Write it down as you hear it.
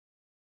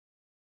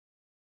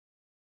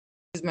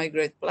It's my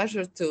great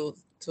pleasure to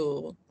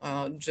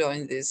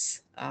join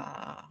this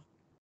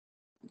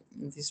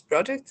this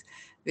project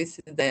with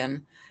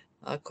Diane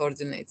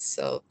coordinates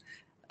so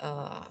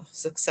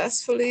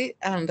successfully,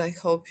 and I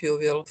hope you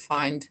will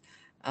find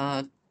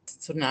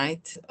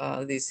tonight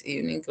this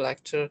evening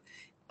lecture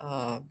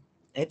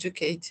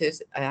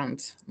educated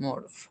and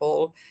more of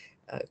all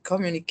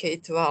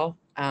communicate well,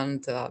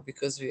 and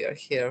because we are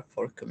here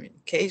for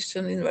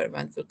communication,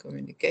 environmental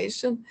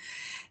communication.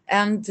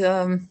 And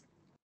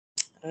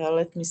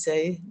let me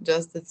say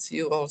just that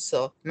you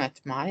also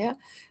met Maya.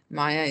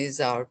 Maya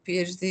is our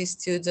PhD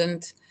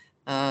student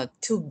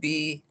to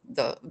be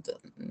the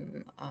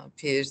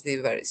PhD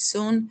very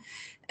soon,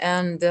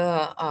 and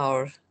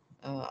our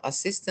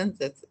assistant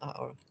at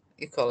our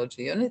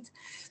ecology unit.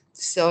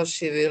 So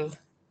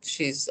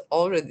she's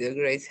already a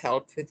great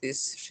help with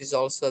this. She's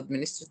also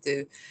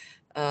administrative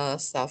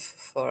staff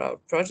for our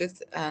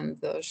project,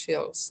 and she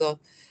also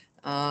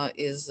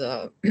is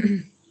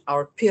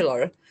our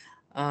pillar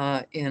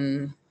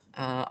in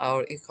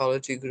our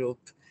ecology group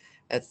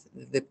at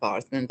the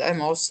department.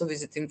 I'm also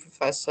visiting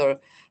professor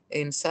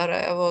in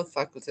Sarajevo,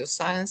 Faculty of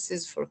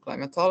Sciences for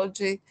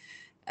climatology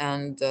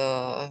and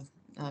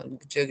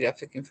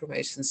geographic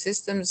information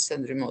systems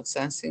and remote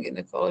sensing in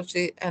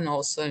ecology, and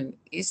also in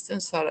Eastern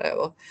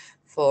Sarajevo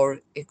for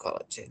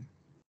ecology.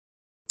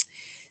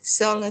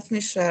 So let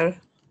me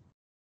share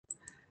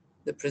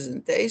the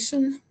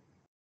presentation.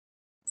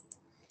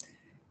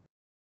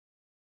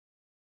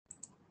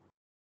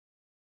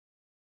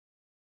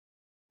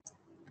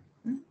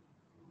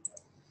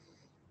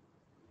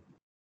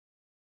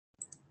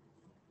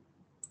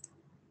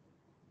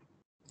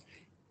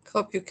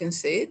 Hope you can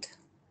see it.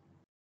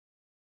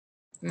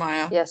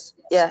 Maya? Yes,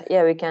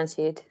 yeah, we can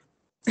see it.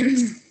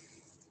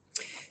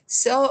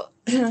 So,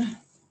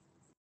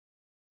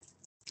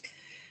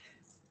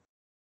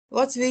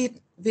 what we've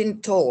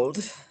been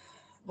told,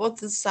 what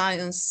the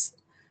science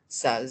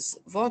says,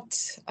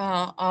 what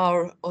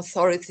our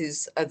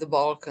authorities at the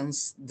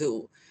Balkans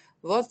do,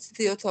 what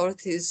the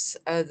authorities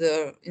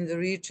in the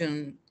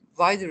region,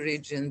 wider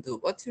region do,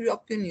 what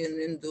European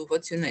Union do,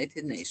 what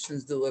United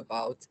Nations do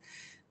about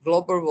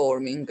global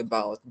warming,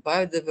 about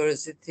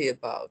biodiversity,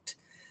 about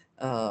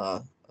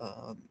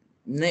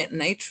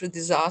nature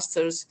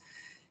disasters.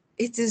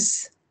 It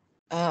is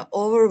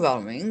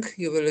overwhelming,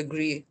 you will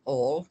agree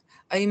all.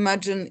 I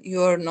imagine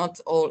you are not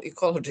all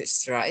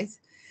ecologists, right?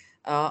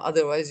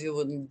 Otherwise, you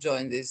wouldn't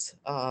join this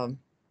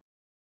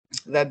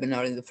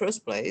webinar in the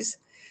first place.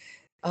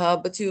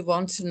 But you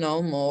want to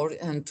know more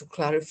and to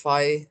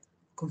clarify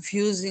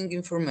confusing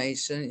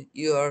information.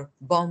 You are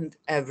bombed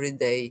every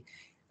day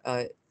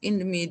in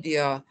the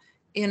media,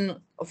 in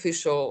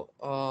official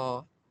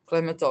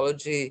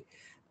climatology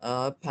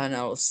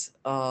panels,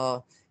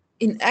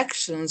 in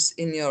actions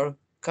in your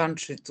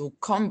country to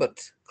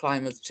combat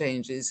climate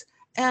changes,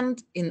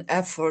 and in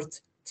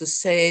effort to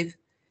save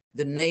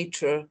the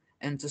nature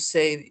and to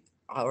save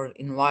our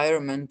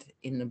environment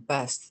in the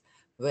best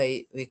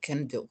way we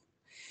can do.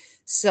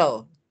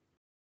 So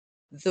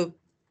the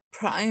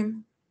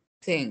prime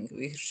thing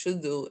we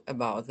should do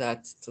about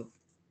that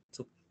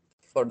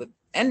for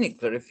any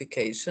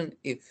clarification,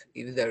 if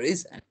there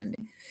is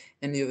any,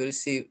 and you will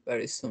see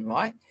very soon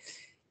why,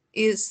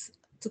 is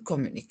to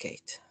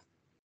communicate.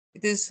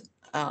 It is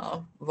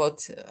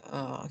what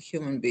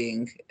human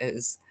being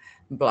is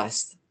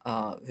blessed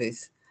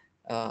with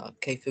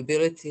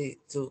capability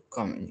to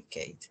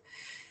communicate.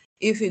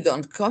 If we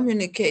don't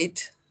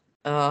communicate,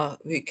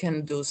 we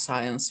can do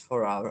science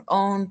for our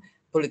own.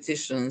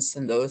 Politicians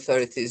and the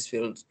authorities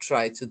will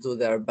try to do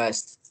their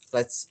best.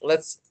 Let's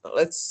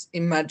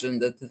imagine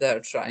that they're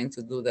trying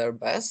to do their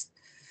best.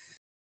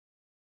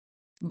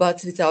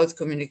 But without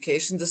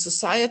communication, the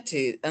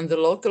society and the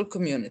local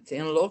community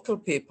and local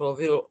people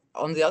will,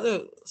 on the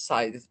other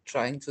side,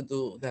 trying to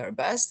do their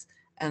best,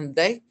 and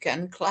they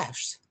can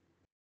clash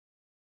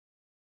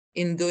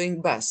in doing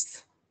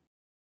best.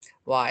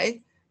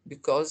 Why?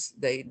 Because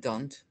they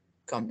don't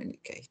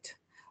communicate.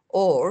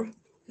 Or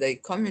they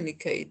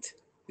communicate,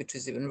 which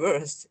is even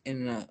worse,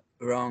 in a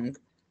wrong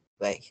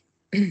way.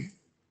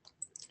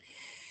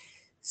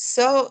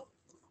 So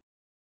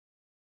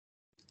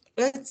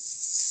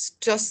let's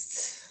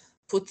just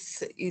put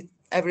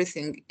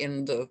everything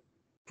in the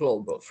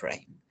global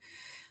frame.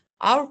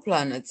 Our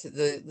planet,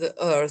 the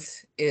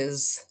Earth,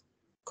 is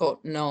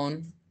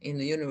known in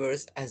the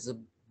universe as a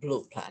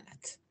blue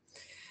planet.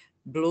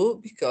 Blue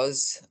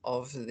because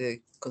of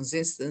the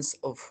consistence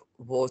of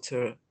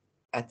water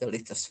at the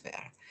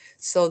lithosphere.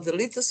 So the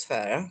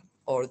lithosphere,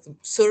 or the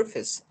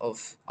surface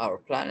of our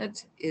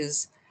planet,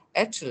 is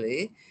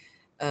actually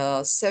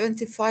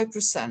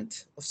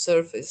 75% of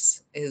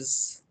surface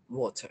is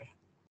water,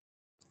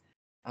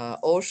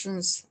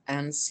 oceans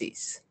and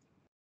seas.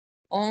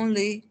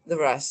 Only the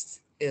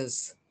rest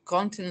is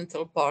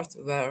continental part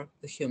where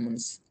the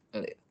humans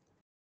live.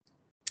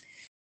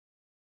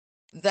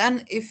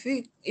 Then if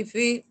we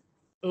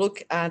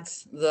look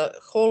at the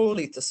whole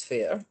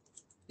lithosphere,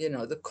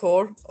 the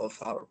core of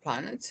our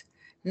planet,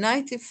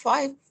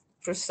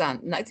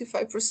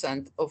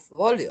 95% of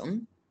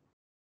volume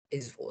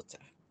is water.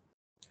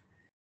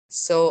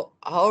 So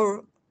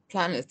our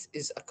planet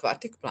is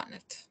aquatic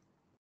planet.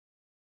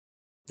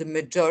 The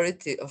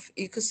majority of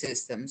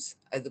ecosystems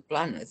at the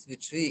planet,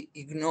 which we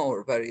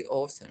ignore very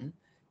often,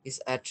 is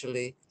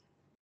actually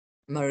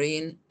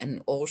marine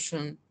and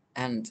ocean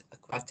and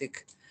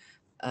aquatic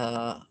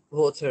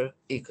water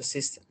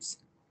ecosystems.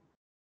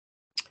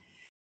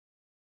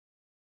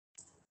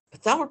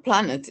 But our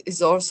planet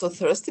is also a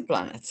thirsty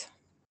planet.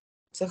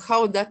 So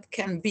how that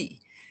can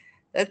be?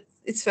 That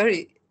it's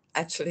very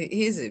actually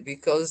easy,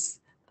 because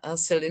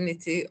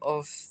salinity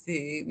of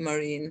the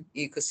marine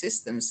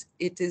ecosystems,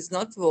 it is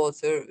not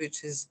water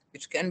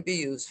which can be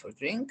used for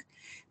drink,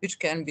 which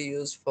can be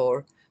used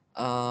for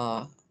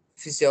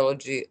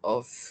physiology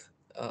of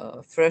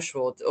fresh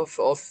water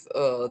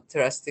of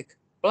terrestrial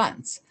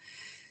plants.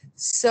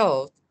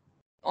 So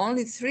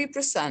only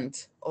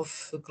 3%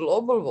 of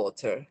global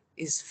water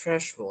is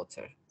fresh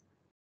water,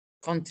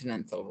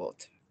 continental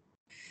water.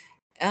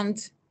 And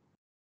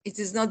it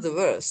is not the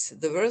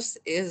worst. The worst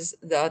is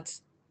that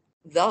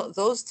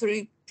those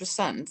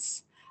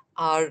 3%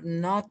 are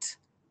not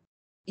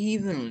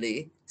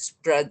evenly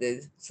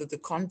spreaded to the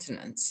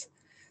continents.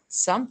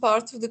 Some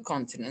parts of the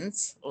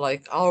continents,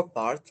 like our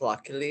part,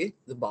 luckily,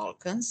 the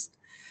Balkans,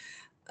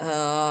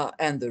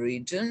 and the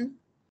region,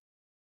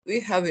 we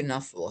have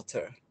enough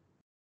water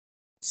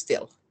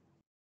still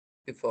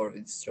before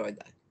we destroy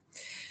that.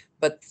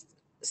 But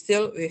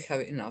still, we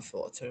have enough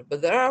water.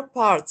 But there are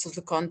parts of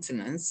the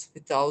continents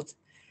without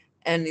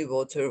any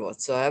water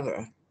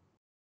whatsoever.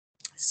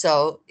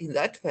 So, in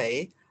that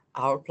way,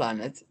 our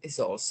planet is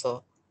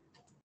also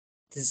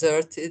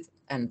deserted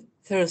and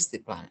thirsty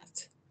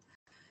planet.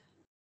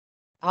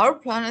 Our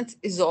planet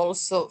is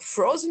also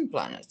frozen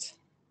planet,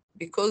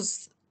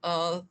 because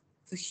the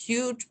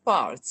huge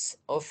parts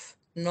of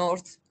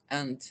North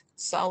and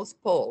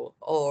South Pole,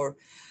 or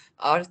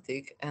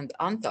Arctic and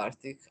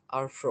Antarctic,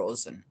 are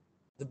frozen.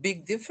 The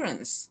big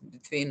difference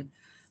between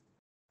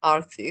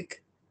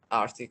Arctic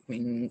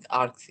meaning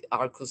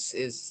Arcus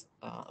is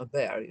a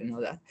bear, you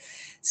know that.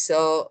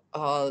 So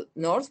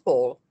North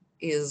Pole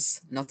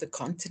is not a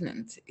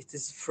continent; it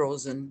is a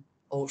frozen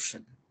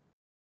ocean.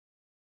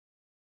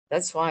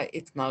 That's why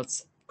it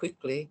melts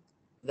quickly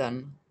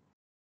than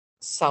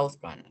South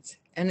planet,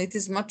 and it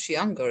is much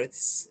younger. It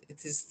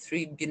is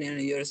 3 billion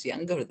years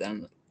younger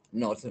than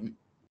northern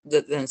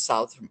than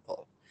Southern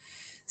Pole.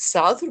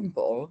 Southern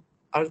Pole,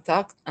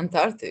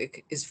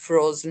 Antarctic, is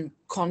frozen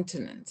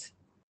continent.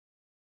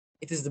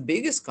 It is the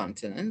biggest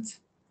continent,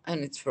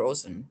 and it's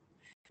frozen.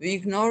 We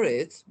ignore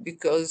it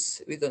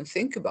because we don't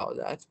think about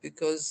that,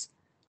 because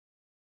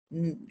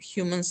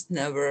humans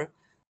never,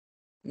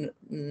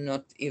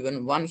 not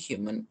even one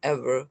human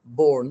ever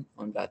born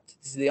on that.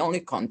 It's the only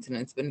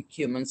continent when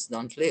humans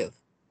don't live.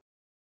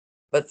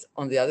 But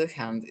on the other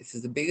hand, it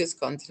is the biggest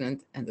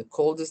continent and the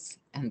coldest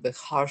and the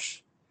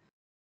harsh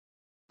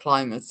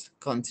climate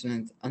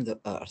continent on the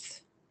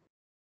earth.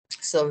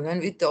 So when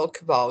we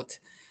talk about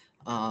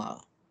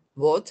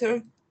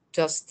water,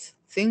 just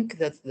think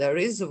that there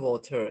is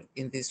water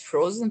in these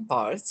frozen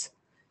parts.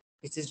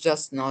 It is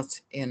just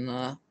not in.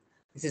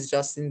 It is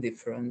just in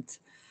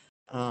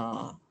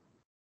uh,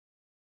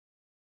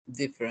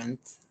 different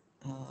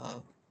uh,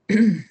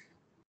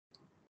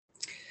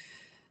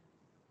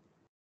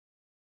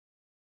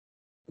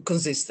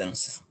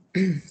 consistency.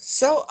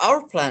 So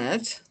our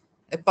planet,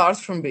 apart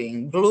from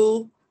being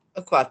blue,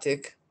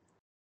 aquatic,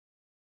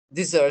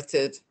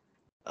 deserted,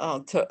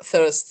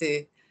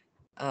 thirsty,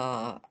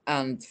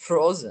 and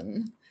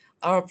frozen,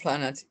 our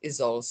planet is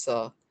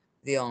also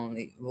the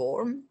only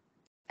warm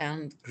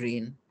and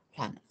green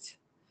planet.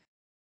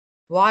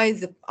 Why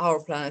our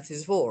planet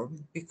is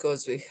warm?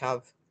 Because we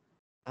have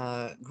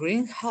a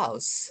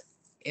greenhouse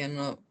in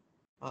a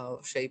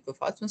shape of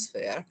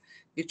atmosphere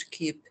which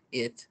keep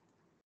it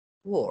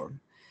warm.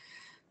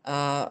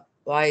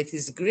 Why it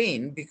is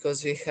green?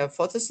 Because we have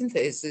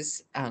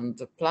photosynthesis and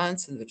the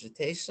plants and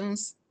vegetation,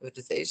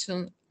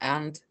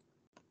 and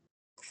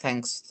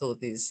thanks to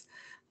these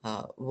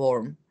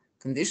warm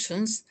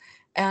conditions,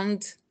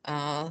 and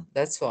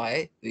that's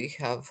why we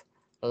have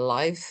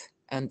life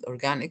and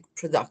organic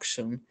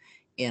production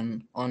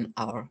on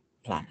our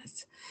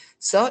planet.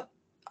 So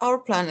our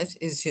planet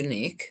is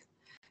unique,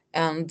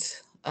 and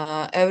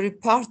every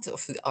part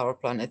of our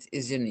planet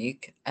is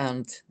unique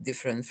and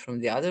different from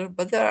the other,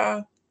 but there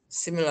are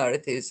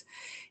similarities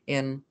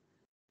in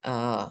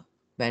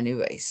many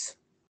ways.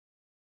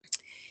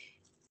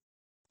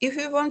 If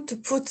we want to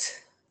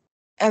put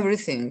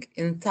everything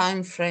in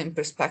time frame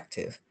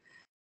perspective,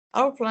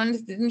 our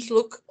planet didn't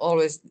look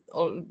always,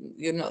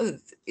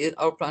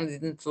 our planet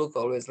didn't look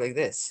always like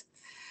this.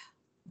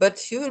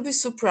 But you will be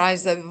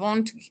surprised. I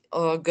won't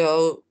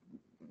go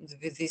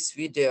with this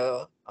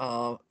video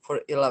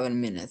for 11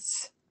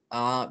 minutes,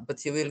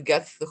 but you will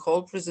get the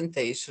whole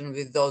presentation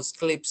with those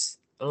clips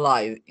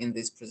live in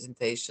this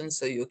presentation,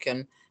 so you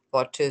can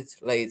watch it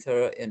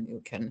later and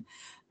you can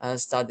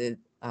study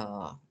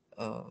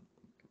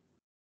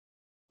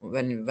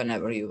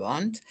whenever you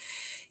want.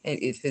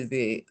 It will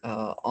be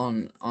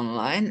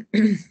online.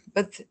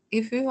 But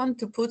if we want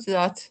to put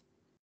that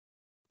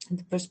in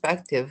the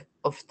perspective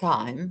of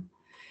time,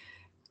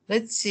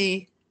 let's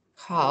see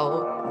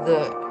how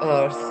the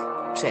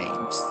Earth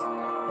changed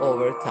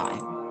over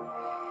time.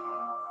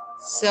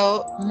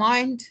 So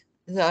mind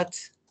that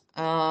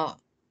uh,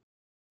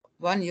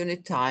 1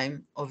 unit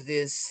time of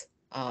this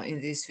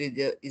in this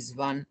video is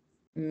 1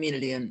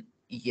 million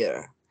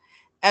year.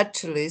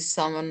 Actually,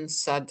 someone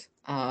said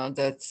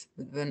that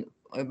when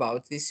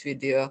about this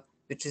video,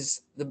 which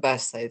is the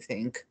best I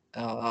think,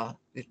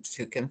 which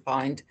you can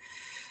find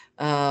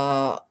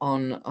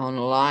on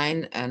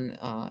online and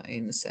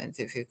in the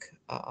scientific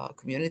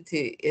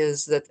community,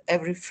 is that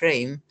every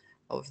frame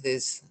of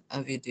this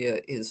video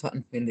is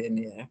 1 million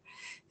year.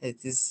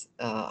 It is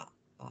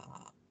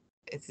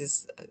it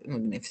is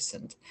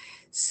magnificent.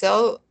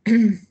 So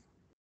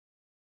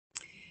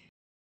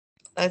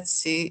let's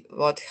see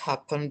what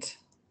happened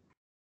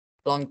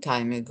long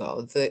time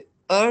ago. The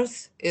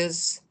Earth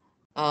is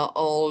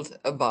old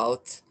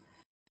about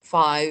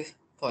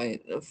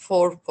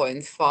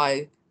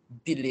 4.5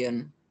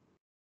 billion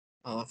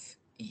of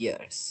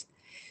years.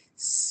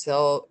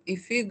 So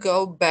if you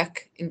go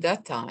back in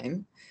that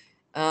time,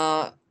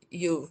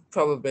 you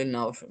probably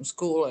know from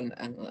school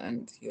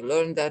and you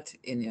learn that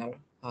in your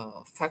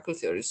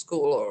faculty or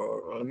school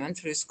or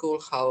elementary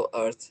school how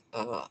Earth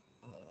uh,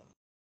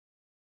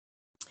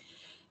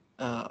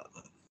 how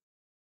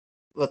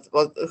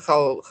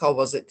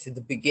was it in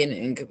the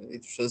beginning?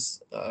 It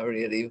was a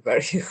really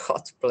very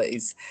hot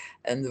place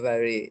and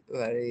very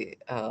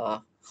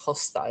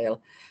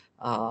hostile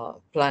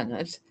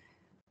planet.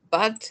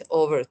 But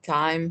over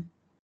time,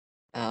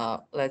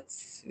 let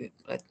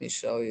me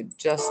show you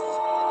just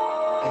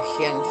a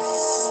hint.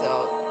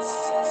 So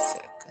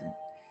second.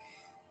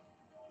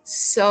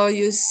 So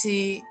you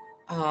see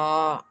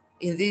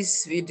in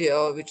this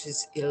video, which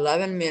is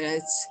 11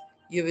 minutes,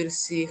 you will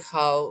see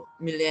how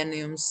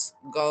millenniums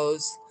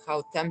goes,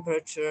 how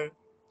temperature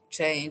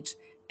change,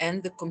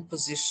 and the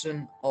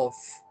composition of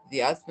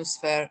the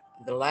atmosphere,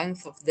 the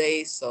length of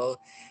day. So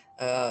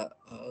uh,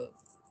 uh,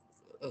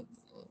 uh,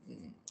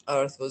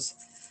 Earth was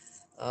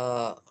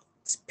uh,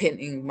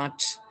 spinning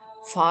much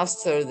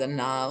faster than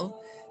now.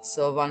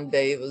 So one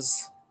day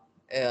was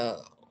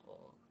uh,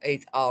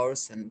 8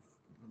 hours and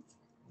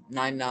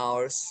 9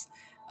 hours.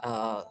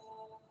 Uh,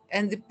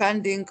 and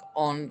depending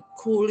on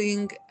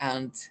cooling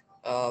and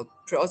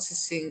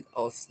processing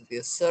of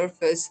the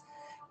surface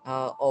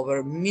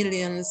over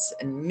millions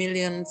and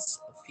millions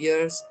of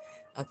years,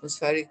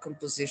 atmospheric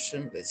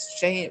composition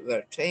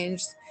were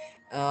changed.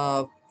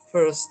 Uh,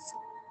 First,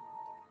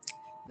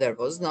 there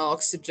was no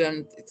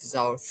oxygen. It is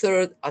our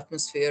third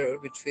atmosphere,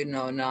 which we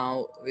know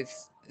now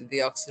with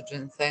the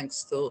oxygen,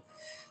 thanks to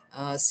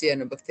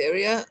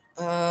cyanobacteria,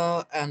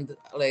 and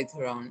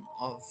later on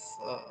of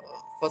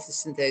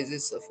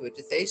photosynthesis of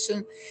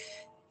vegetation.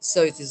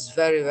 So it is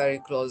very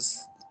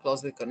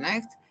closely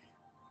connected.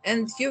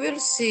 And you will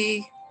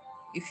see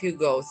if you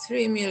go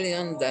 3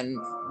 million, then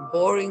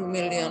boring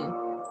million,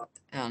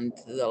 and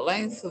the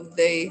length of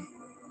day,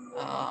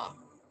 uh,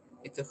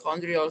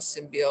 mitochondrial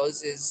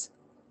symbiosis,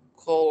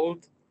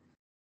 cold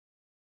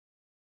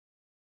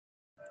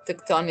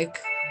tectonic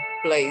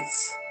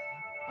plates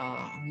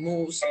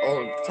moves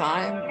all the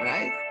time,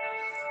 right?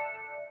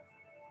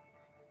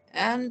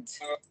 And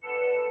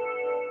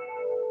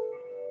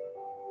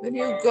when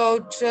you go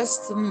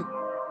just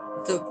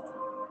the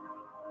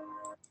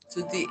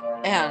to the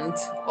end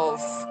of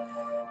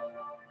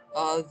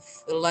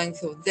the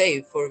length of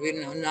day for we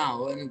know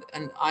now and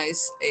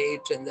ice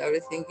age and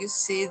everything, you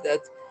see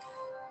that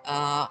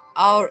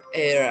our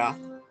era,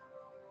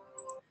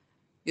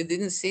 you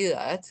didn't see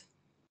that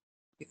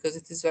because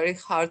it is very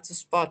hard to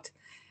spot.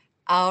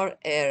 Our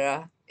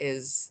era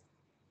is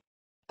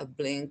a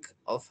blink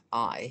of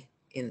eye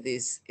in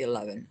these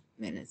 11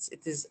 minutes.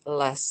 It is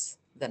less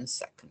than a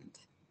second.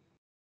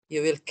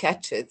 You will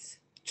catch it.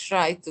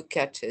 Try to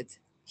catch it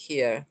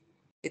here.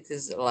 It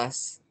is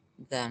less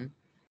than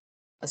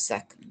a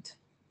second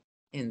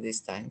in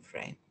this time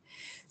frame.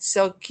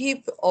 So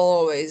keep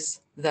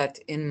always that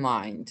in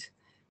mind,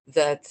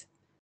 that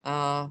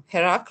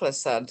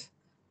Heracles said,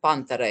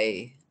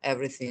 Pantarei,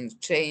 everything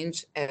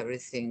change,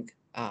 everything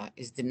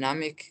is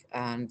dynamic,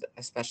 and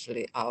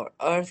especially our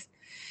Earth.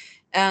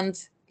 And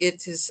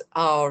it is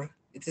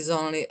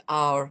only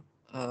our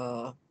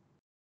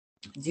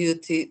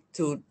duty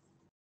to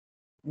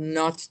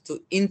not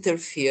to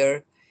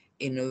interfere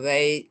in a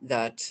way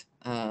that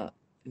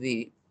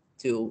we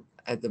do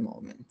at the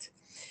moment.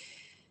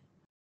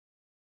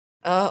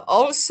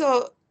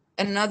 Also,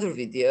 another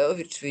video,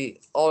 which we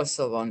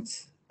also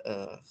won't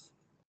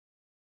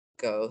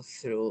go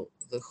through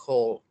the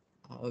whole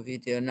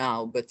video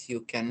now, but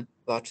you can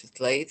watch it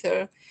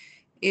later,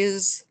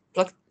 is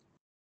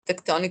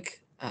tectonic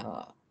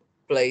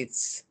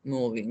plates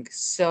moving.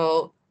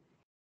 So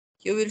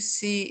you will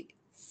see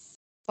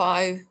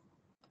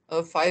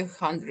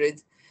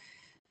 500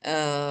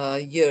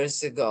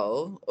 years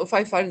ago, or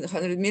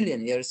 500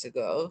 million years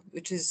ago,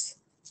 which is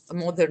a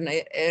modern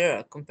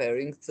era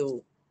comparing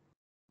to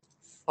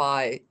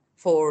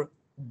 4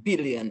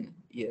 billion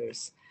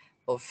years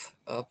of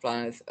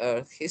planet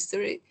Earth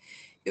history,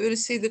 you will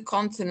see the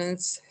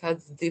continents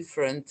had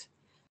different,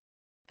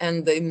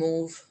 and they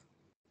move,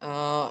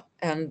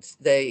 and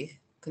they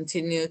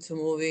continue to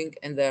moving,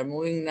 and they are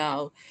moving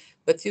now.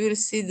 But you will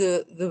see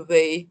the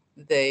way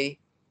the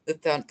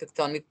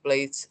tectonic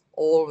plates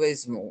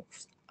always move.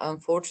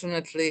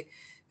 Unfortunately,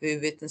 we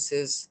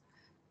witnesses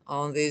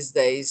on these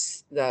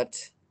days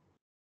that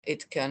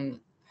it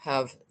can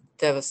have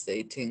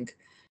devastating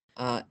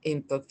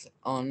impact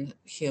on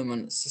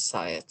human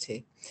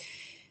society.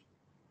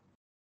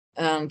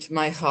 And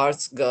my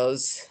heart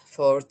goes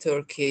for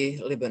Turkey,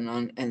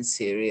 Lebanon, and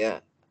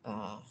Syria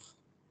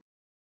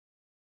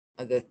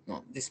at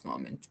this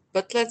moment.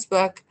 But let's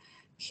back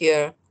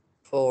here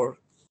for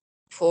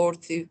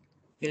 40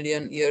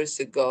 million years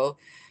ago.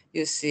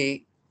 You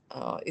see,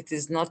 it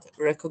is not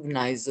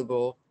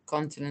recognizable.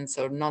 Continents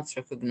are not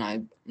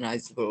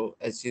recognizable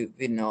as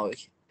we know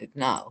it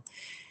now.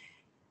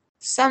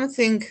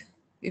 Something,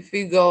 if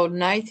we go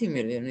 90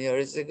 million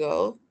years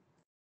ago,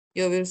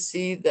 you will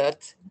see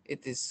that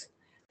it is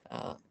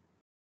a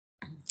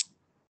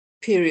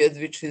period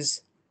which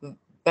is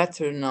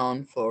better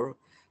known for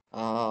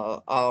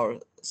our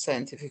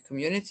scientific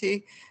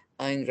community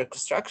in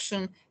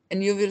reconstruction,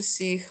 and you will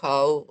see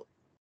how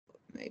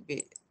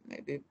maybe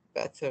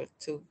better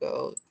to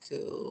go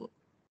to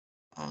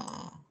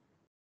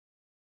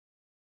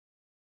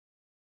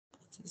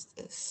what is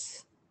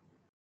this?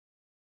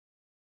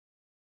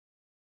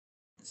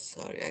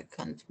 Sorry, I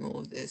can't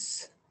move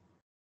this.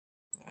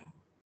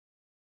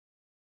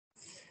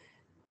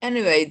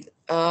 Anyway,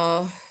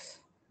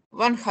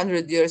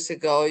 100 years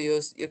ago,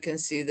 you can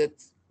see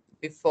that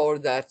before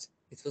that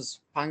it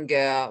was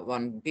Pangea,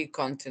 one big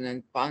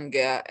continent,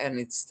 Pangea, and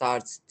it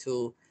starts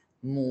to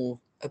move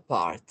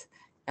apart.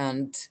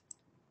 And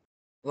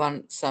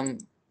some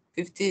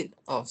 50,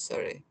 oh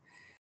sorry,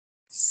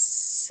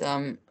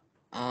 some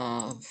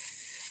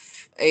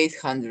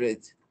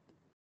 800,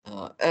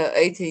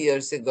 80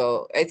 years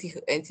ago,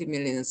 80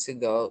 million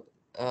ago,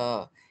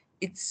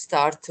 it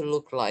started to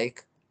look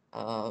like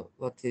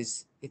what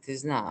it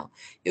is now.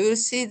 You will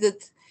see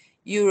that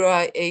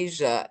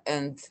Eurasia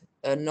and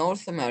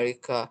North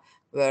America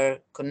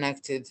were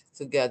connected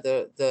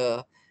together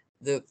the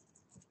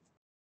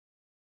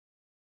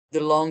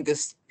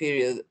longest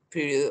period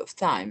of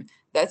time.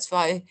 That's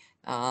why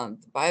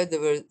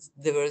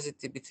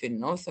biodiversity between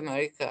North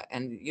America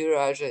and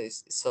Eurasia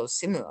is so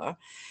similar,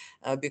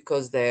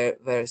 because they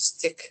were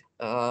stick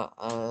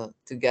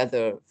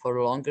together for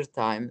a longer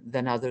time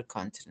than other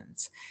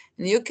continents.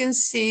 And you can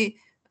see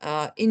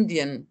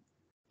Indian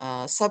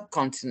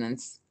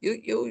subcontinents.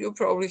 You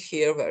probably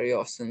hear very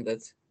often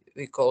that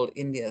we call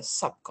India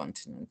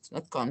subcontinent,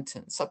 not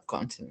continent,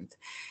 subcontinent.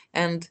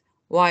 And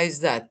why is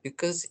that?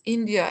 Because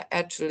India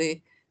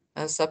actually,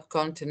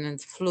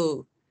 subcontinent,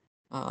 flew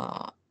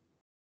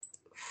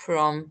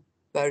from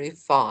very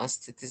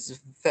fast. It is a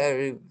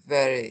very,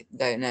 very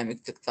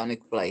dynamic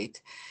tectonic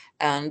plate.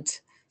 And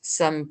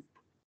some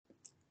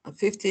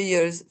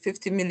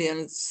 50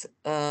 million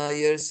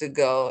years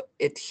ago,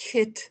 it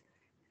hit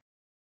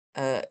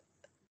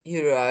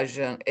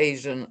Eurasian,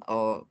 Asian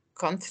or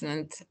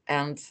continent,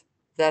 and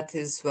that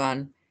is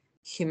when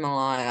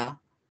Himalaya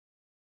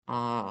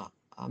a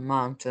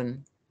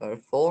mountain were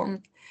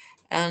formed.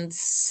 And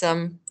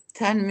some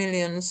 10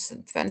 millions,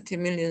 20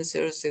 million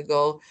years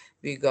ago,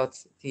 we got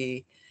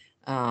the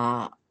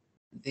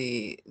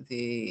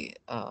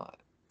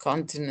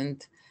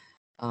continent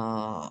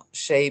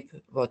shape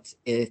what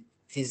it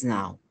is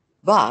now.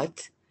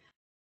 But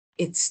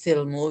it's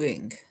still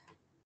moving.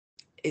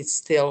 It's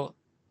still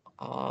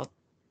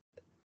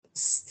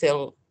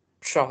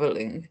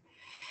traveling.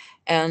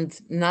 And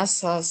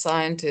NASA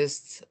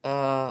scientists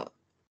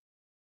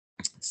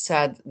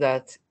said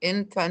that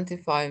in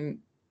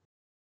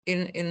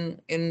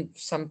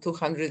some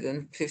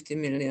 250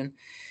 million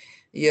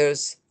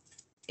years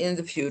in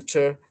the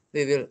future,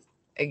 we will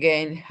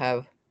again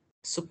have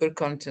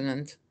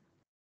supercontinent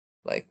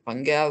like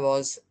Pangea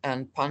was,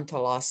 and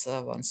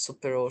Pantalassa, one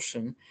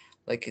superocean,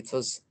 like it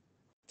was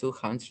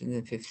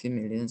 250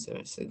 million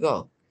years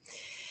ago.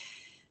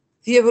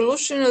 The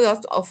evolution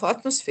of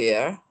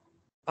atmosphere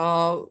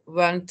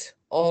went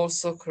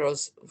also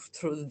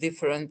through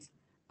different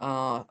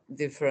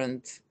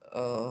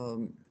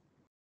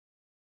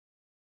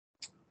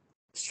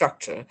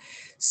structure.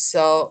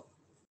 So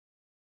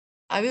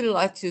I will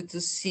like you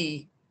to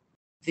see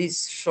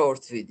this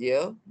short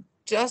video,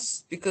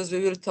 just because we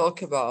will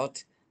talk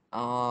about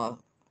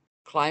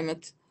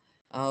climate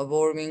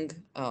warming,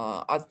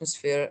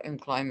 atmosphere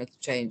and climate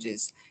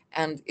changes.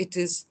 And it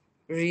is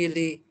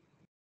really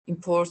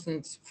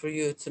important for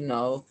you to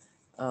know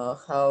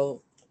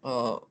how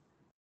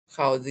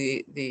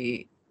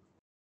the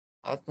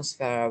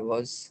atmosphere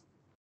was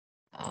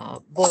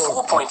born.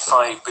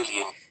 4.5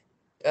 billion.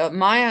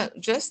 Maya,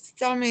 just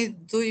tell me,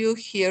 do you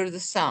hear the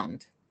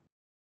sound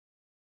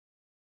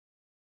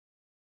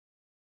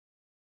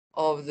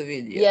of the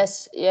video?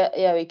 Yes,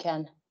 yeah, we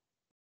can.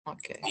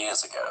 Okay.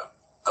 Years ago,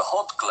 the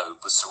hot globe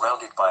was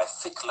surrounded by a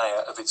thick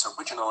layer of its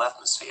original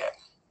atmosphere,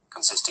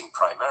 consisting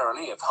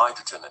primarily of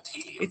hydrogen and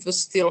helium. It was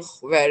still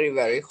very,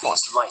 very hot.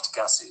 These light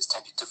gases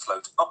tended to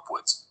float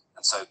upwards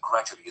and so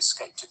gradually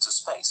escaped into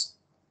space.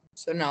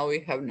 So now we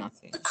have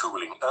nothing. The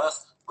cooling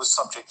Earth was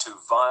subject to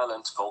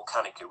violent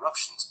volcanic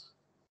eruptions,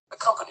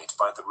 accompanied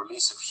by the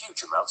release of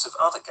huge amounts of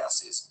other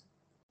gases: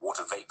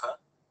 water vapor,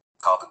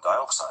 carbon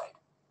dioxide,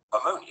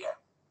 ammonia,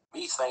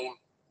 methane,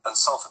 and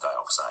sulfur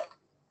dioxide.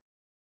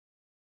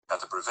 At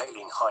the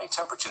prevailing high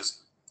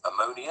temperatures,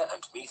 ammonia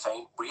and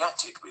methane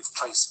reacted with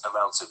trace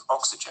amounts of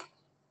oxygen,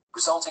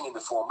 resulting in the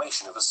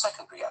formation of a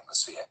secondary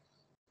atmosphere,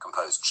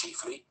 composed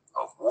chiefly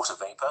of water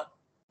vapor,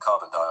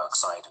 carbon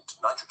dioxide, and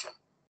nitrogen.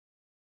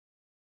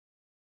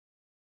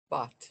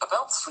 But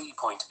About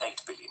 3.8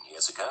 billion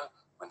years ago,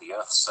 when the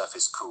Earth's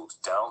surface cooled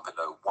down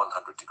below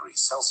 100 degrees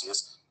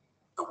Celsius,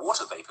 the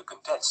water vapor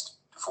condensed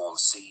to form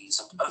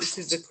seas and this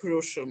is oceans. the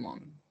crucial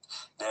moment.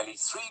 Nearly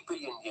 3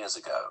 billion years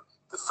ago,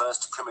 the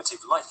first primitive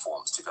life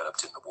forms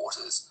developed in the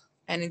waters: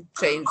 And it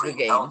changed the green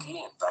game. algae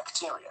and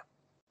bacteria.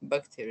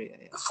 Bacteria,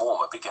 yeah. The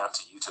former began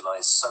to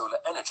utilize solar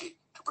energy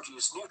to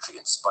produce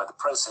nutrients by the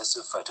process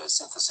of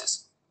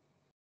photosynthesis.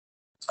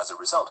 As a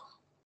result,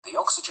 the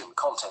oxygen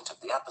content of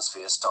the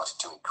atmosphere started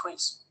to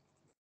increase.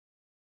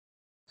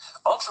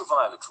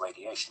 Ultraviolet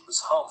radiation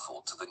was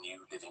harmful to the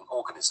new living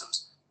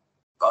organisms,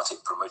 but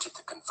it promoted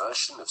the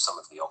conversion of some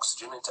of the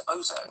oxygen into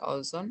ozone.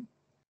 Ozone.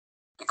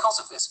 Because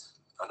of this,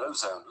 an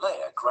ozone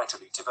layer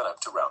gradually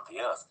developed around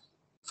the Earth,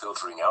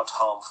 filtering out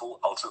harmful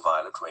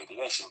ultraviolet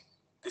radiation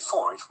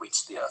before it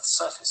reached the Earth's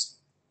surface.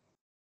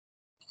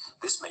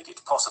 This made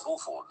it possible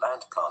for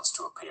land plants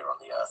to appear on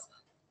the Earth,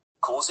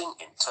 causing,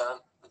 in turn,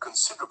 a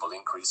considerable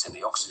increase in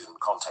the oxygen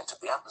content of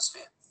the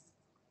atmosphere.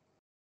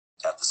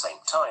 At the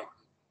same time,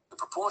 the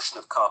proportion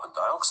of carbon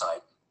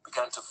dioxide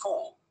began to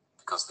fall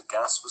because the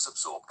gas was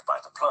absorbed by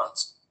the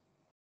plants.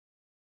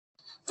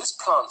 This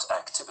plant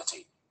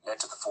activity led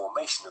to the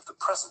formation of the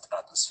present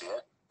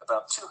atmosphere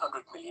about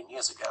 200 million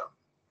years ago.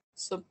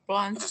 So It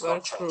plants has were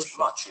not changed crucial.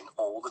 much in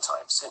all the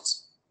time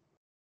since.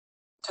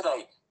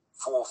 Today,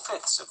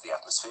 4/5 of the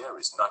atmosphere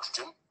is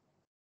nitrogen,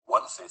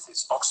 1/5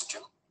 is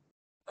oxygen,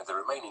 and the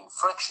remaining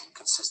fraction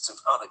consists of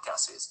other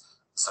gases,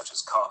 such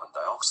as carbon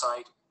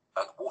dioxide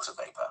and water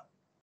vapor.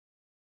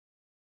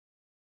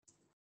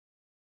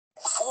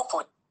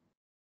 4.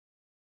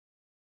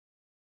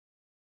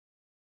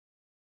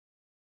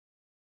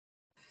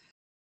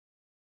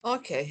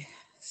 Okay,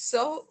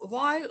 so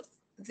while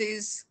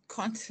these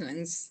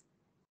continents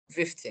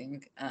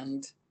drifting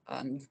and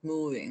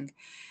moving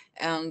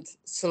and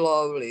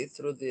slowly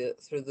through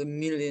the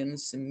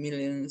millions and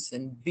millions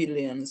and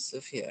billions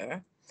of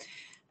years,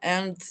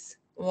 and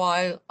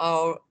while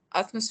our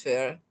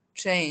atmosphere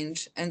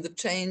change and the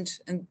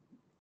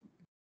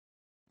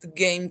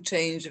game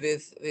change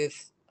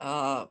with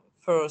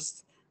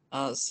first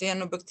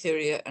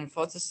cyanobacteria and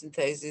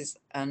photosynthesis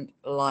and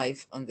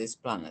life on this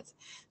planet.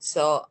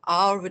 So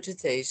our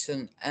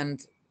vegetation,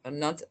 and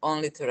not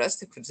only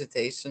terrestrial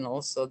vegetation,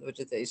 also the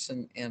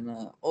vegetation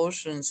in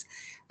oceans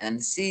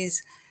and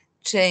seas,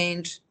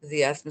 change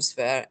the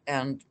atmosphere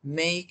and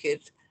make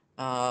it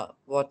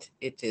what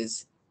it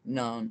is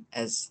known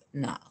as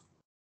now.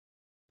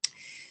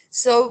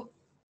 So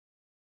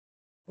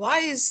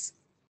why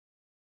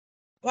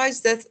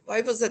was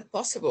that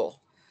possible?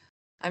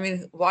 I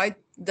mean, why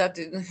that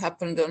didn't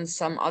happen on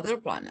some other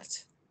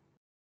planet?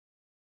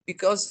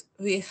 Because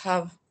we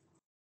have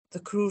the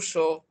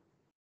crucial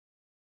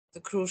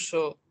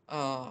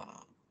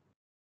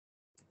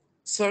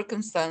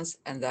circumstance,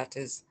 and that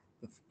is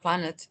the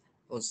planet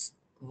was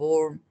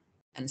warm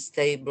and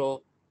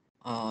stable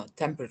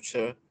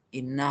temperature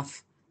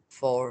enough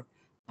for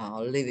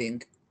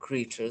living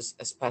creatures,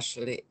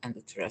 especially in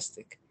the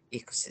terrestrial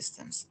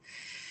ecosystems.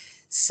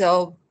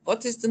 So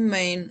what is the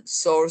main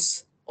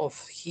source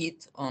of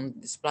heat on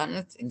this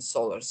planet in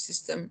solar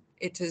system?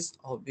 It is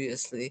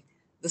obviously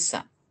the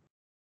sun.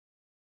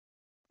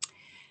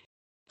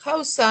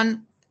 How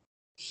sun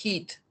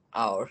heat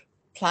our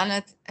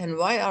planet, and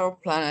why our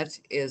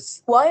planet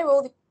is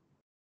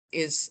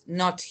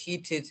not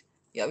heated.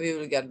 Yeah, we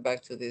will get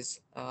back to this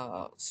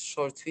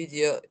short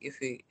video if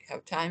we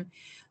have time.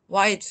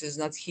 Why it is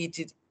not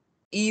heated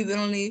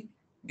evenly?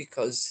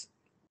 Because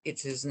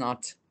it is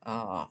not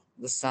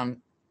the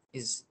sun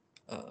is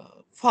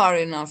far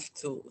enough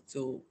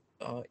to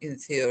in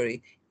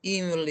theory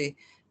evenly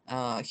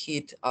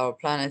heat our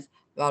planet.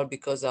 Well,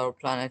 because our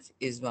planet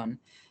is one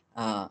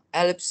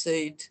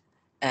ellipsoid,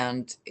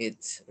 and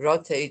it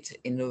rotates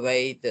in a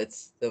way that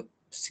the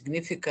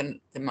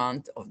significant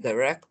amount of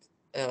direct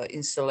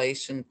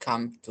insolation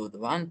come to the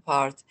one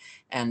part,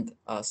 and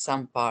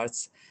some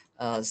parts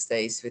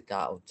stays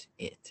without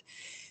it.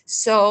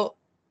 So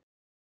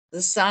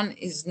the sun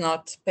is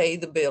not pay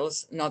the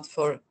bills, not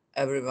for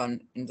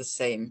everyone in the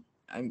same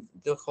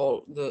the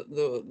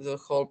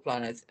whole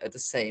planet at the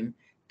same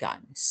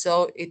time.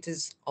 So it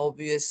is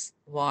obvious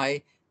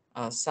why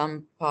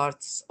some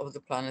parts of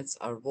the planets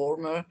are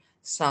warmer,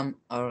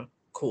 some are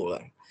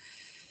cooler.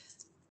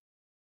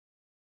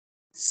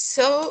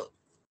 So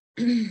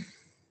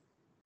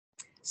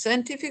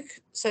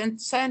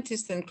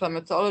Scientists and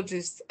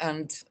climatologists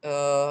and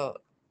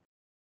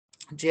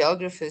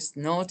geographers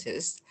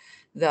noticed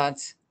that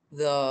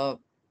the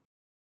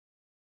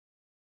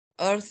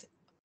Earth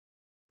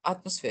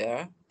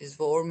atmosphere is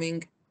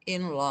warming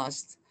in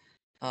last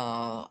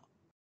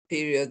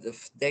period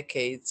of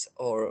decades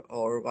or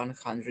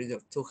 100 or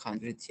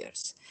 200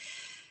 years.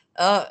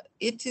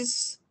 It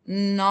is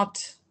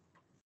not,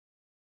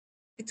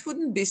 it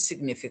wouldn't be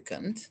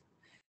significant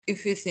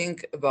if we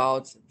think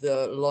about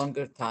the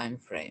longer time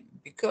frame,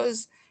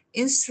 because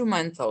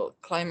instrumental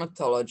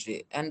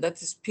climatology, and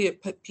that is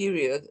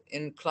period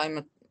in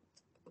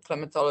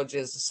climatology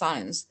as a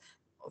science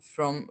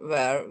from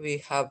where we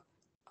have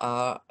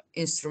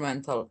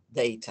instrumental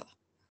data.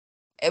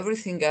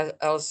 Everything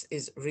else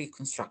is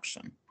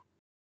reconstruction.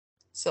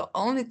 So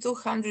only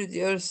 200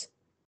 years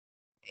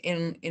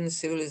in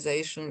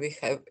civilization we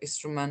have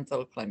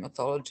instrumental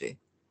climatology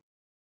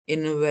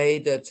in a way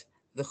that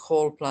the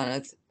whole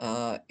planet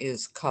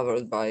is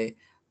covered by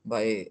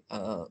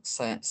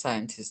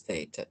scientist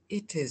data.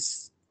 It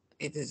is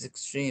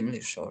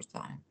extremely short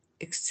time,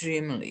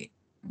 extremely.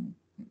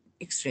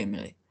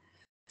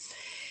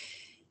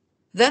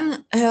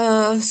 Then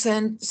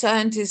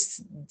scientists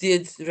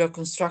did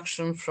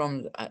reconstruction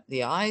from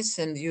the ice,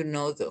 and you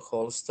know the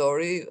whole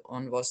story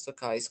on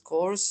Vostok ice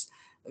cores,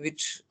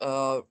 which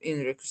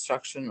in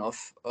reconstruction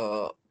of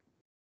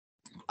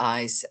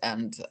ice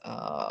and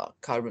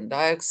carbon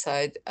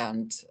dioxide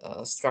and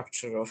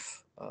structure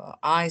of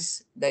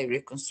ice, they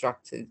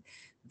reconstructed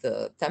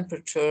the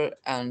temperature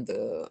and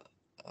the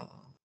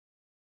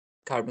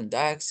carbon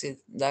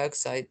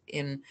dioxide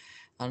in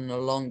a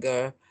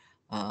longer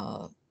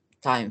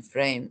time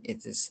frame.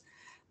 It is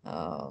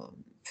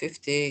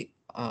 50,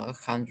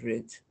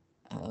 100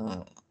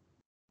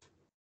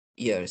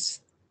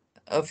 years,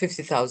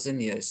 50,000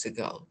 years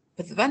ago.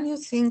 But when you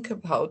think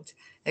about,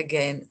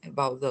 again,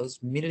 about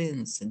those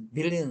millions and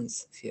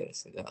billions of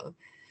years ago,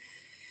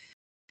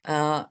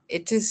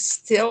 it is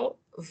still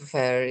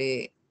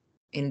very,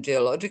 in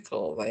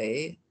geological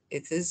way,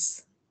 it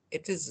is a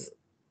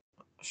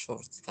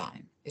short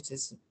time. It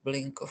is a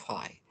blink of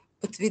eye.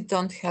 But we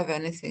don't have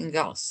anything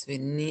else. We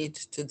need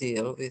to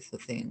deal with the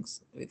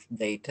things, with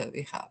data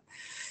we have.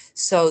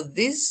 So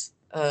this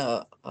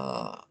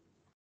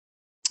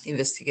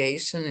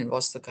investigation in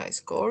Vostok ice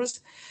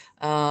cores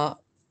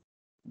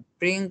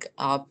bring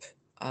up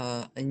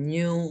a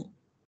new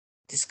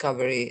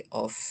discovery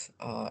of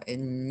a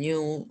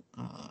new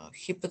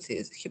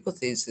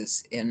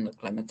hypothesis in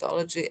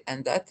climatology,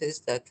 and that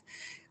is that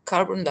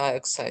carbon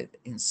dioxide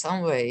in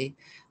some way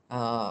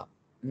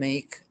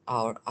make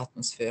our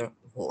atmosphere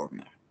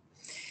warmer.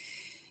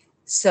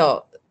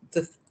 So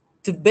the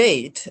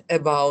debate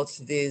about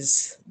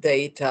these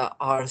data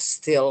are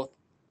still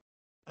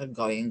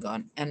going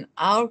on, and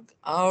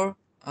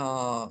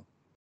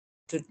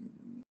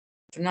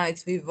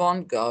tonight we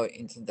won't go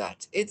into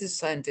that. It is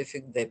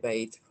scientific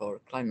debate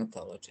for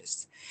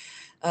climatologists.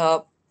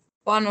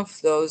 One of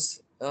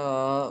those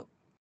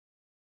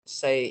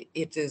say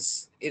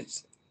it's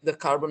the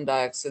carbon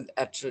dioxide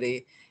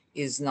actually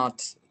is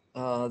not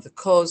the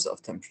cause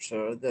of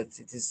temperature, that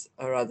it is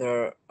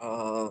rather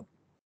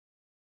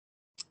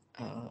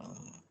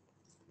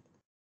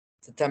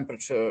the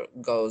temperature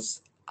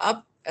goes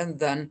up and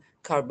then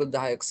carbon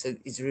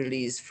dioxide is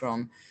released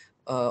from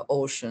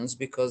oceans,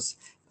 because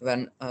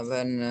when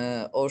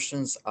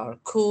oceans are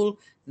cool,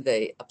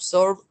 they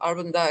absorb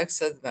carbon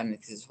dioxide. When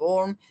it is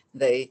warm,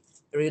 they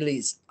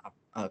release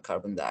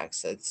carbon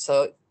dioxide.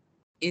 So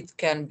it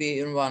can be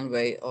in one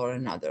way or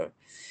another.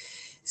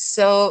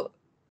 So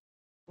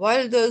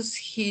while those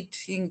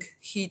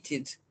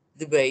heated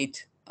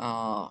debate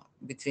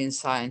between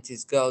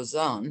scientists goes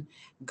on,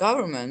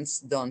 governments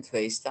don't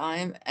waste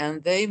time,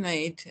 and they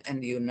made,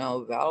 and you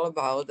know well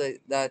about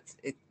it, that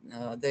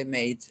they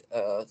made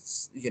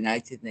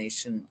United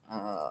Nations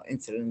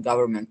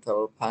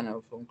Intergovernmental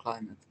Panel on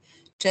Climate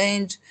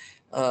Change,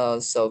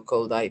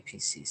 so-called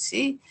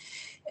IPCC,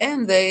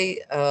 and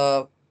they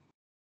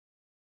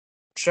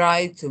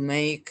try to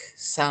make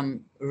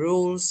some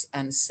rules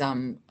and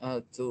some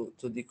to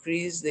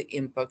decrease the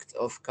impact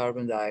of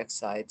carbon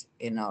dioxide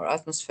in our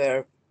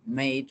atmosphere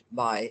made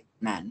by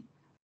man.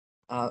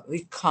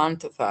 We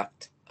can't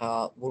affect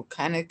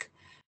volcanic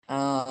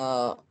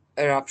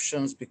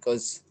eruptions,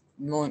 because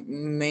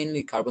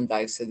mainly carbon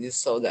dioxide, you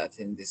saw that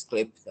in this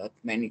clip, that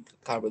many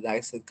carbon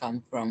dioxide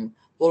come from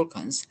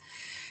volcans,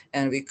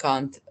 and we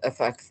can't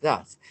affect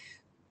that.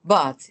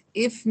 But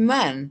if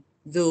men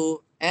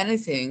do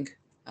anything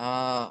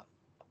wrong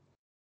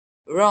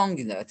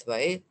in that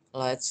way,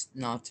 let's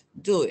not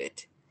do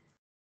it.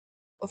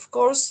 Of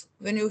course,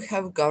 when you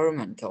have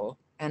governmental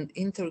and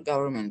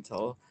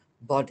intergovernmental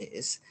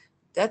bodies,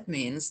 that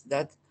means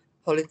that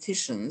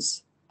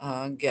politicians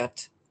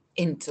get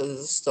into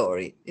the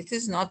story. It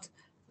is not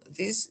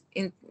this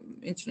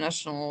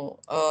international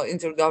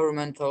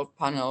intergovernmental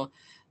panel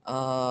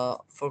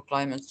for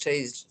climate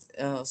change.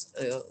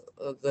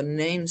 The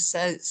name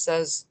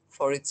says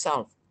for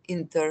itself,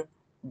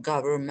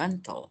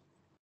 intergovernmental.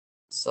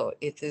 So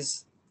it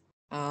is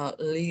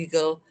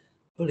legal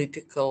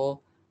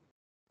political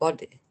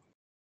body.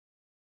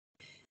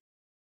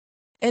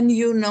 And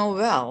you know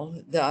well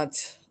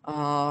that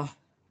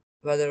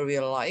whether we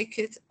like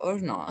it or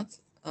not,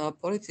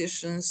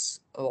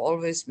 politicians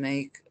always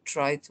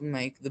try to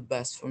make the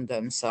best from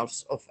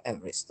themselves of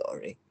every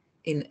story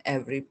in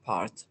every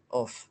part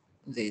of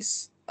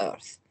this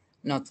earth,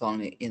 not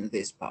only in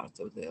this part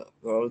of the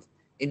world,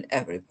 in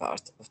every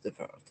part of the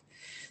world.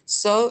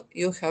 So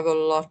you have a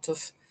lot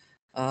of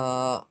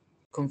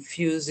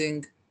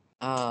confusing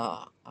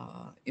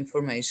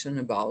information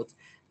about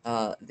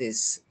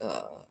this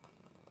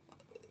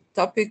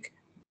topic.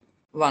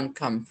 One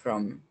come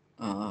from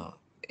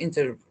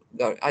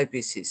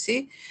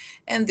IPCC,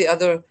 and the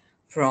other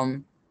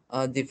from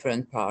a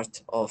different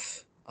part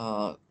of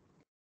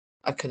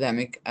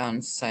academic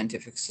and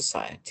scientific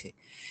society.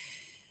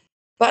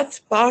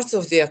 But part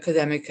of the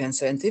academic and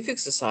scientific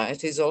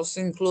society is also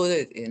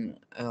included in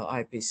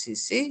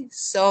IPCC.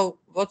 So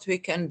what we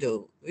can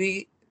do,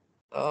 we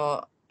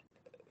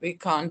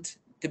can't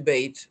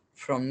debate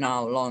from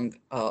now long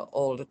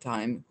all the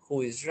time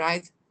who is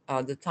right.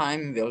 The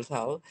time will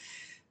tell.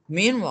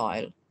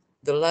 Meanwhile,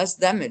 the less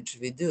damage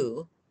we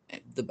do,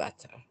 the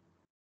better.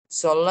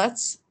 So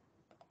let's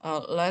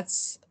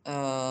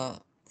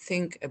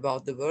think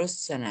about the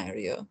worst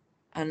scenario,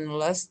 and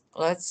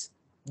let's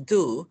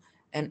do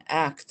and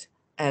act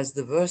as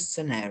the worst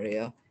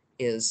scenario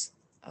is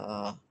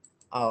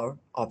our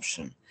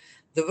option.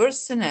 The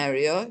worst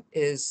scenario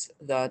is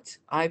that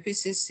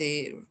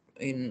IPCC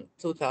in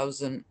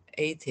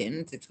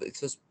 2018,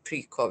 it was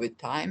pre-COVID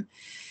time,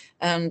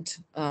 and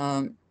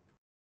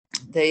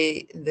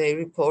they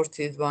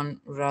reported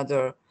one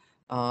rather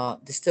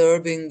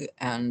disturbing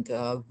and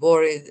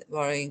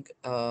worrying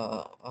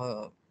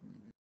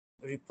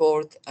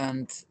report,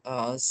 and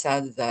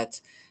said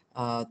that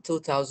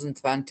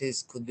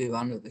 2020s could be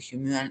one of the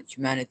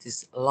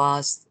humanity's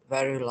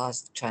very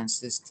last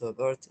chances to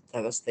avert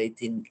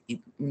devastating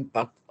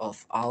impact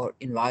of our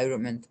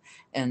environment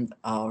and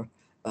our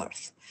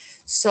Earth.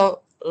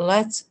 So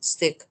let's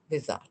stick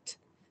with that.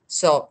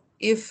 So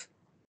if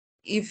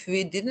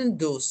we didn't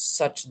do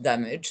such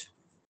damage,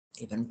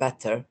 even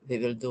better, we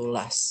will do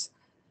less.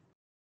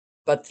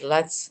 But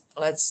let's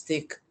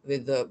stick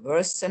with the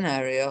worst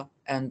scenario,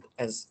 and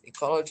as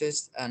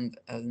ecologists and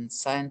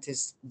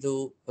scientists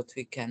do what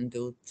we can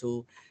do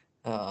to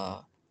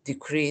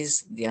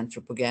decrease the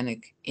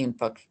anthropogenic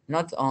impact,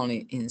 not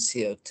only in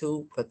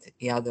CO2, but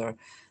the other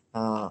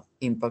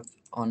impact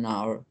on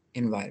our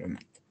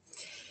environment.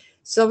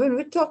 So when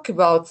we talk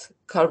about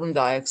carbon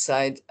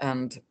dioxide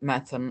and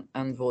methane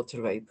and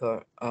water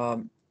vapor,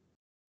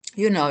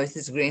 it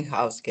is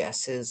greenhouse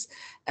gases.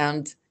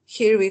 And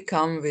here we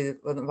come with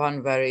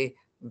one very,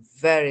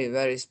 very,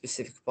 very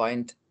specific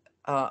point.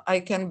 I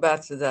can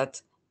bet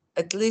that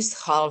at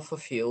least half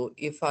of you,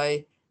 if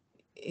I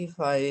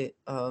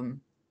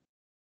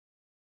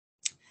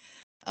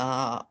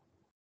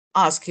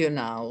ask you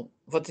now,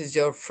 what is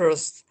your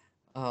first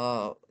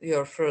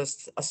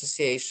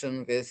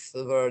association with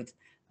the word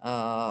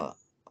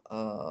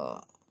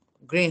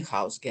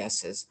greenhouse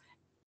gases?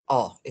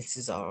 Oh,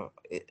 it's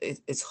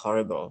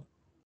horrible.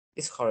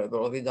 It's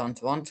horrible. We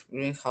don't want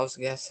greenhouse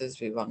gases.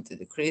 We want to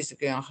decrease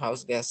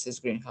greenhouse gases.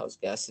 Greenhouse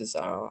gases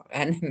are our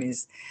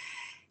enemies.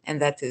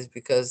 And that is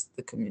because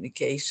the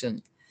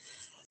communication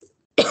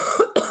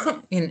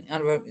in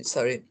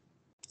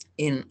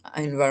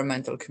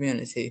environmental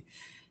community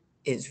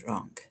is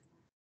wrong.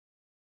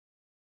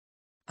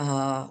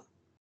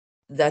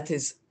 That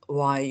is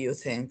why you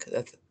think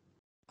that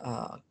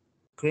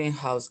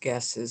greenhouse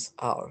gases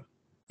are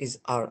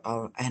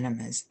our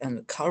enemies,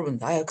 and carbon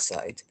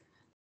dioxide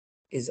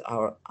is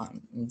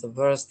the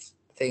worst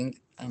thing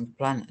on the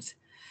planet.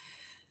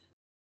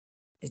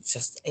 It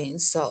just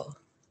ain't so.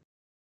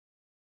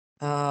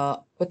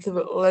 But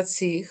let's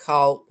see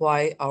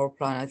why our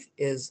planet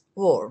is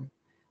warm,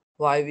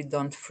 why we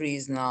don't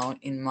freeze now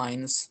in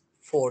minus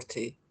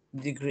 40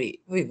 degree.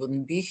 We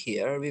wouldn't be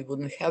here, we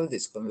wouldn't have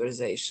this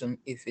conversation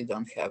if we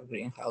don't have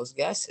greenhouse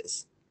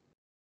gases.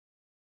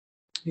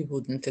 We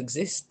wouldn't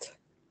exist.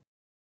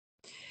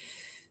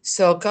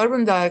 So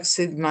carbon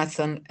dioxide,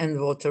 methane, and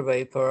water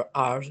vapor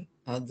are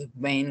the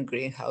main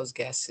greenhouse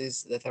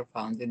gases that are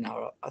found in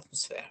our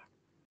atmosphere.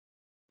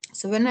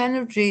 So when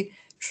energy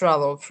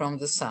travels from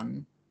the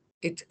sun,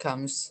 it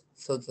comes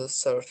to the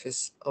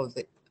surface of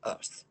the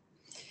Earth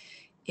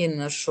in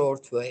a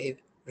shortwave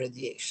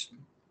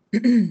radiation.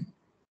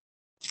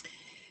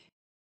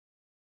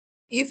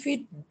 If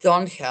we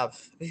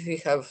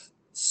have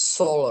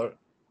solar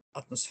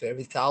atmosphere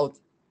without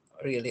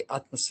really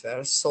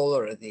atmosphere,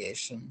 solar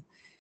radiation,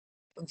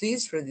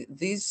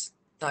 these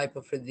type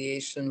of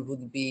radiation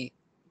would be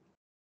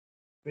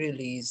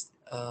released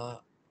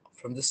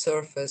from the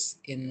surface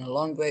in a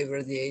long wave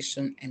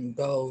radiation and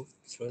go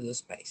through the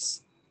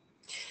space.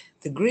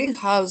 The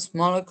greenhouse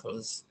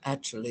molecules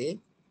actually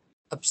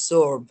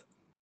absorb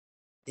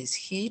this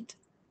heat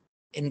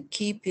and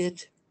keep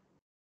it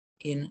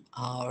in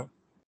our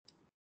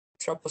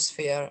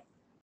troposphere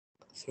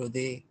through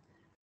the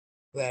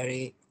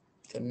very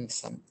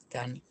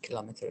 10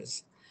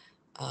 kilometers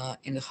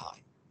in the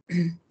high.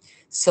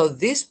 So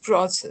this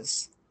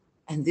process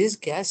and these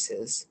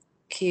gases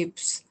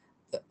keeps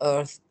the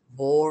Earth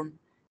warm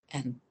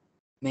and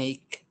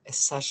make a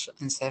such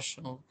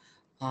essential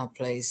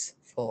place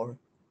for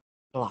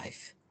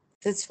life.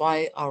 That's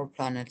why our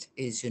planet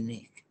is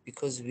unique,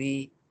 because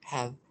we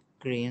have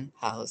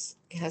greenhouse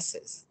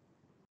gases.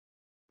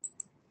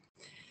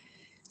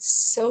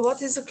 So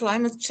what is the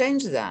climate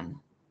change then?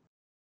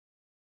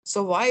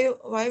 So why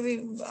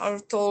we are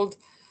told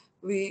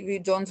we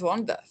don't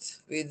want that?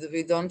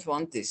 We don't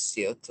want this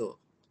CO2.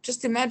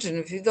 Just imagine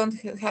if you don't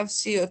have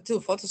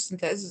CO2,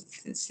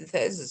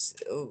 photosynthesis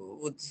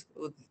would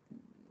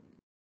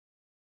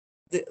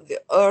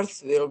the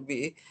earth will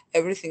be,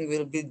 everything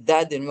will be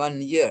dead in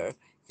 1 year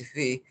if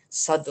we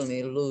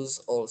suddenly lose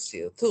all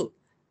CO2,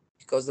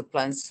 because the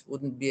plants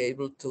wouldn't be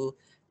able to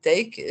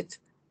take it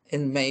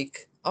and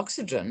make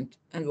oxygen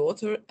and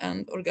water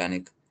and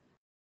organic,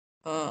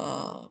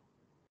 prime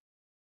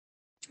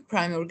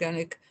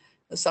organic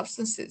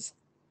substances.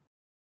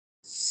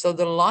 So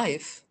the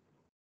life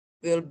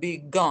will be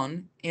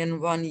gone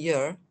in 1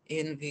 year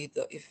if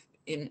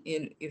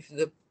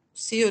the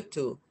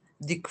CO2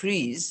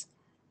 decrease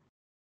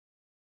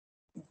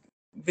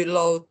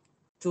below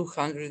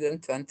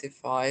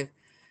 225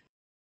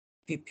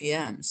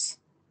 ppms,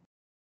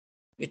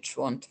 which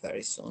won't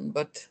very soon,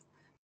 but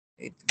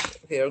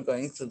we are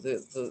going to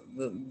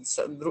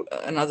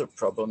another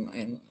problem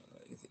in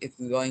it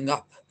going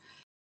up.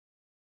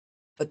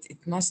 But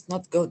it must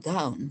not go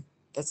down.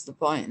 That's the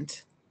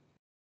point.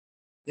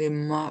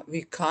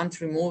 We can't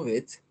remove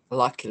it,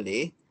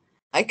 luckily.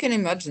 I can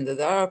imagine that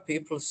there are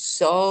people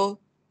so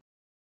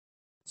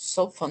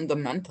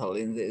fundamental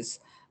in this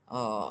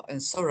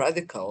and so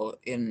radical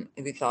in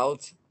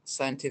without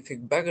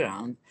scientific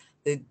background.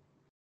 They,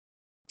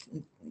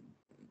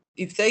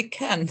 if they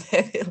can,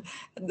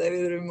 they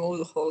will remove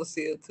the whole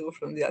CO2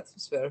 from the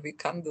atmosphere. We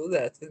can't do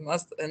that. It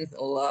must, and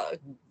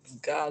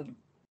God,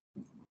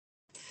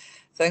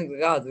 thank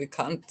God,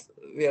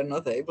 we are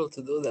not able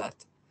to do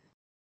that,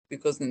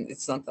 because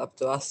it's not up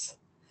to us.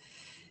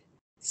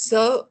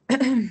 So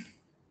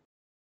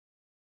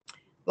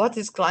what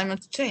is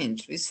climate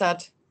change? We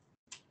said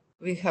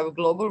we have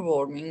global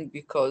warming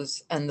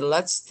because, and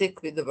let's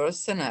stick with the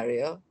worst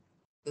scenario,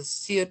 the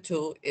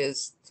CO2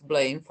 is to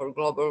blame for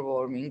global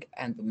warming,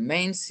 and the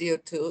main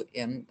CO2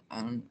 in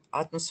an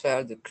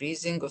atmosphere,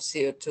 decreasing of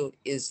CO2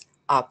 is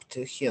up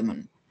to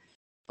human.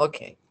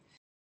 Okay,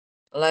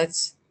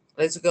 let's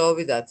go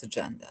with that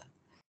agenda.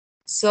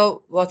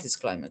 So what is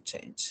climate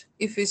change?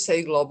 If we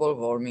say global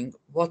warming,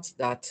 what's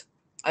that?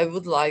 I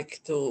would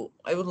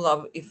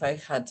love if I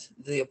had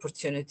the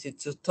opportunity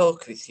to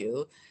talk with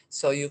you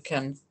so you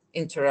can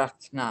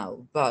interact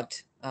now.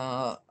 But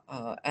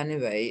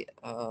anyway,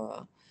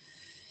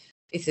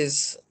 it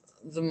is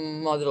the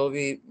model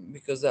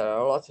because there are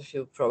a lot of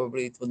you,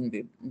 probably it wouldn't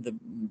be the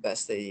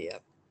best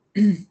idea.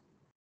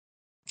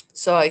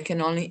 So I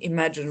can only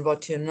imagine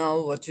what you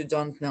know, what you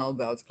don't know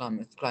about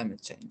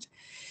climate change.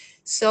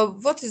 So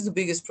what is the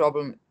biggest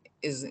problem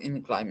is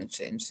in climate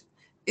change?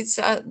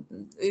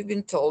 We've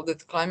been told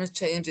that climate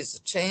change is a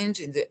change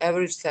in the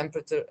average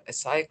temperature, a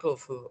cycle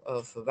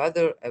of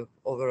weather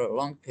over a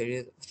long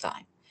period of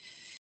time.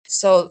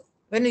 So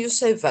when you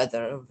say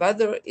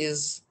weather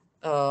is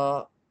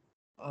a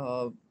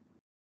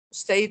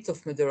state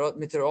of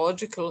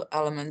meteorological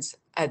elements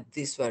at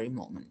this very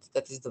moment.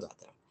 That is the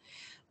weather.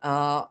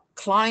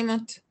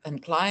 Climate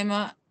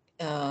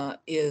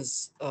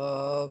is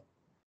a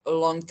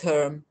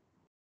long-term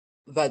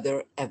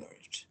weather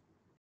average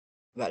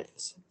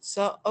values.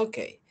 So,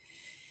 okay,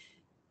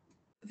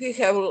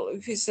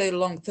 if we say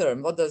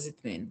long-term, what does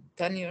it mean?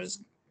 10 years,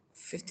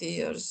 50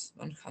 years,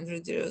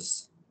 100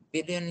 years,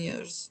 billion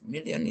years,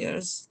 million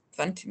years,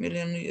 20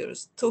 million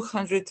years,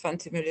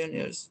 220 million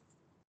years?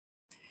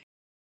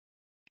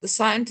 The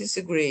scientists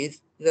agreed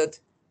that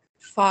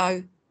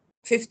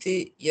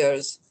 50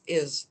 years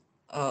is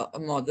a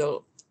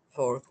model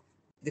for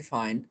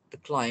define the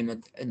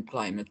climate and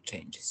climate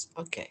changes.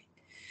 Okay.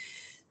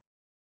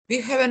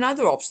 We have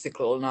another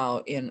obstacle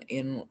now in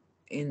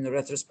the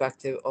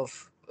retrospective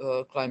of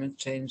climate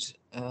change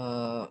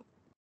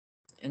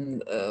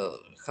and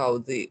how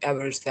the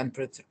average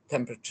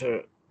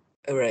temperature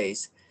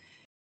arrays.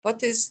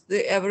 What is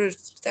the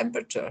average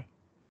temperature?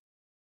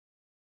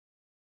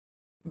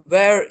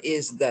 Where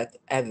is that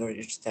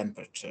average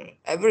temperature?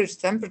 Average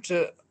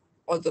temperature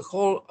of the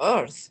whole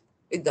Earth,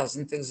 it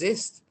doesn't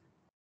exist,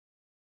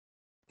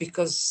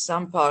 because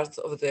some parts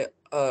of the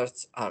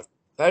Earth are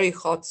very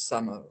hot,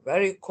 some are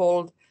very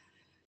cold,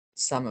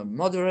 some are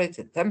moderate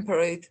and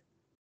temperate.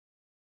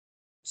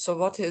 So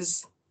what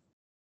is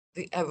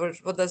the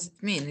average? What does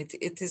it mean?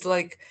 It is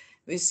like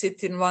we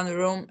sit in one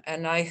room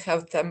and I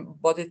have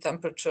body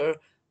temperature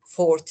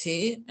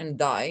 40 and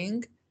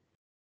dying,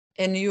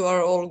 and you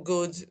are all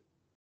good,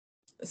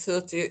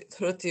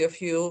 30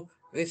 of you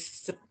with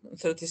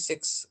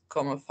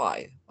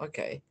 36.5.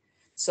 Okay.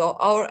 So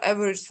our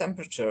average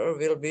temperature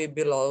will be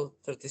below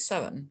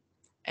 37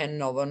 and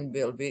no one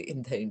will be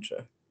in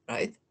danger,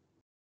 right?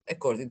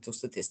 according to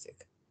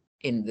statistic,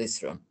 in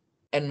this room.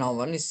 And no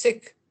one is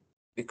sick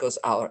because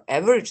our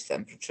average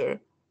temperature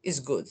is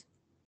good.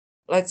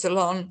 Let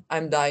alone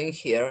I'm dying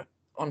here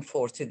on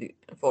 40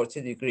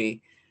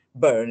 degree,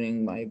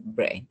 burning my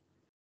brain.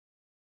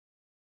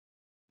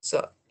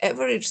 So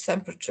average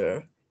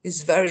temperature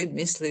is very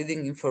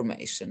misleading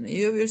information.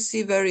 You will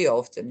see very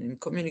often in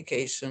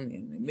communication,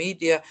 in the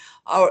media,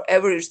 our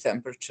average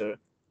temperature.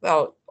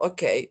 Well,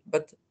 okay,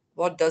 but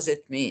what does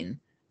it mean?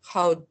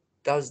 How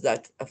does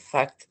that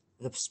affect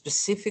the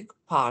specific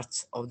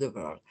parts of the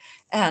world?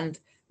 And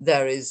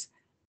there is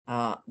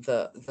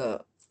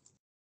the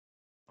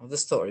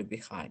story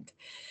behind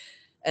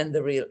and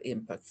the real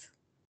impact.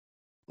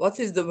 What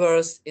is the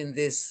worst in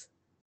this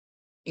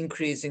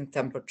increasing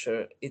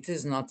temperature? It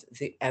is not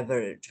the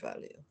average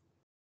value.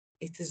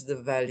 It is the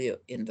value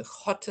in the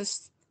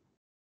hottest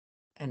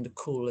and the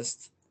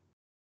coolest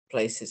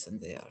places on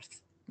the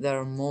earth. They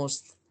are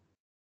most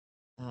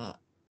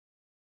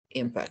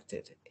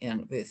impacted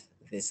with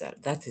this.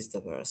 That is the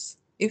worst.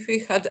 If we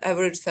had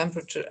average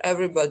temperature,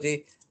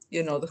 everybody,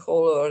 the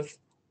whole earth,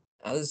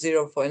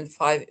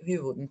 0.5, we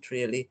wouldn't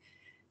really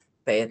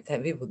pay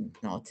attention. We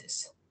wouldn't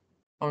notice.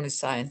 Only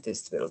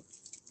scientists will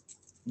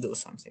do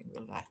something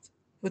with that.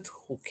 But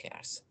who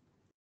cares?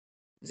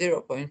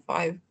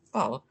 0.5,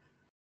 well,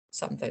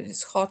 sometimes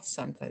it's hot,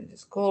 sometimes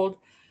it's cold.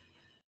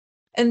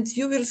 And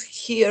you will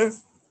hear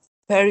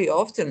very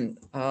often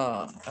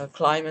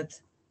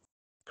climate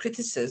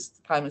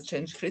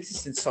change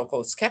criticists,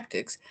 so-called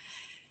skeptics,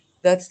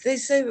 that they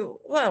say,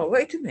 well,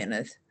 wait a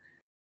minute.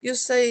 You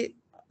say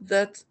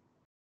that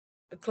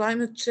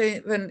climate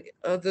change, when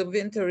the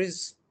winter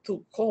is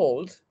too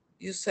cold,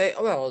 you say,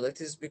 oh, well, that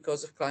is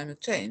because of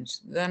climate change.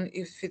 Then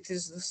if it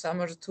is the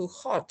summer too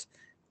hot,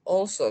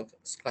 also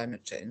it's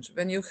climate change.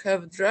 When you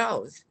have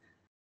drought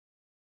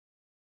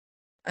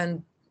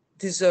and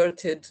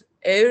deserted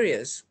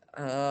areas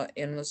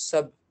in a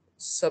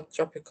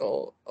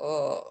subtropical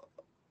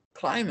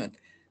climate,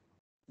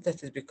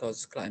 that is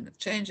because climate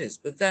changes.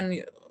 But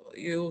then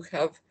you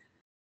have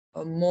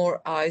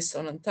more ice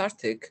on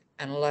Antarctic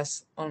and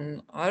less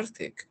on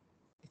Arctic.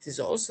 It is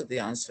also the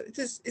answer.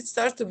 It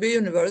starts to be a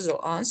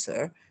universal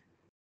answer,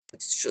 but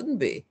it shouldn't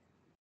be.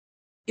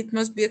 It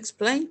must be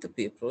explained to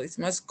people. It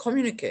must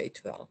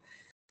communicate well.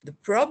 The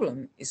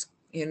problem is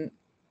in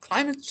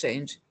climate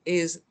change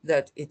is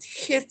that it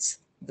hits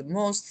the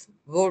most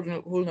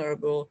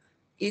vulnerable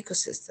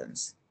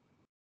ecosystems.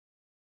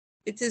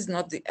 It is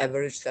not the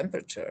average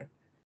temperature.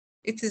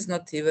 It is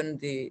not even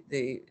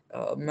the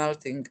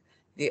melting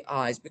the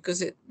ice,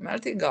 because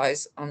melting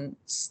ice on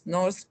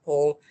North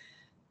Pole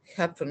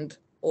happened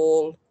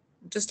all.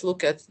 Just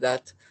look at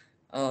that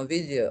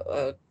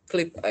video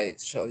clip I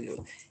show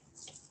you.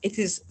 It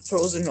is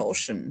frozen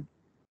ocean.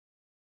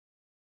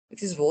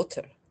 It is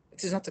water.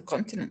 It is not a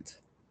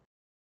continent.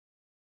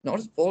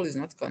 North Pole is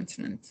not a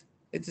continent.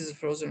 It is a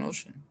frozen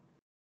ocean.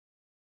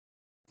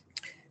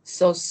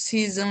 So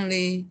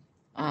seasonally,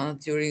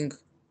 during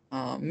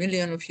a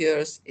million of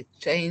years, it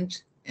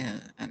changed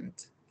and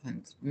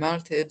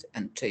melted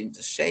and changed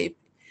the shape.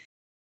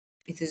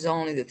 It is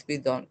only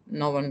that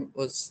no one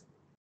was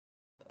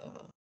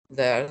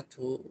there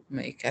to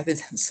make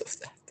evidence of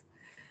that.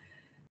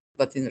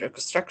 But in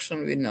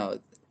reconstruction, we know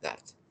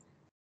that.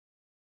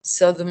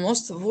 So the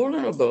most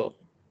vulnerable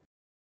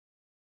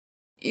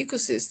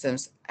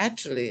ecosystems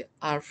actually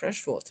are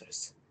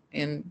freshwaters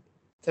in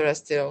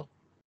terrestrial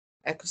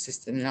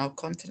ecosystem in our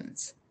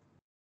continents.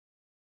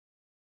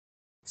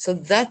 So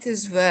that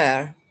is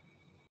where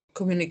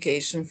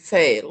communication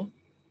fail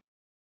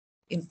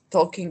in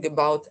talking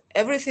about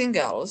everything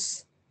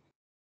else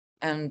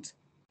and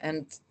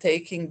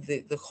taking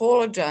the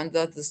whole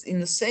agenda in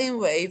the same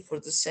way for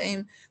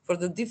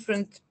the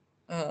different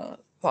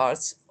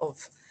parts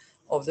of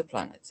the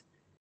planet,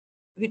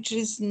 which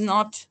is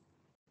not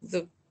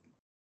the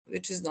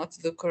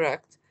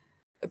correct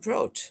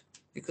approach,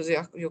 because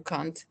you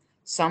can't.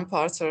 Some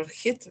parts are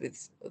hit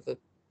with the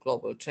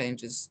global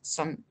changes,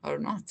 some are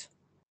not,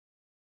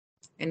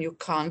 and you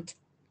can't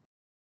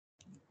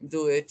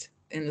do it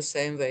in the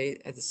same way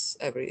as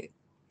every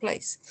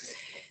place.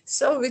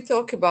 So we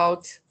talk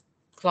about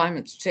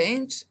climate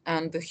change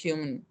and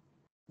the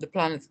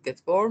planet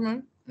gets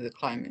warmer, the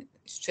climate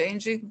is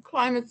changing.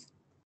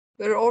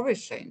 We're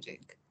always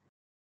changing.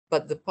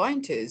 But the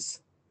point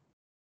is,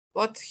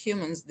 what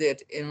humans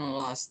did in the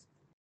last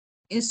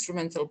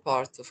instrumental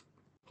part of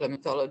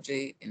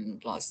climatology in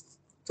the last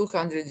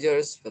 200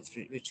 years,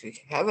 which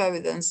we have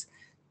evidence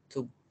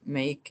to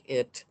make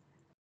it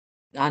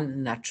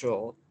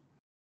unnatural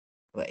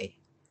way,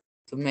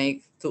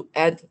 to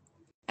add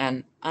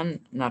an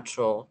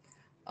unnatural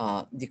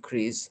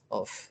decrease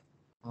of.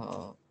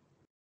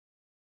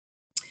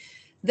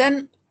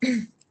 Then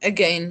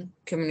again,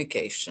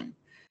 communication.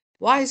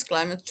 Why is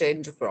climate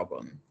change a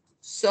problem?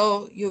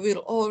 So you will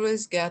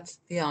always get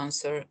the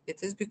answer.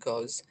 It is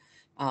because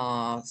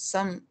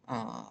some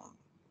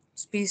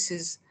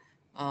species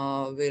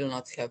will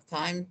not have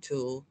time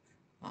to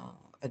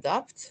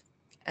adapt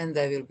and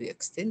they will be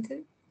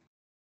extincted.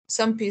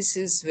 Some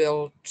species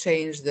will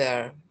change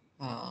their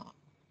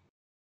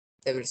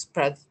they will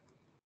spread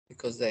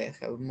because they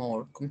have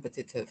more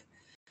competitive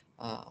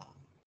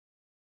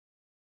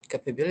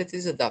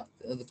capabilities,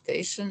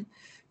 adaptation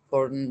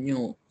for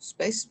new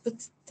space.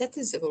 But that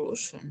is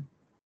evolution.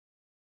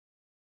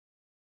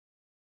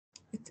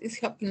 It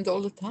happened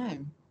all the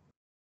time.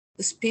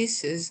 The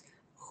species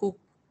who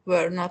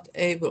were not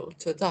able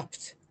to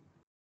adapt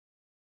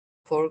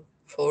for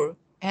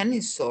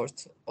any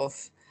sort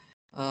of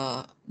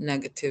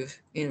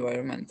negative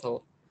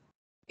environmental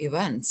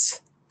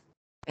events,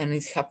 and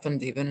it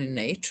happened even in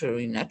nature,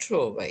 in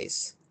natural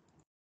ways,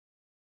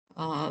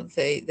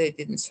 they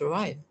didn't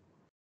survive.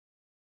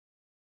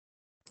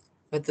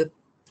 But the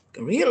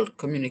real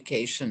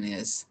communication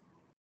is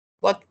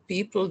what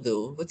people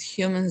do, what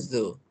humans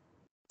do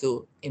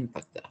to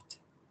impact that.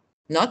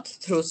 Not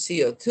through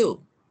CO2,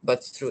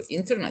 but through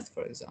internet,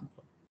 for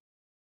example.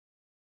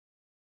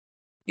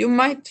 You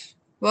might,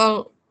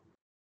 well,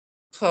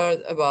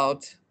 heard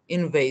about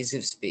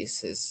invasive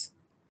species.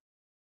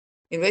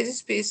 Invasive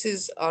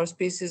species are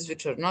species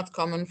which are not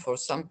common for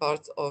some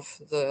parts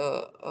of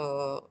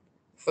the,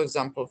 for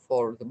example,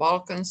 for the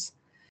Balkans.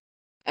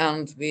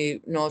 And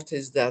we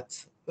noticed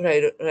that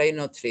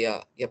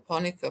Rhinotria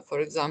japonica, for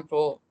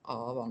example,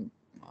 one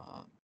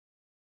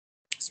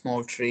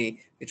small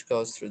tree which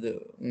goes through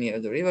near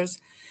the rivers,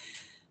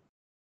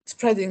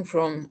 spreading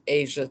from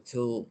Asia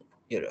to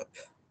Europe.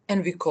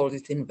 And we called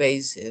it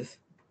invasive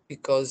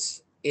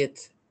because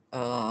it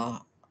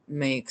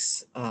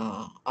makes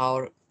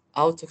our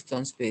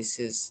autochthon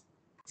species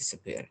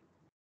disappear.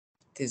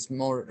 It is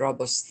more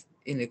robust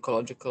in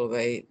ecological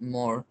way,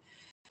 more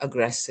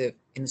aggressive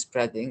in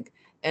spreading,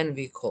 and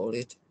we call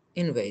it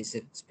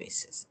invasive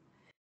species.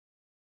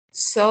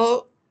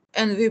 So,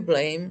 and we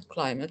blame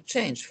climate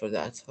change for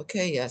that.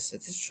 Okay, yes,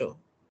 it is true.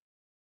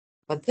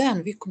 But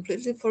then we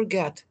completely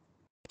forget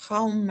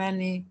how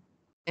many,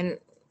 and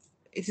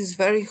it is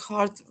very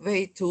hard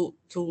way to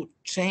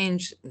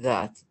change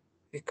that,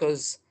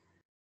 because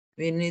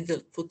we need to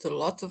put a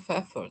lot of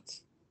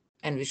effort,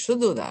 and we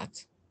should do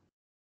that.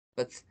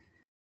 But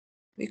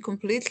we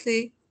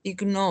completely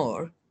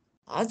ignore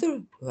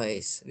other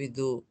ways we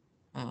do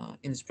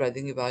in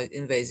spreading about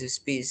invasive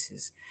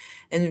species.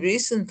 And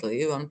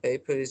recently, one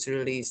paper is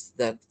released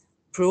that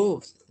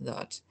proved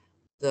that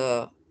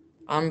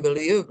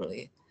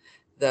unbelievably,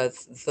 that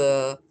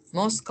the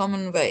most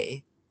common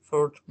way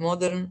for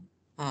modern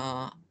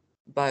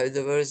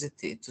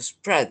biodiversity to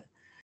spread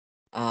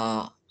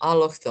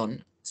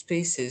allochthon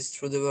species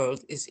through the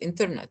world is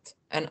internet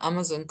and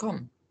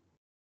Amazon.com.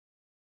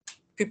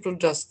 People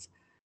just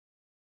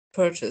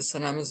purchase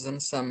on Amazon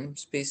some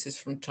species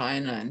from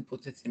China and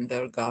put it in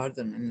their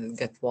garden, and it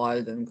get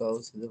wild and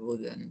go to the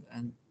wood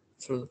and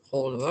through the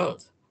whole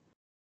world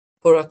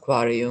for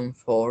aquarium,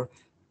 for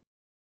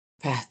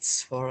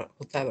pets, for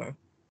whatever.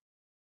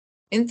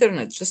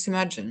 Internet, just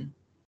imagine.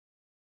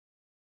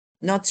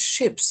 Not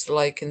ships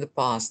like in the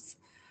past.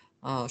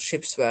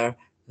 Ships were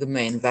the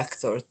main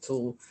vector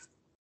to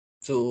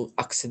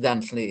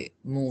accidentally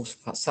move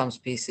some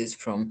species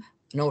from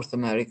North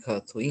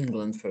America to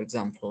England, for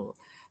example,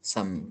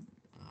 some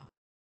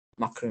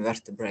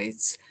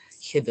macroinvertebrates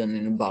hidden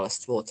in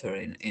ballast water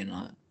in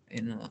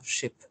a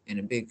ship, in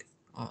a big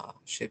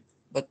ship,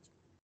 but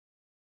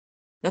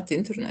not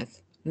internet.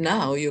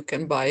 Now you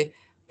can buy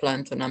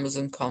plant on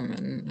Amazon.com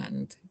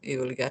and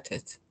you will get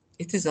it.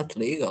 It is not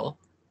legal,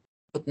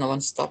 but no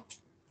one stopped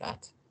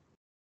that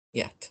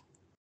yet.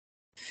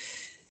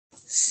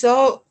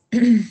 So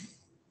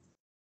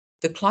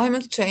the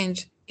climate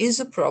change is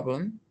a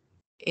problem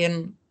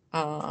in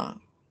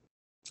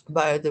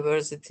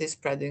biodiversity,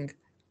 spreading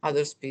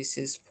other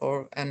species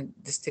for and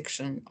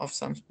extinction of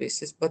some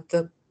species, but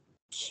the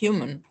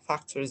human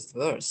factor is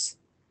worse.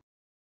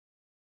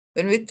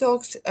 When we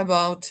talked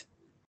about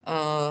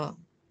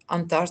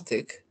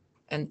Antarctic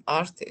and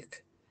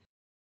Arctic,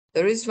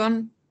 there is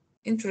one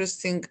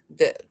interesting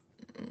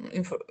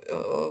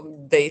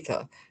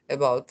data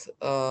about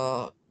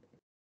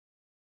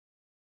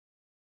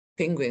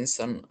penguins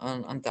on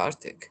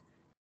Antarctic.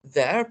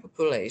 Their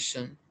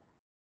population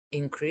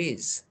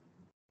increase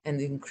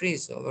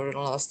over the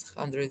last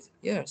 100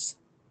 years.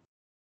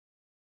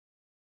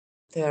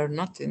 They are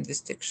not in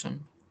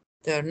extinction.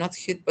 They are not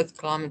hit by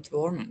climate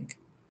warming.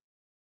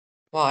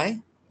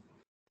 Why?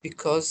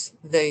 Because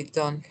they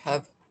don't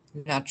have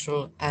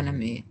natural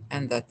enemy,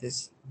 and that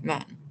is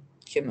man.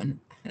 Human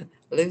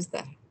lives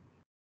there.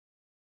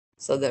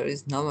 So there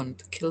is no one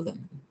to kill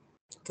them,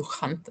 to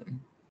hunt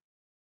them.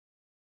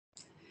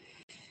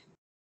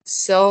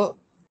 So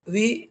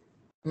we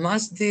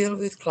must deal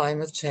with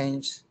climate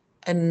change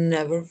and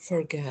never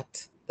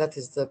forget that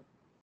is the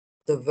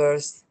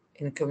worst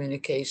in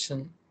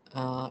communication,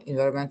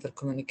 environmental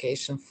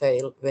communication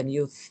fail when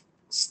you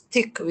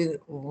stick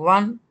with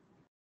one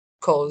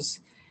cause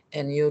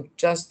and you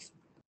just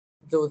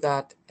do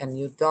that, and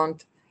you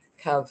don't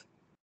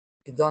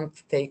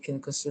take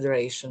in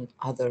consideration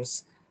other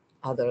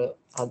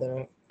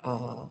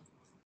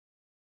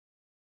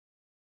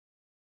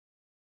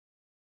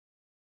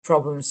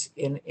problems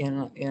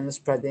in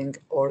spreading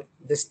or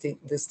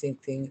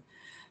distincting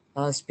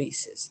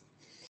species.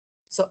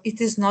 So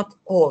it is not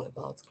all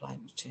about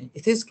climate change.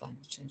 It is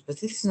climate change,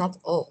 but it is not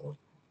all.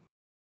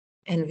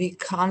 And we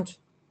can't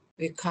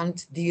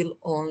deal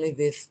only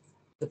with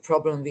the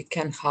problem we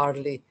can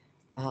hardly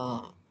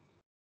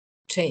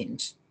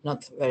change,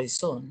 not very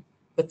soon,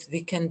 but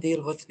we can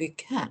deal what we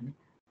can.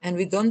 And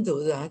we don't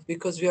do that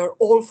because we are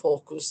all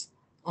focused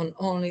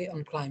only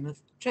on climate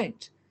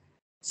change.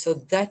 So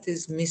that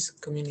is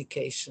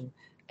miscommunication.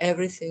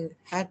 Everything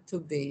had to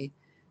be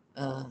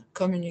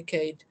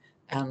communicated,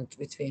 and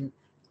between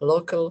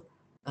local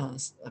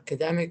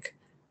academic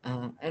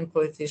and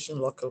politician,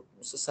 local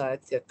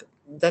society,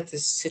 that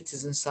is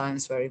citizen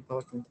science, very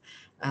important,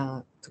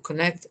 to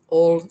connect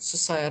all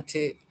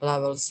society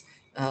levels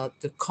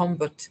to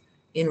combat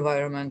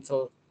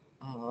environmental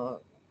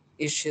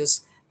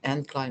issues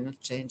and climate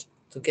change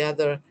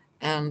together,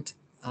 and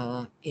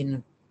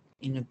in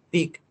a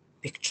big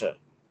picture,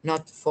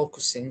 not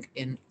focusing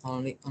in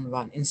only on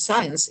one. In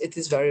science, it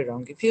is very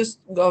wrong. If you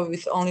go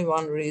with only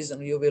one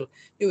reason, you will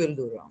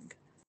do wrong.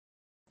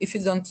 If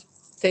you don't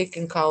take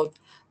into account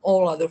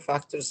all other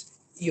factors,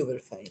 you will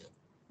fail.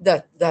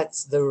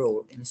 That's the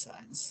rule in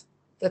science.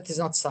 That is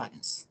not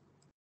science.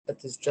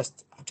 That is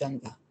just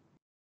agenda.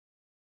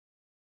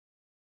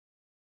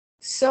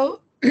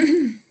 So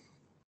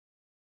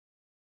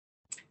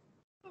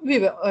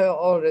we've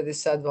already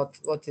said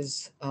what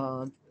is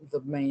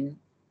the main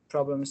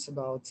problems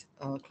about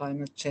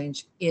climate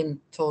change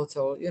in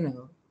total.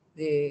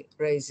 The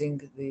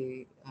raising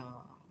the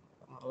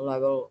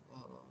level,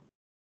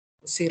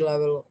 sea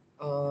level,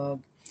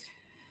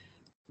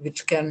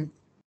 which can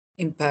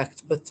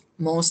impact, but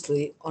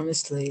mostly,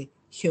 honestly,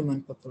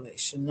 human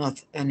population,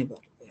 not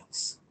anybody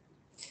else.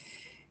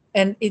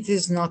 And it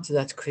is not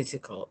that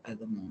critical at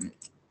the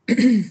moment.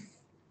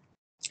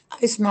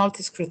 Ice melt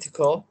is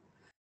critical,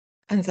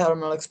 and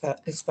thermal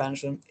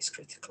expansion is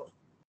critical.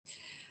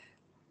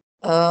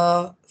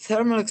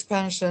 Thermal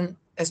expansion,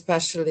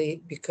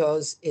 especially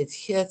because it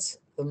hits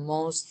the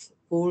most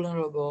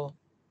vulnerable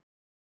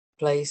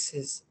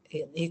places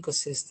in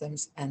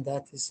ecosystems, and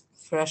that is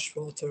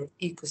freshwater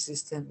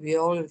ecosystem. We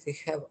already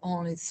have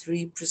only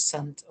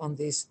 3% on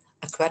this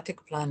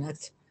aquatic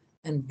planet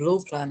and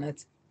blue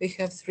planet. We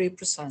have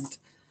 3%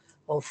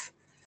 of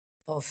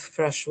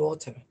fresh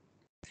water.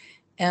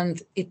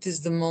 And it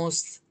is the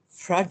most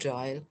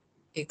fragile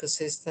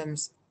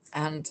ecosystems,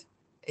 and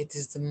it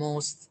is the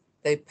most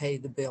they pay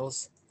the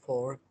bills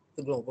for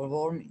the global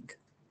warming.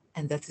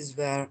 And that is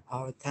where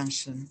our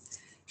attention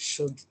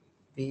should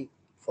be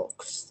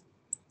focused.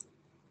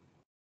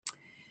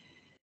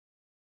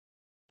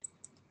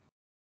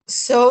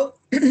 So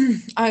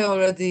I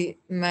already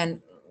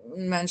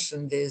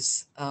mentioned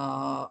this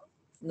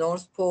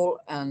North Pole,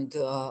 and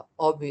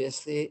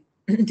obviously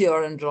the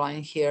orange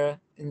line here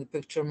in the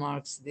picture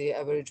marks the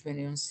average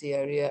minimum sea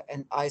area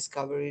and ice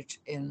coverage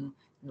in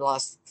the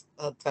last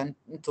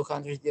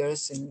 200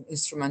 years in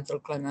instrumental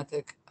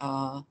climatic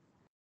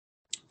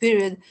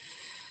period.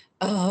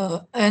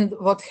 And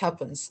what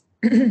happens?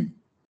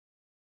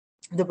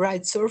 The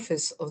bright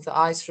surface of the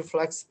ice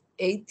reflects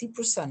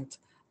 80%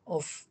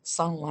 of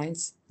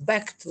sunlight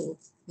back to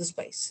the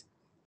space.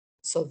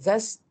 So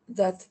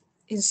that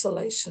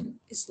insulation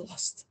is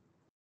lost.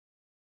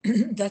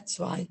 That's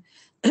why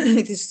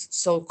it is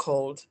so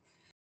cold,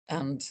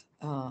 and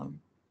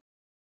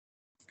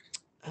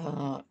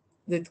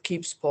that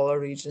keeps polar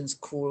regions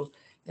cool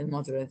and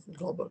moderate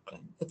global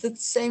climate. But the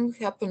same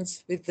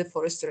happens with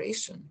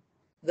deforestation.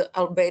 The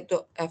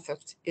albedo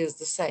effect is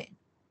the same,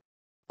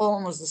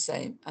 almost the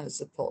same as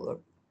the polar.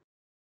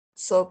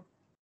 So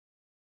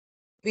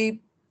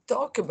we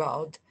talk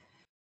about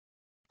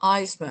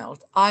ice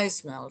melt,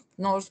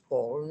 North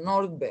Pole,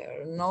 North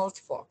Bear, North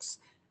Fox.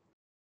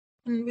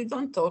 And we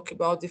don't talk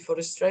about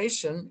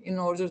deforestation in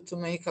order to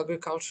make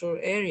agricultural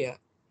area.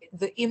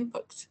 The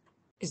impact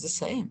is the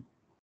same.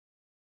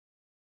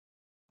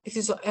 It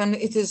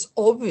is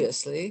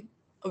obviously,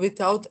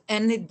 without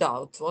any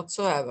doubt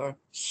whatsoever,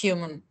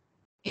 human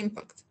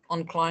impact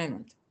on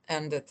climate,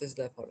 and that is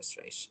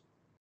deforestation.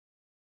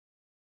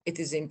 It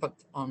is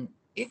impact on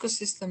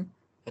ecosystem,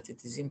 but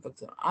it is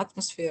impact on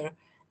atmosphere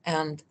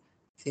and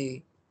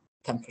the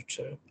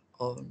temperature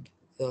on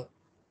the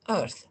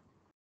earth,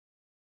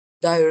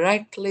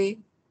 directly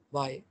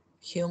by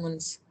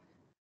humans,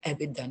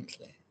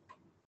 evidently.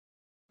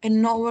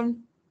 And no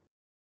one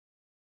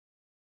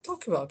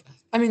talk about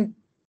that. I mean,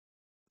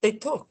 they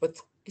talk, but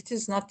it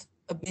is not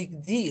a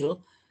big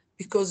deal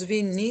because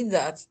we need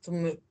that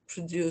to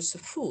produce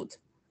food.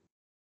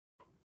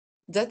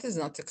 That is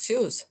not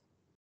excuse.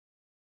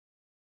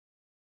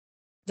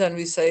 Then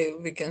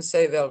we can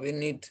say, well, we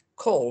need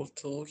coal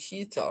to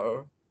heat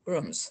our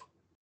rooms.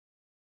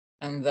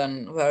 And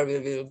then where we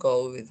will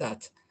go with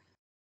that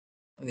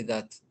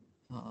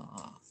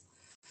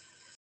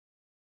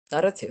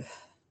narrative.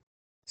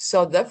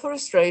 So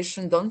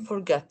deforestation, don't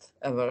forget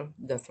ever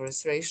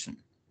deforestation.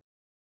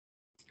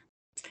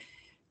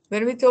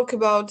 When we talk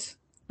about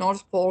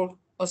North Pole,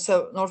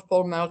 also North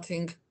Pole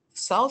melting,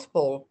 South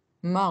Pole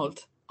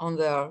melt on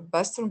their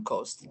western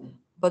coast,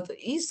 but the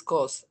east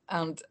coast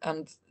and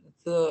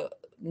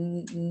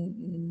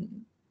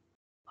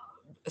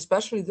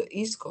especially the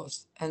East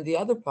Coast and the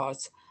other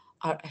parts,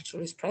 are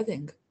actually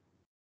spreading.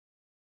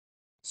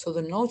 So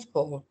the North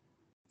Pole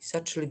is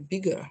actually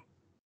bigger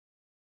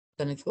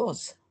than it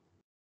was,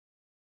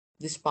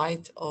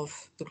 despite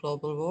of the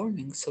global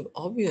warming. So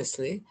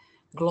obviously,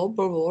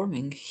 global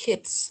warming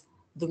hits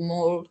the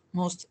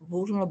most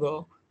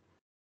vulnerable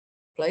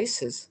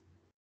places.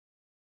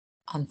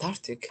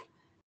 Antarctic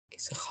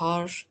is a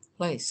harsh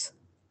place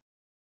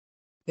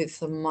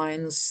with a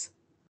minus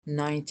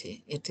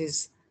 90. It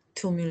is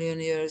 2 million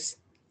years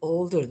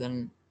older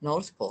than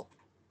North Pole,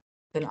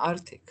 than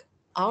Arctic.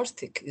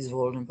 Arctic is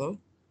vulnerable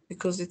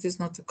because it is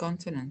not a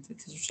continent.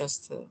 It is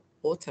just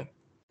water,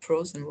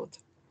 frozen water.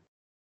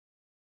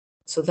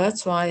 So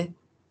that's why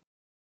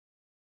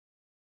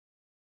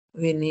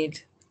we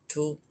need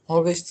to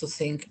always to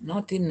think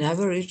not in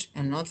average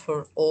and not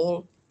for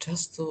all,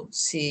 just to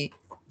see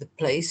the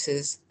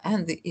places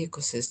and the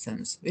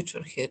ecosystems which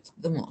are hit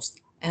the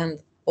most. And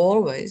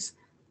always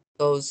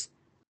those,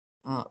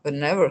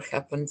 whenever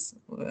happens,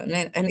 when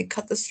any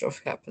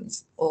catastrophe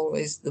happens,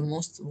 always the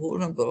most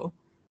vulnerable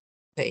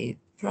pay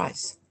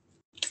price.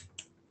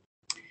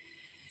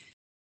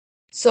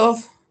 So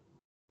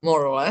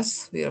more or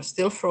less, we are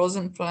still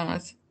frozen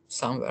planet,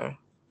 somewhere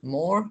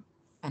more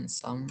and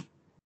some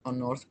on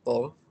North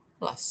Pole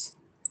less.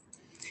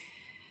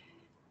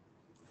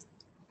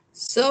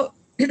 So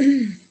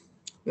when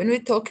we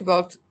talk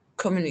about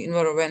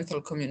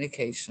environmental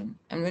communication,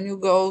 and when you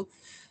go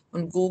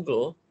on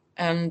Google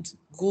and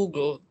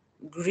Google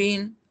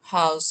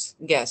greenhouse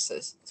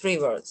gases, 3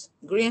 words,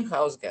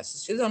 greenhouse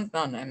gases, you don't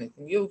know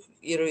anything. You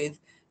read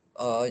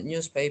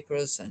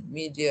newspapers and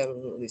media,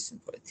 listen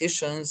to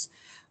politicians,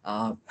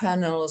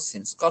 panels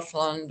in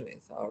Scotland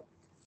with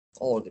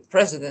all the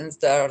presidents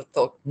there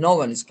talk. No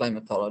one is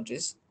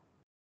climatologist.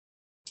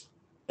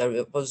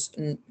 There was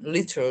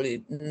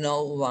literally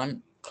no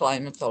one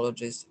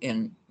climatologist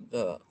in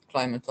the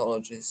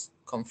climatologist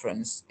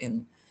conference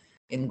in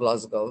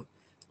Glasgow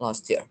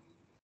last year,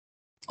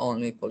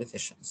 only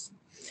politicians.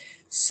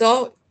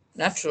 So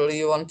naturally,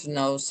 you want to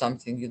know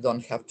something, you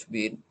don't have to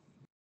be,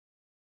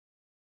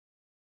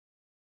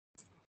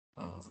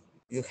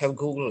 you have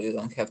Google, you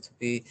don't have to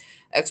be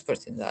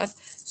expert in that.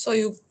 So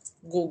you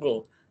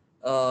Google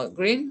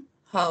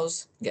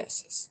greenhouse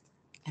gases,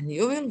 and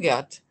you will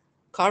get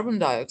carbon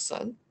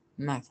dioxide,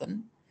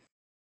 methane,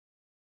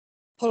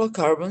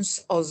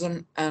 halocarbons,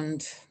 ozone,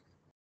 and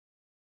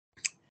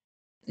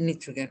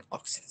nitrogen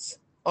oxides.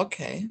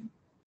 Okay,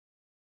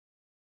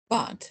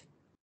 but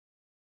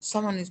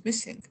someone is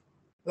missing.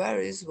 Where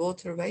is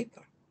water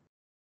vapor?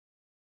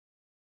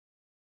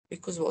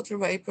 Because water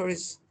vapor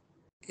is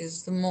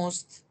the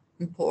most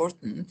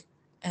important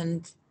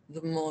and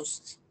the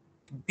most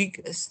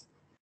biggest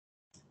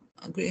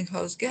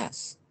greenhouse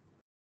gas.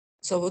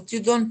 So what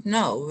you don't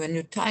know when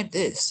you type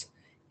this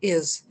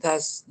is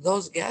that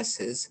those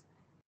gases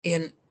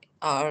in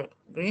are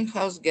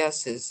greenhouse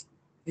gases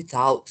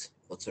without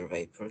water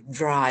vapor,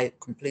 dry,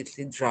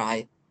 completely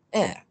dry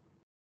air,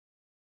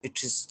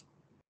 which is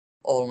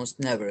almost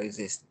never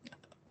exist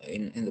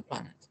in the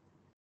planet.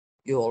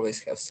 You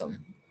always have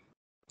some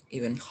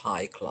even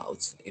high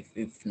clouds,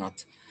 if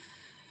not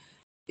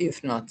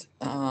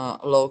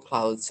low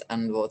clouds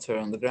and water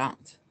on the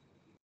ground.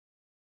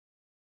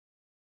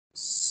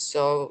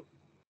 So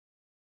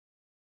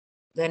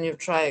then you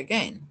try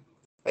again.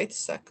 Wait a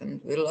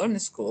second. We learn in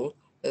school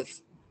that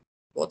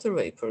water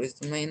vapor is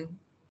the main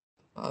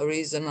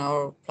reason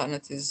our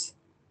planet is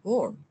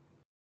warm.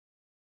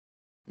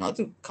 Not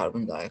the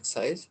carbon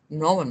dioxide.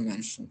 No one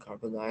mentioned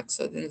carbon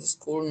dioxide in the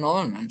school. No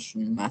one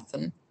mentioned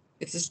methane.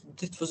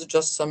 It was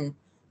just some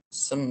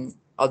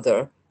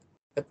other,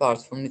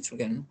 apart from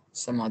nitrogen,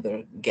 some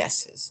other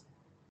gases.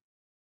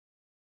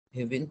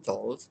 We've been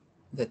told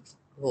that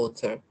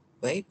water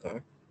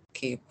vapor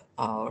keep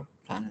our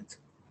planet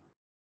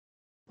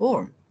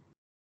warm,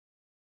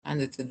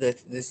 and that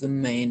it is the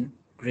main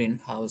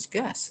greenhouse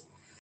gas.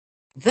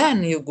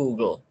 Then you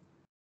Google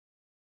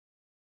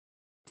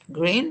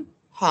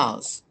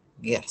greenhouse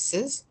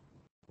gases,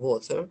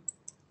 water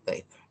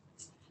vapor,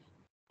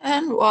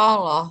 and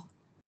voila,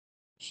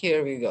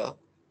 here we go.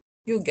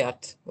 You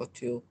get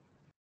what you're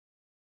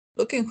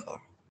looking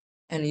for,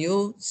 and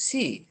you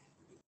see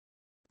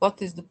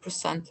what is the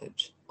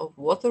percentage of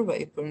water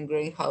vapor in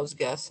greenhouse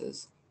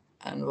gases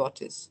and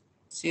what is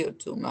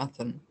CO2,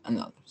 methane, and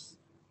others.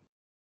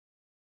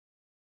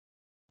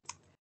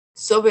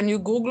 So when you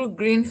Google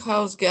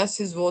greenhouse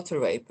gases water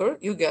vapor,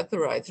 you get the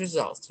right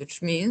results,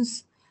 which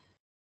means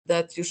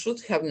that you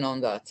should have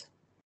known that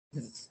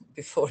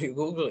before you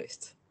Google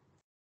it.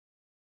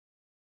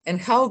 And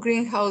how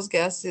greenhouse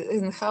gases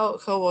and how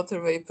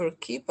water vapor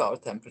keep our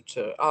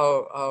temperature,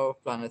 our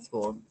planet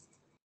warm?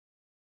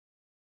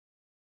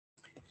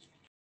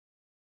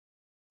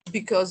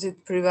 Because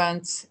it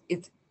prevents,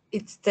 it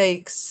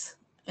takes,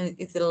 and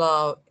it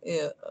allows,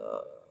 the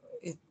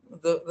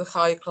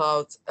high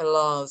clouds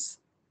allows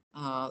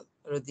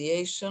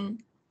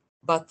radiation,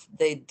 but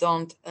they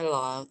don't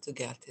allow to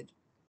get it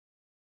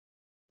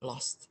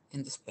lost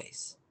in the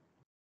space.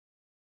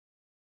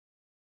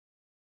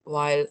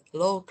 while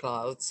low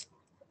clouds,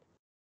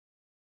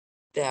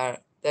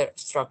 they're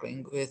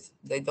struggling with,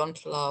 they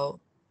don't allow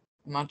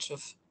much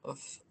of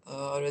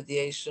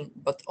radiation,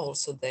 but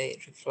also they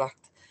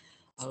reflect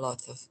a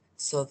lot of.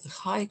 So the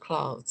high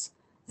clouds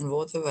and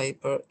water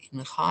vapor in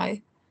a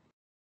high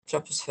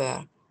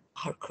troposphere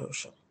are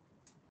crucial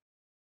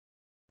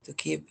to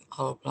keep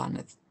our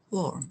planet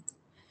warm.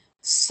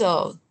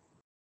 So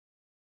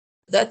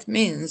that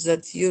means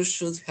that you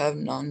should have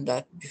known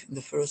that in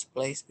the first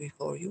place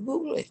before you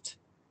Google it.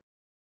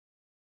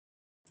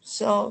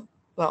 So,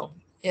 well,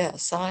 yeah,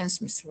 science,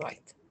 Mr.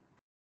 Right.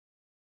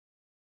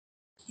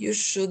 You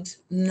should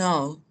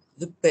know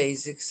the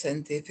basic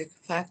scientific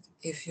fact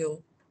if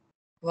you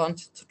want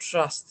to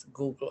trust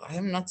Google. I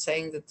am not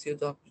saying that you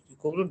don't.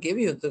 Google give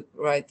you the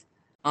right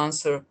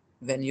answer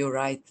when you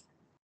write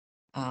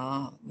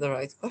the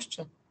right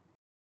question,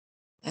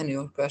 and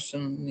your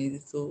question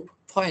needed to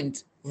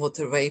point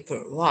water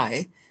vapor.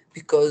 Why?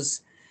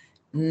 Because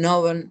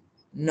no one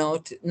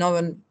no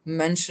one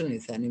mention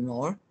it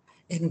anymore,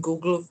 and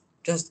Google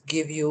just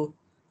give you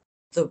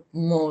the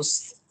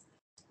most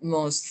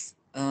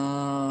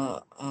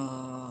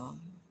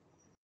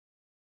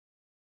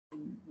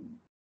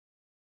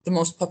the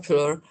most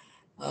popular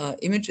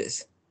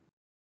images.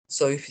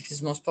 So if it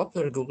is most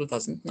popular, Google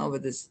doesn't know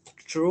whether it's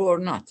true or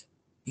not.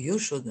 You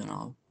should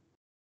know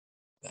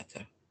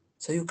better.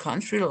 So you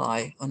can't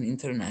rely on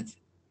internet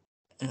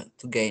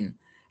to gain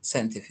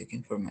scientific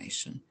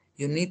information.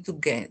 You need to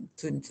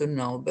to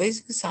know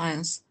basic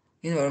science,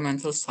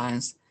 environmental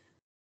science,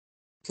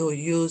 to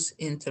use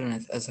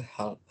internet as a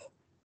help,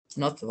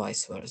 not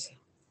vice versa.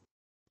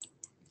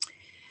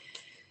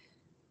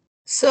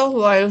 So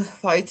while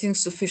fighting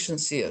sufficient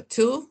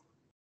CO2,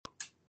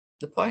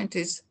 the point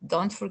is,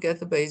 don't forget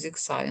the basic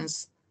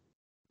science.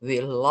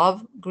 We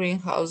love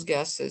greenhouse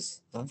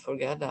gases, don't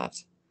forget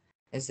that,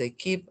 as they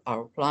keep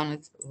our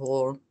planet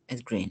warm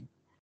and green.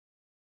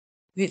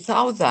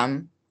 Without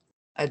them,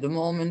 at the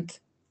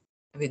moment,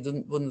 we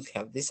wouldn't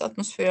have this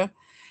atmosphere.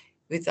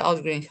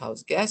 Without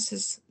greenhouse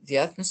gases, the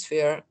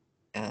atmosphere,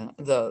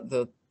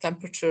 the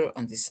temperature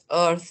on this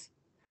Earth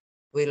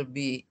will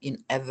be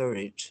in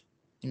average,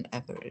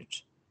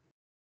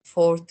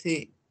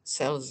 40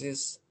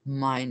 Celsius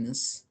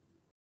minus,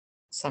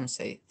 some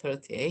say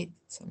 38,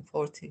 some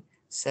 40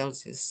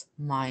 Celsius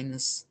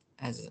minus,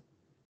 as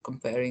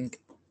comparing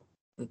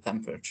the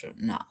temperature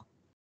now.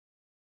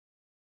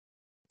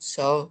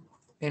 So,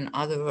 in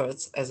other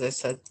words, as I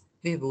said,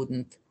 we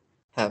wouldn't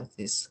have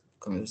this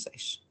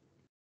conversation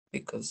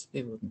because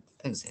we wouldn't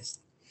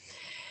exist.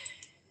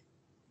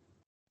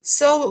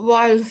 So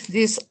while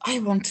this, I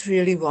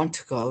really want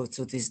to go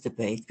to this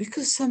debate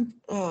because some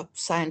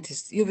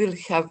scientists, you will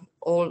have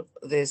all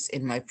this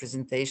in my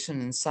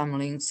presentation and some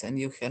links, and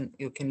you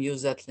can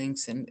use that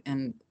links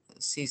and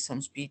see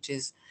some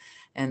speeches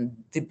and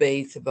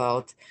debate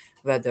about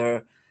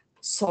whether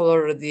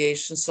solar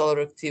radiation,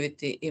 solar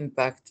activity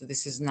impact.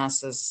 This is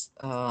NASA's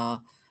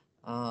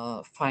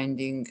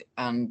finding,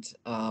 and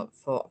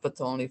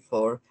but only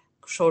for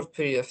short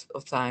period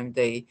of time.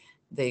 They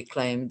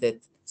claim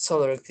that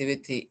solar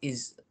activity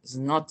is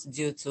not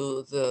due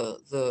to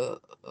the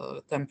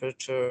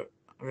temperature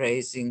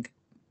raising.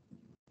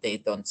 They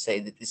don't say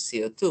that it's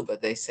CO2,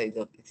 but they say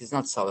that it is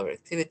not solar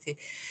activity.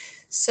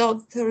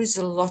 So there is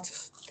a lot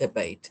of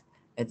debate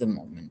at the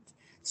moment.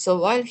 So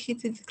while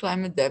heated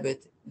climate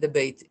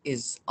debate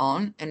is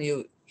on, and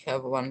you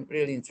have one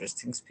really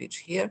interesting speech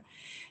here,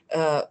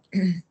 uh,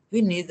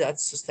 we need that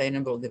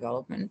sustainable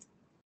development.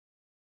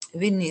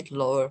 We need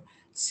lower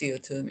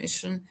CO2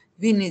 emission.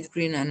 We need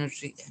green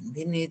energy, and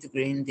we need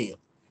Green Deal.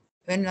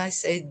 When I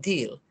say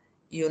deal,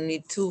 you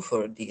need two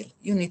for a deal.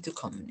 You need to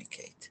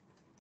communicate.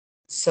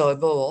 So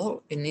above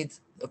all, we need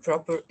a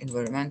proper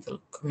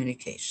environmental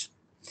communication.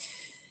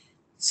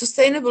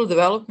 Sustainable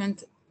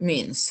development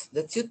means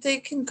that you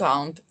take in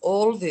account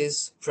all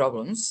these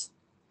problems,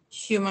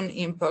 human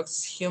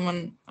impacts,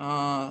 human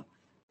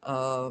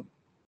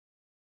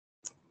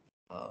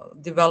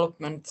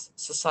development,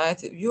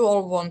 society. You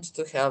all want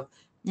to have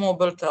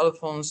mobile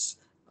telephones,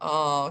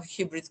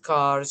 hybrid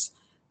cars,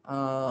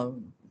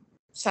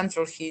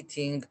 central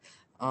heating,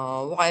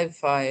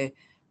 Wi-Fi.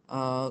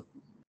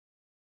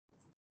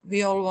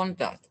 We all want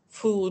that.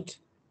 Food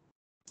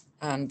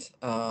and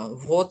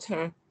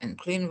water and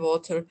clean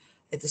water.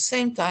 At the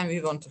same time,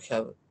 we want to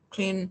have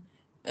clean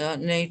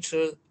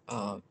nature,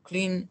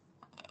 clean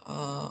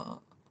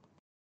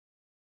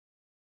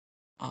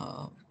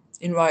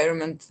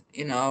environment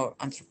in our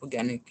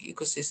anthropogenic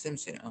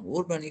ecosystems, in our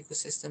urban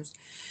ecosystems.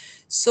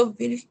 So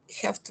we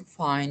have to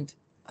find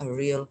a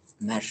real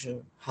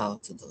measure how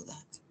to do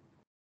that.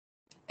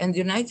 And the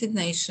United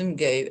Nations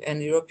gave, and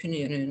the European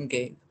Union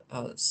gave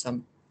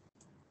some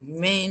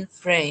main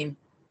frame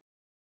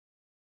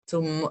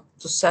to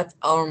set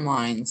our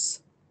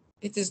minds.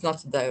 It is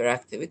not a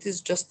directive, it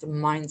is just a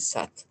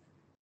mindset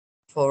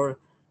for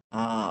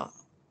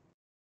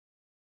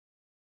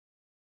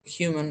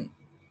human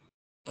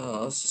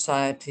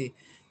society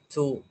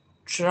to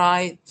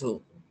try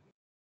to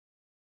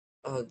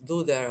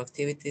do their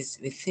activities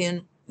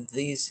within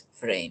this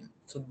frame.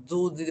 to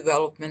do the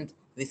development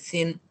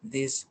within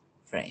this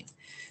frame.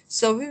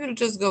 So we will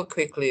just go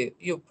quickly.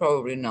 You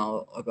probably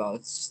know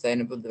about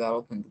Sustainable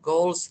Development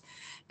Goals,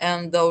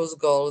 and those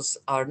goals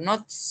are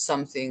not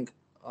something,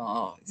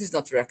 it is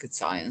not rocket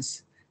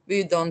science.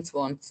 We don't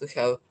want to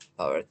have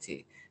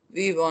poverty.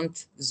 We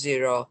want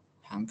zero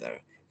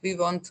hunger. We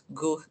want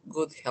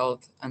good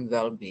health and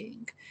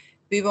well-being.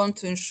 We want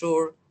to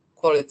ensure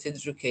quality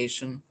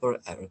education for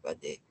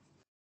everybody.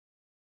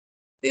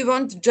 We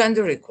want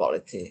gender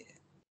equality.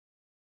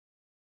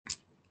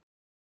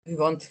 We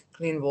want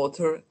clean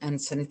water and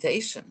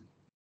sanitation.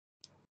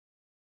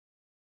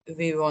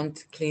 We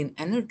want clean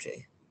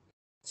energy.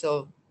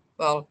 So,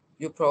 well,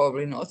 you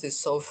probably noticed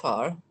so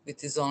far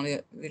it is only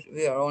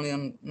we are only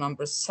on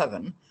number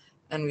 7,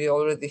 and we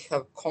already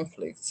have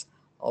conflicts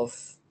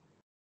of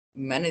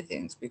many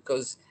things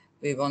because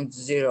we want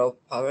zero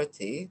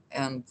poverty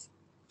and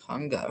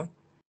hunger.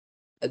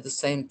 At the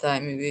same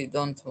time, we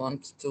don't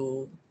want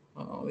to.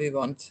 We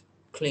want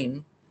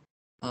clean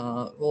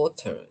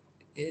water.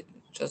 It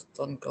just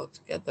don't go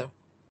together,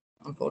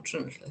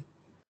 unfortunately.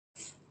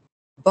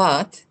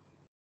 But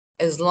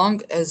as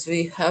long as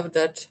we have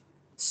that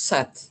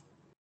set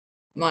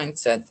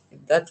mindset,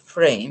 that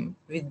frame,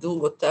 we do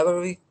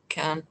whatever we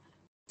can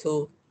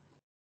to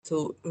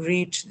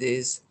reach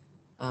these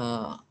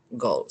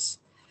goals.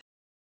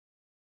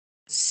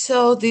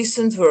 So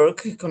decent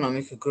work,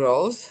 economic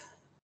growth,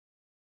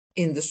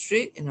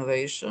 industry,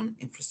 innovation,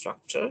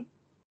 infrastructure,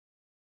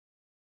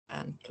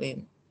 and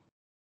clean,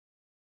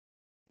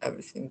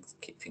 everything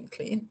keeping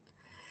clean.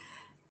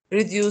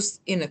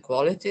 Reduced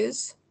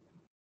inequalities.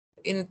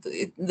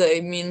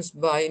 They means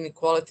by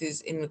inequalities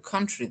in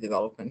country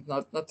development,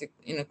 not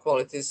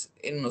inequalities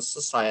in a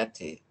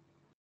society,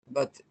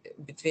 but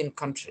between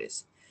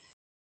countries,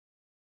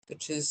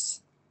 which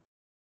is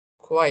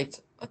quite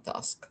a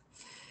task.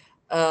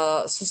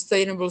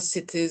 Sustainable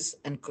cities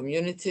and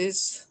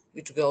communities,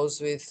 which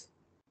goes with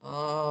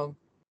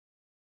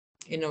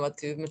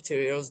innovative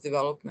materials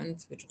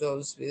development, which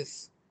goes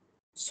with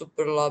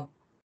super lab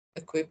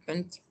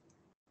equipment.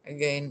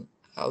 Again,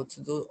 how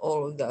to do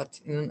all of that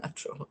in a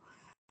natural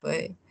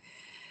way.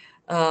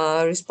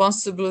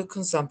 Responsible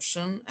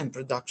consumption and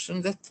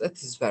production, that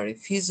is very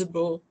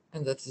feasible,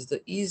 and that is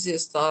the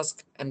easiest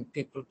task, and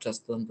people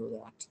just don't do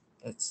that.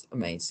 That's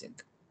amazing.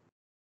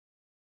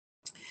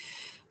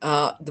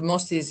 The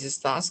most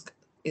easiest task,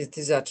 it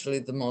is actually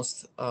the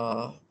most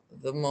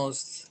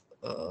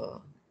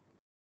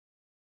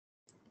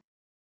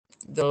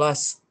the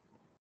less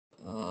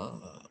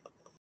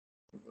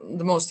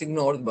the most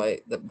ignored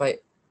by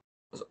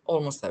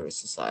almost every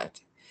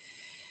society.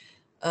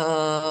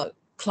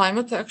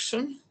 Climate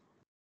action,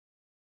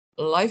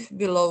 life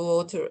below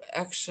water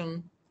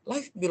action,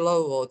 life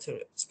below water,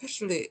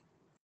 especially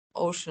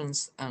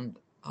oceans, and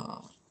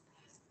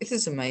it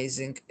is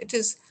amazing. It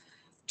is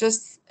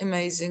just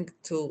amazing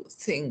to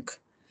think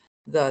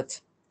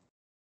that,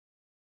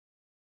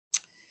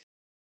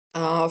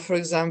 for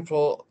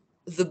example,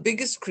 the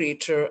biggest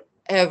creature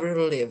ever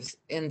lived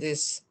in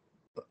this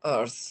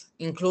earth,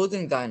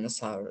 including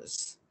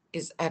dinosaurs,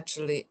 is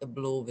actually a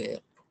blue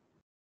whale.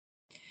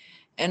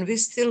 And we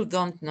still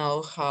don't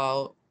know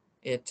how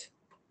it,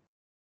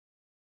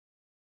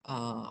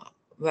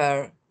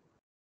 where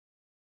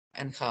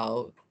and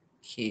how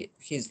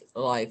his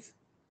life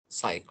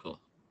cycle,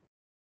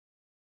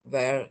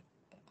 where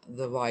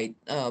the white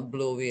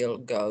blue whale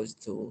goes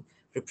to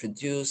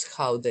reproduce,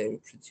 how they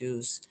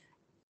reproduce.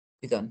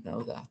 We don't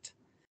know that.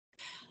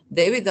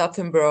 David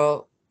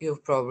Attenborough, you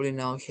probably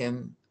know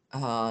him.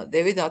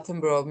 David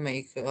Attenborough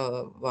make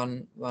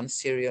one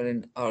serial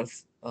in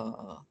Earth,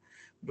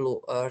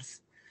 Blue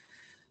Earth,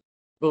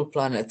 Blue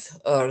Planet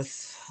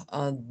Earth,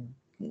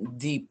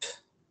 Deep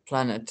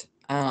Planet.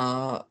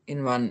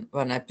 In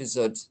one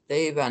episode,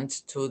 they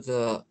went to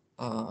the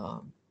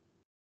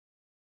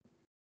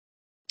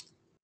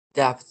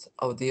depth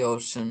of the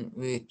ocean,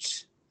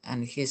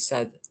 and he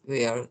said,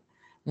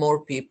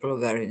 more people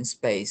were in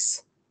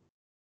space.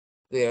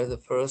 We are the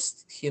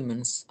first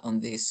humans on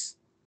this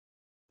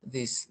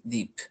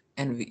deep,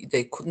 and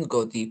they couldn't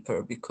go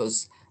deeper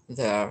because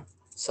their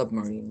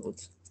submarine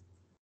would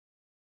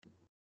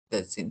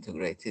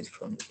disintegrated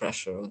from the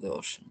pressure of the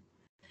ocean.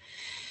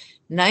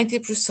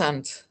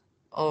 90%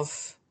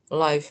 of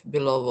life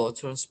below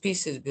water,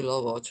 species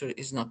below water,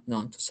 is not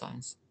known to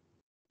science.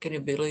 Can you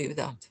believe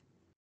that?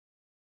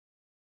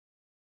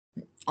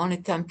 Only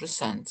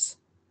 10%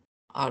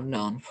 are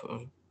known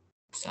for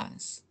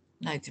science.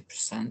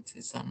 90%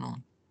 is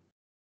unknown.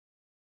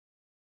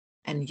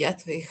 And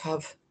yet we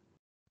have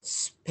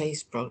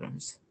space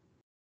programs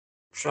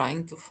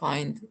trying to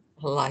find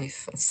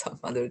life on some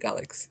other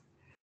galaxy,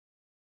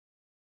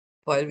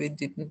 while we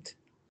didn't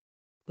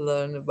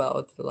learn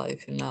about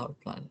life in our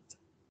planet.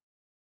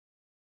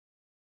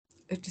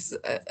 It is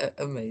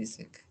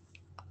amazing.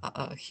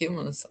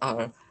 Humans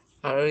are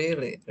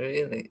really,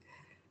 really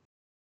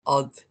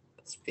odd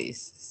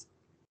species.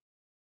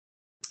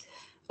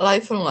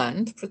 Life on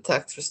land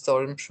protects,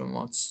 restore, and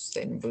promote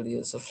sustainable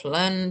use of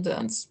land,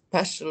 and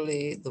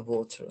especially the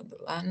water on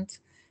the land.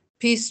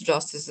 Peace,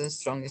 justice, and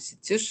strong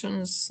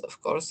institutions,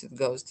 of course, it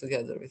goes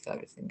together with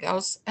everything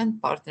else, and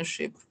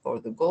partnership for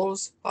the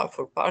goals.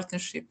 For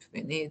partnership,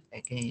 we need,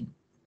 again,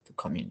 to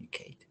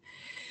communicate.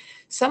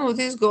 Some of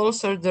these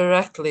goals are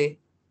directly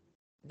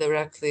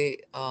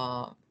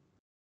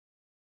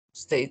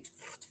stated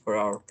for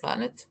our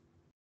planet,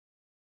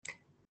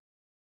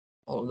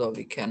 although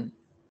we can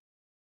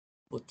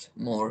put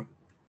more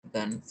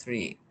than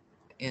 3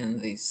 in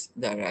this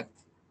direct.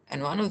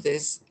 And one of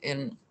these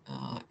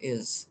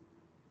is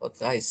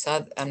what I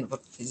said, and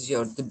what is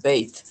your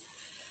debate.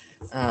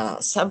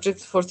 Subject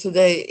for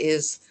today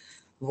is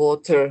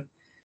water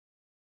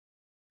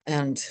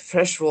and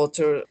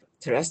freshwater,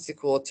 terrestrial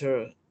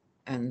water,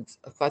 and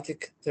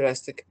aquatic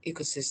terrestrial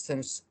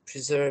ecosystems,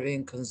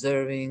 preserving,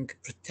 conserving,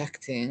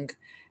 protecting,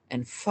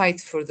 and fight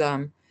for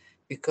them,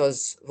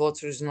 because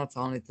water is not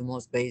only the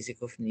most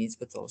basic of needs,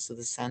 but also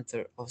the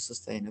center of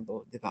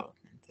sustainable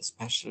development,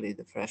 especially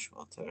the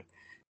freshwater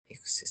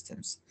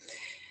ecosystems.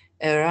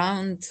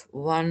 Around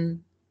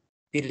 1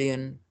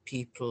 billion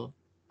people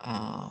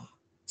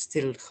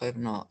still have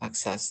no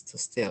access to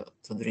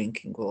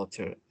drinking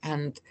water,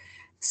 and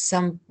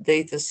some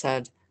data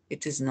said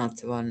it is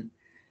not 1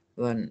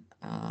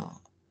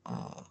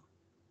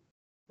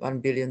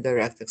 billion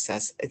direct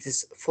access. It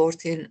is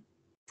 40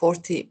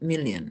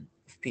 million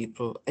of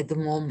people at the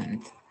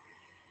moment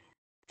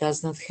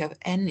does not have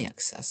any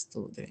access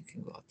to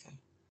drinking water.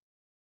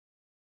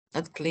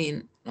 Not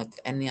clean, not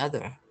any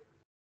other.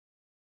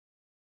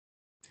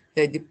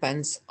 They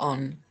depends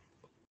on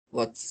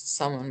what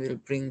someone will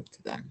bring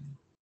to them.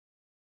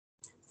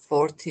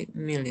 40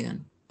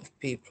 million of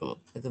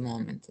people at the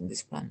moment on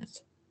this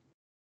planet.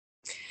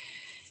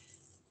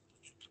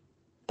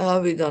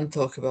 We don't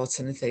talk about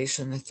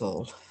sanitation at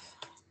all.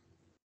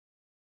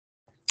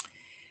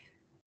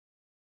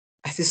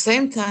 At the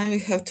same time, we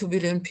have 2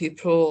 billion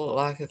people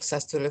lack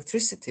access to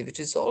electricity, which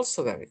is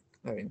also very,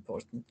 very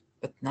important,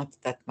 but not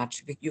that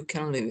much. You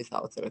can live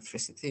without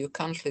electricity. You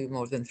can't live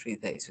more than 3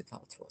 days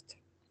without water.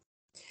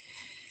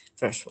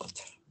 Fresh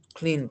water,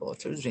 clean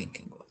water,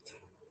 drinking water.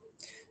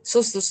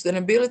 So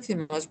sustainability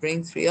must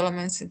bring 3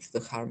 elements into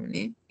the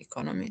harmony: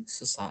 economy,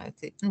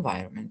 society,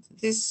 environment.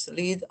 This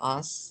leads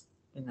us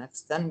in the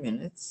next 10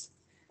 minutes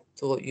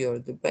to your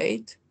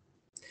debate.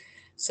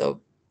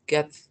 So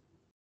get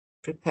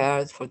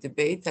prepared for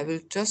debate. I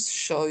will just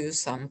show you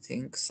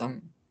something,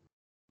 some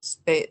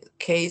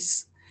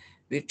case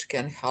which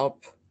can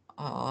help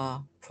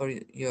for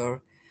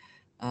your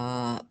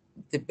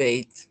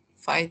debate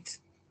fight,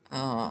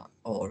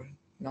 or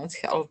not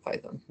help, I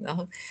don't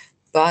know,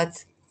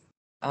 but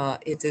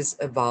it is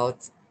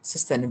about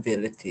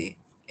sustainability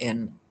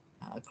in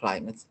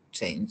climate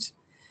change.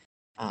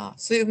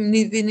 So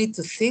we need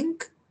to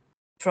think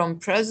from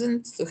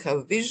present, to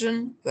have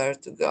vision where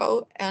to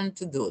go, and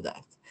to do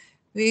that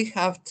we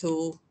have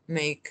to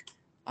make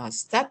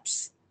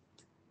steps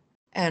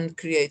and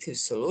creative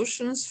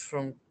solutions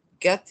from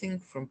getting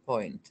from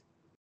point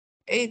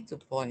A to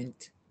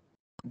point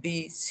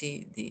B,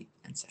 C, D,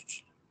 and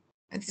such.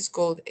 And it's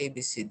called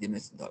ABCD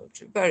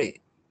methodology.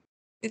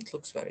 It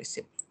looks very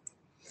simple.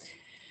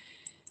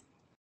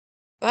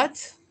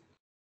 But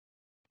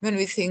when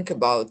we think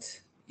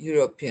about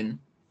European,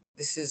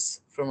 this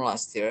is from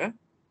last year,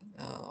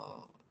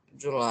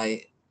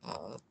 July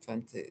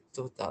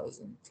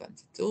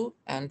 2022,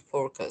 and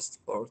forecast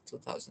for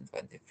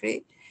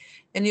 2023.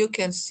 And you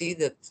can see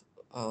that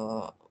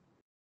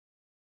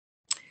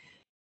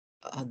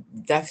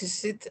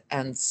deficit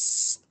and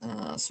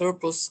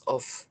surplus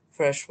of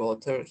fresh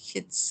water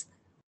hits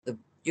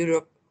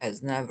Europe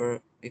as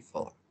never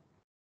before.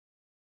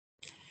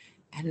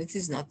 And it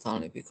is not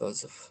only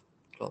because of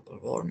global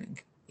warming,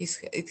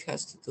 it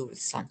has to do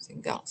with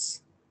something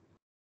else.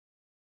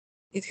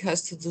 It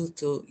has to do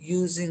to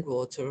using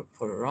water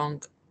for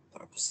wrong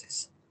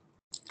purposes.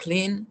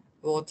 Clean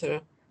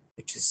water,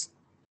 which is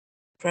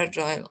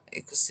fragile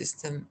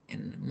ecosystem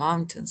in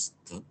mountains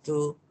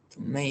to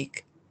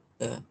make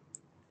the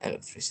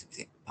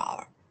electricity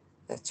power.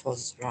 That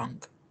was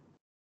wrong.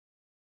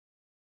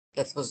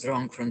 That was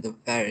wrong from the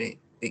very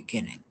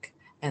beginning,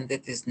 and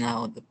that is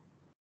now the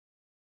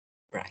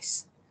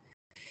price.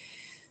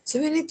 So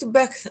we need to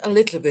back a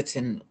little bit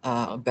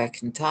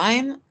back in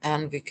time,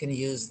 and we can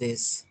use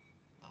these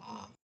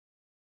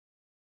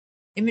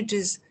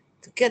images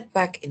to get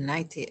back in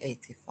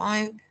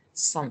 1985,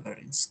 somewhere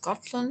in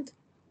Scotland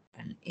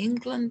and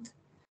England.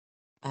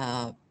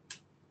 In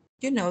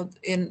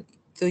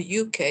the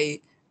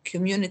UK,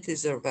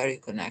 communities are very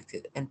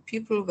connected, and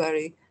people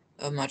very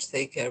much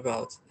take care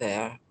about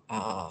their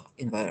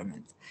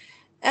environment.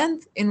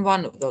 And in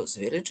one of those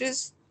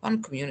villages,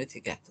 one community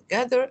got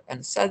together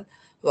and said,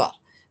 well,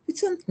 we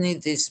don't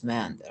need this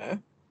man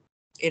there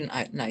in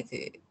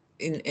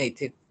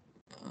 85.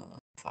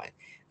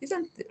 We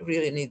don't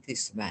really need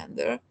this man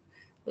there.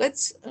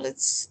 Let's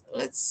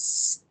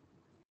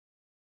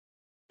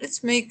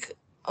make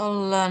a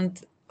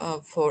land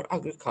for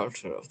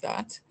agriculture of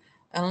that,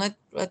 and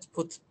let's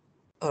put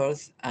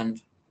earth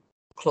and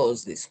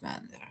close this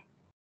man there.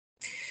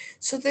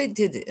 So they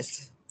did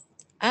it,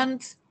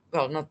 and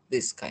well, not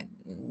this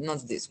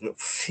group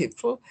of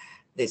people,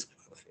 this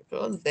group of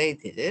people, they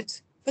did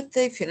it, but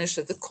they finished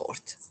at the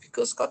court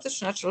because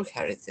Scottish Natural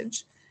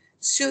Heritage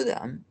sued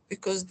them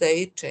because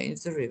they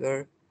changed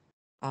the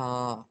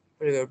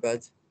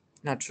riverbed,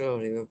 natural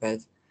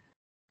riverbed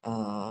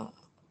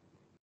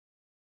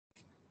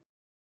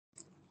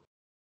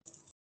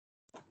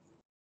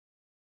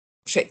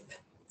shape.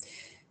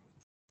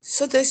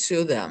 So they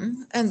sue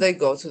them and they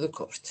go to the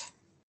court.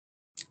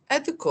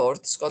 At the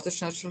court,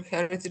 Scottish Natural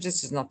Heritage,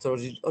 this is not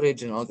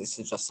original, this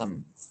is just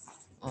some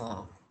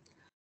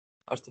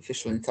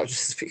artificial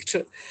intelligence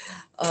picture.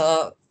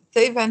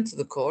 They went to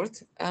the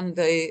court and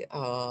they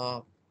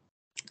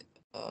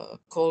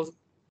called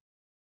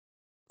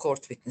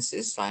court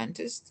witnesses,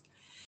 scientists,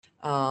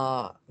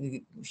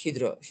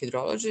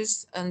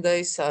 hydrologists, and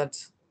they said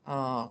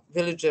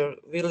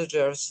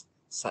villagers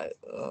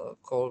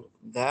called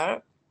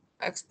their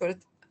expert,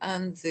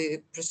 and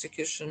the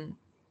prosecution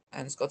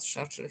and Scottish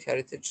Natural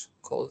Heritage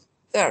called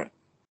their.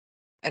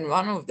 And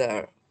one of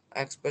their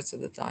experts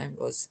at the time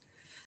was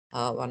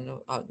one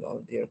of our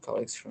dear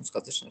colleagues from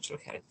Scottish Natural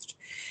Heritage.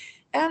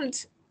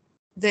 And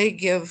they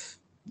give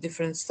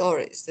different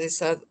stories. They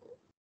said,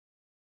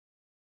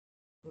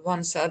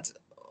 one said,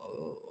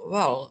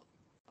 well,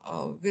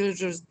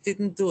 villagers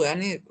didn't do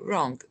any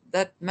wrong.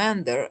 That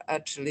man there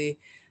actually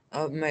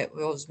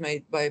was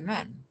made by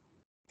men.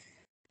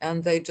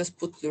 And they just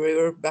put the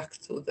river back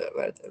to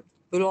where they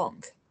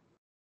belong.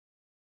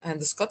 And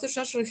the Scottish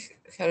Natural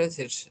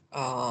Heritage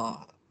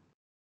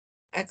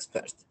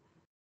expert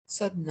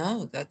said,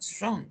 no,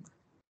 that's wrong.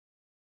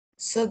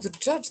 So the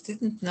judge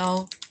didn't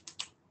know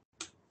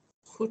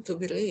who to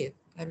believe.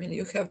 I mean,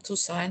 you have two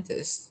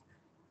scientists.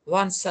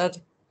 One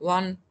said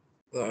one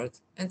word,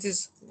 and it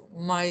is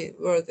my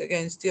word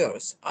against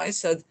yours. I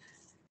said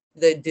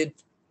they did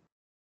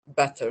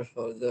better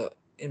for the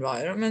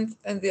environment,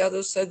 and the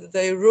other said that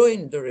they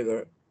ruined the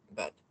river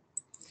bed.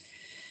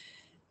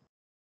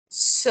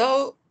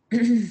 So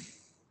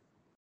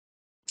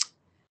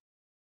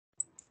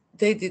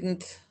they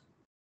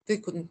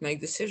couldn't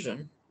make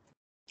decision.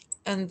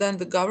 And then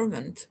the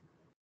government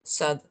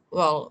said,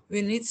 well,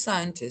 we need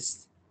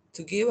scientists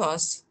to give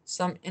us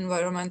some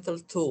environmental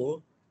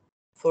tool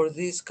for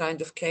these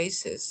kind of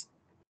cases,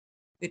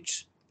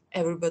 which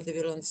everybody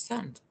will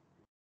understand.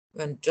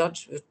 When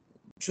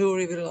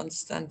jury will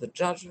understand, the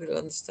judge will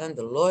understand,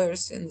 the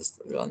lawyers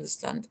will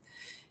understand.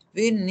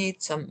 We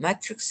need some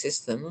metric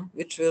system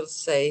which will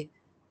say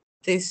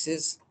this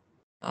is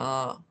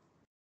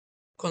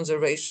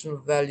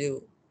conservation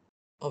value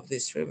of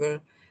this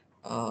river,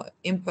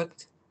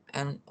 impact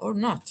and or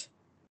not.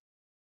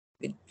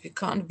 We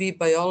can't be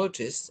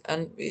biologists,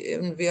 and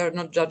we are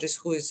not judges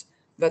who is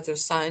better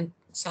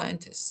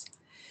scientists.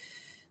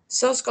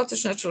 So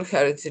Scottish Natural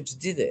Heritage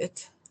did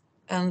it,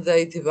 and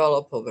they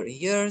developed over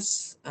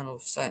years and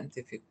of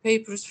scientific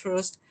papers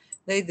first,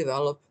 they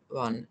developed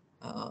one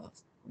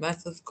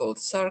method called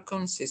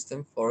SARCON,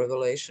 System for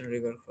Evaluation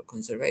River for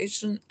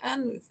Conservation.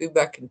 And if we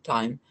back in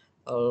time,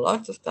 a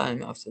lot of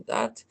time after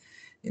that,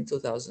 in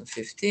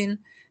 2015,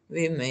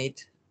 we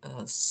made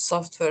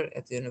software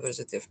at the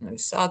University of Novi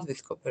Sad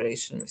with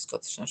cooperation with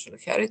Scottish Natural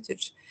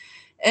Heritage.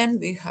 And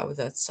we have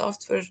that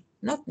software,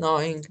 not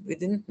knowing, we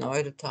didn't know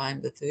at the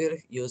time that we will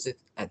use it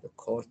at the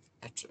court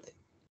actually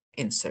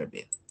in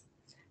Serbia.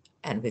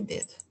 And we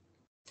did.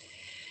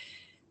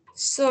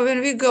 So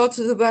when we go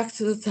back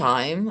to the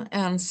time,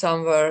 and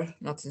somewhere,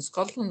 not in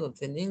Scotland,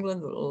 not in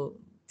England,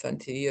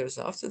 20 years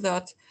after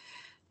that,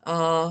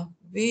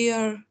 we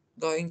are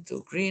going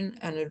to green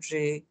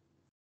energy,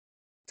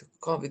 to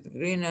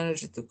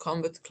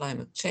combat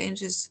climate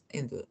changes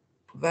in the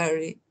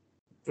very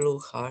blue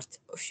heart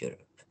of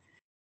Europe.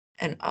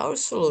 And our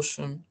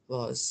solution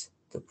was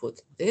to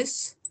put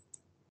this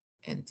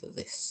into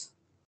this.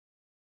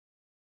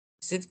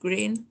 Is it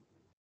green?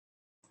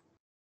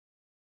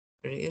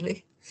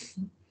 Really?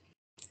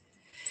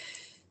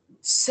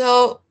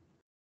 So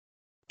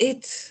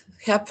it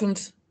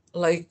happened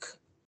like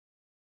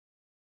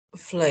a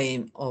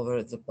flame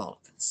over the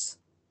Balkans.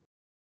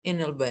 In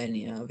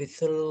Albania,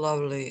 with a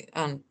lovely,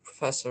 and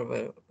Professor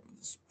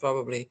was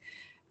probably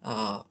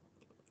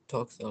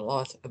talked a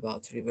lot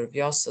about River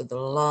Vjosa, the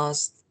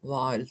last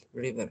wild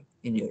river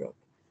in Europe.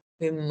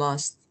 We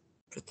must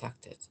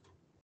protect it.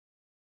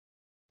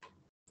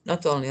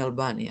 Not only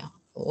Albania,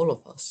 all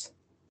of us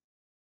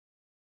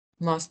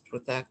must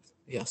protect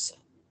Vjosa.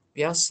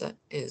 Vjosa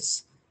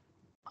is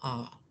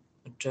a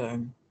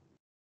germ.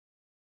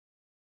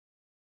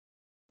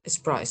 It's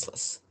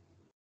priceless.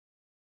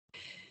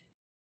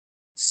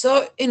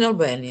 So in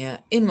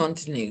Albania, in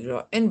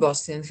Montenegro, in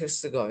Bosnia and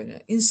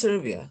Herzegovina, in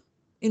Serbia,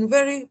 in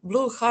very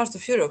blue heart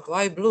of Europe.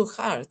 Why blue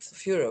heart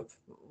of Europe?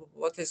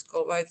 Why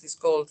it is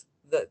called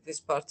this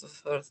part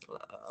of Earth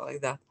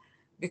like that?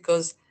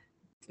 Because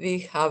we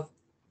have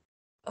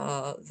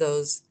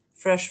those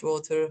fresh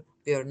water.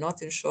 We are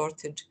not in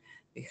shortage.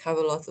 We have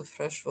a lot of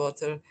fresh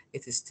water.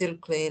 It is still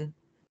clean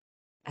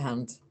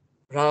and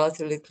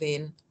relatively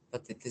clean,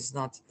 but it is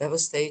not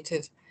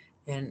devastated.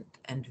 And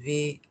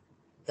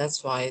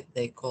That's why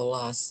they call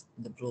us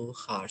the blue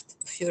heart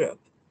of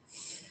Europe.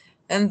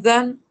 And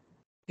then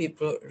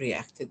people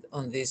reacted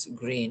on this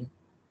green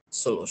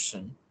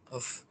solution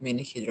of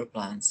mini hydro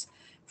plants.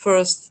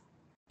 First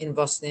in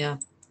Bosnia,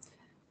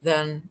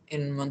 then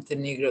in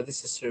Montenegro.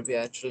 This is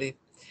Serbia, actually.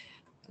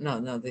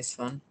 No, this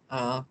one.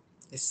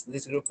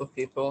 This group of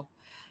people,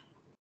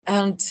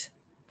 and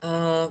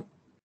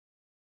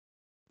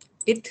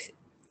it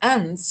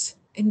ends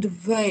in the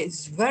way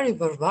it's very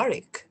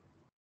barbaric.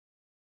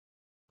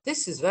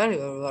 This is very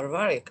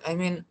barbaric. I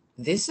mean,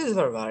 this is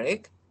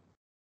barbaric,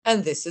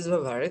 and this is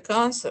barbaric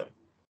answer.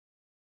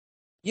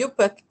 You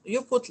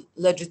put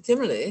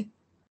legitimately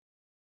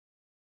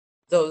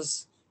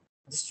those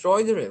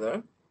destroy the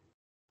river,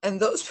 and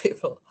those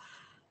people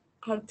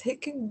are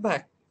taking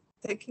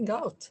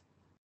out.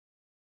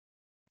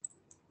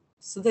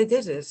 So they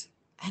did it.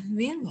 And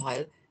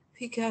meanwhile,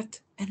 we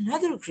got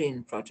another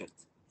green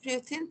project,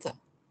 Rio Tinto.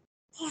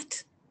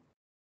 What?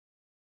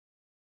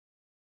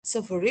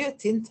 So for Rio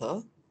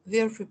Tinto, we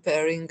are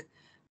preparing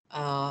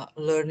a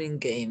learning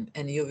game,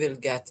 and you will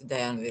get,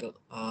 Diane will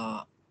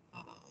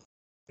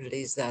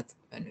release that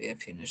when we are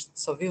finished.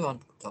 So we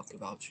won't talk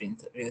about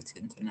Rio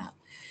Tinto now.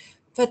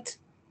 But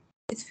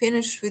it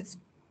finished with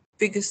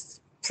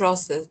biggest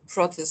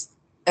protest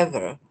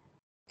ever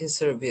in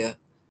Serbia.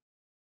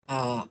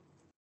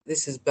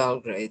 This is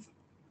Belgrade,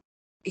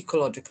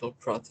 ecological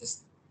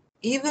protest.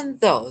 Even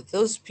though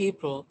those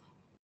people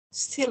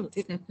still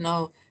didn't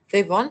know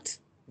they want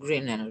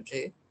green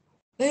energy,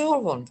 they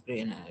all want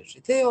green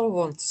energy, they all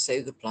want to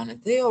save the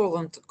planet, they all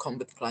want to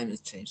combat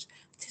climate change.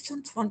 They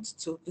don't want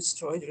to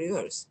destroy the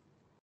rivers.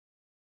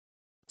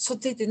 So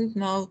they didn't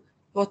know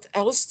what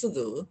else to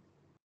do.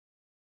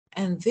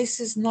 And this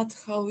is not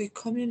how we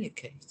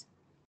communicate.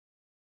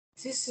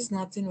 This is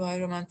not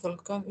environmental.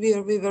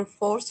 We were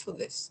forced for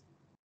this.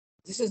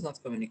 This is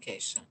not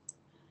communication.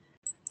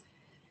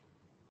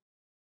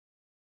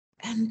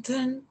 And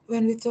then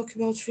when we talk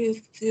about Rio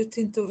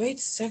Tinto, wait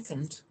a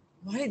second,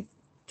 why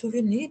do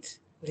we need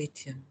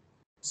lithium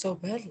so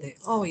badly?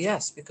 Oh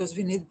yes, because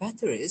we need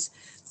batteries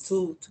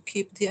to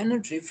keep the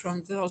energy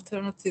from the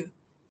alternative.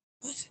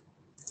 What?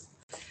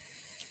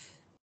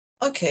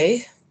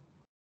 Okay,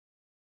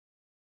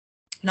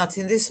 not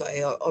in this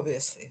way,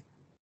 obviously.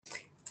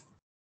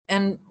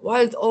 And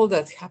while all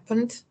that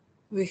happened,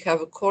 we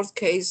have a court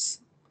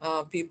case,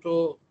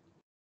 people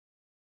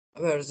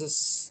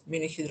versus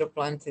mini hydro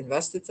plant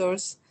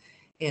investors.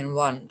 In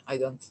one, I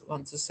don't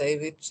want to say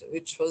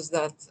which was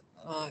that,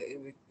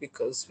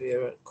 because we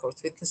are court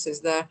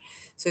witnesses there,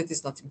 so it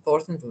is not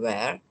important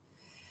where.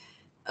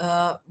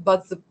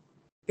 But the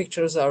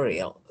pictures are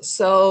real.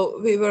 So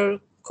we were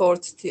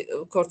court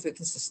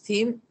witnesses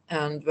team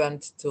and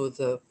went to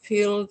the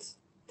field,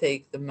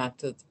 take the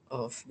method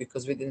of,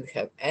 because we didn't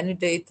have any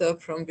data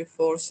from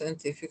before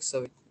scientific,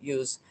 so we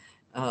use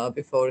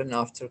before and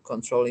after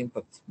control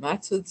impact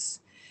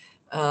methods,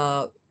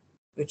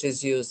 which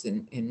is used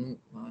in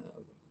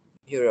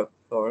Europe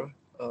for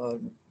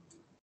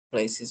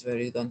places where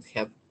you don't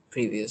have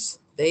previous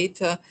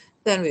data.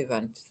 Then we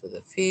went to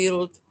the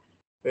field,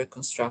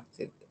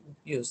 reconstructed,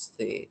 used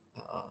the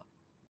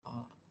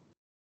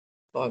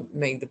or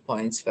make the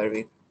points where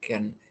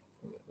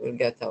we'll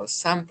get our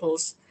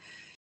samples.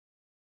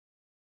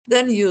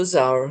 Then use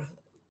our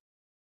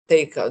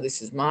takeout.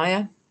 This is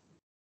Maya.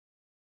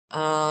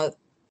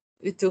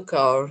 We took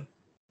our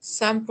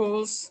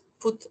samples,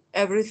 put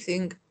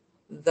everything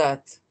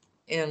that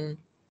in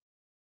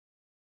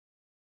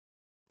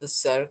the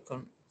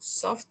Circon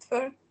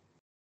software,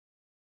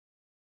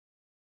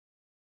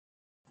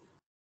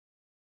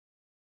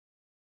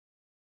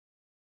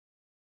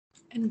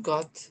 and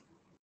got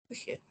a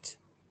hit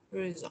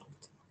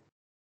result.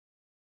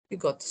 We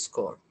got a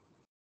score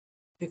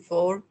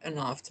before and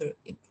after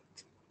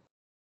input.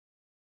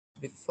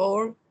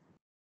 Before,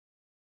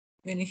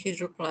 mini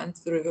hydro plant,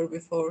 the river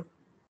before,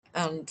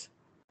 and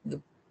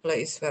the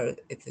place where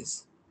it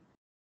is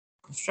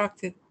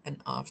constructed,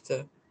 and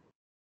after,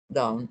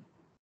 down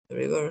the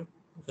river,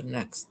 the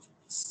next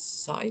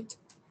site,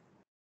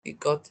 we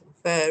got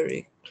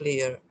very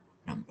clear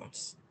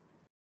numbers,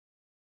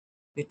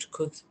 which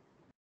could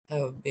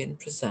have been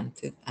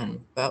presented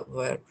and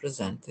were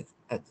presented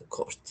at the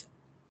court.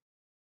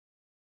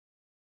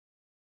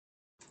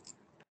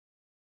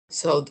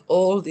 So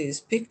all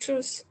these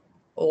pictures,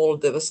 all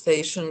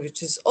devastation,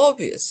 which is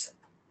obvious,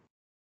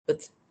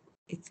 but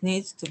it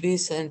needs to be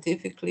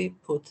scientifically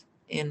put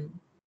in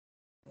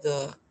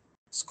the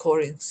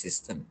scoring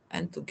system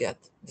and to get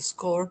the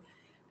score.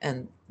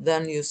 And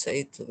then you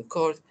say to the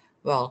court,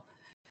 well,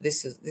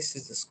 this is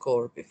the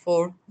score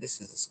before,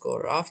 this is the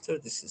score after,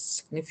 this is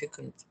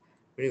significant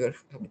river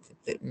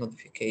habitat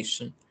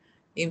modification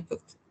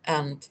impact,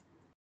 and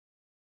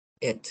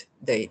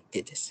they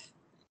did it.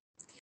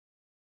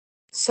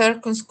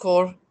 Circon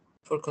score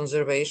for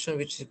conservation,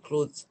 which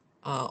includes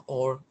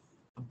all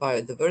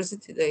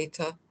biodiversity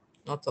data,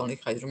 not only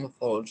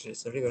hydromorphology,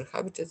 it's a river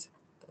habitat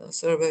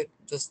survey,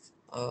 just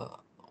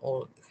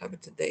all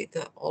habitat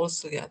data.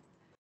 Also get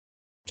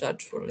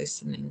judge for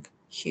listening.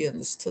 He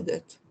understood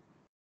it.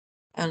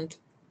 And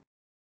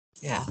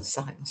Yeah,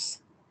 science.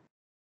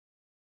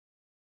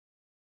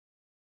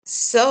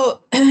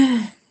 So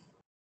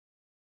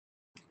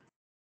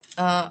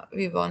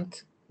we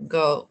won't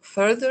go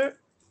further.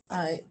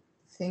 I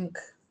think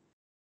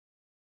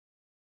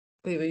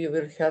you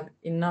will have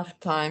enough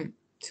time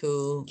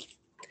to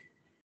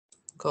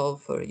go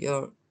for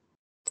your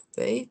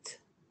debate.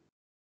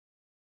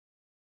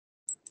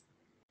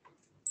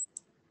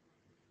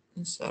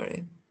 I'm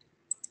sorry.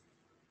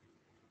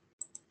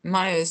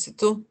 Maja, jesi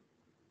tu?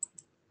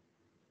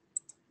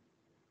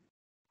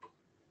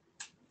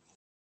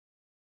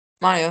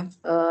 Maja?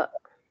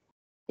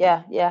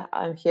 Yeah,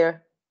 I'm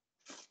here.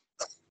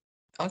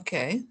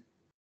 Okay.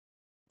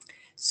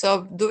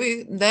 So do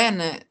we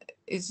then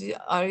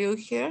are you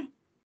here?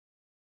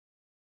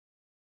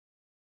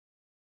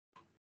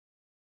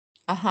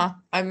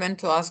 I meant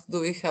to ask,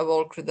 do we have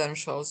all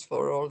credentials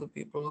for all the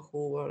people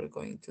who are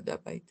going to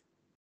debate?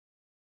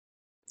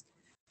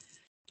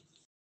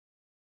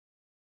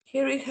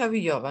 Here we have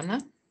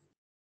Jovana.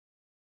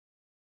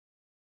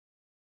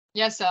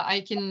 Yes,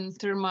 I can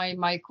turn my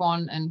mic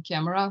on and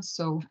camera,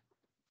 so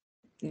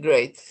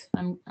Great.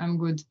 I'm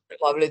good.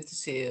 Lovely to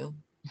see you.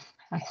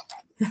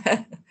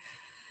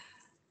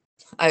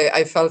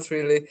 I felt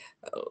really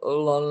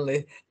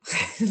lonely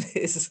in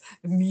this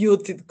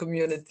muted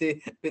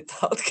community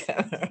without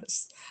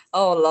cameras.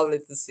 Oh, lovely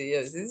to see you.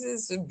 Is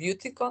this a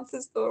beauty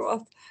contest or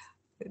what?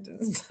 I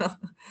didn't know.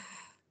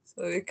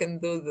 So we can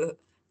do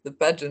the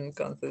pageant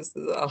contest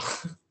as well.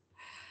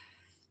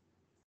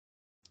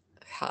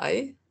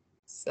 Hi.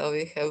 So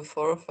we have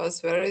 4 of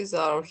us. Where is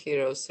our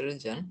hero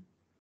surgeon?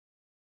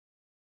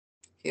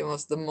 He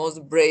was the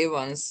most brave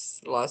ones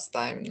last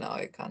time. Now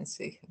I can't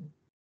see him.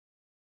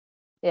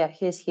 Yeah,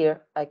 he's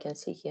here. I can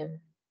see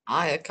him.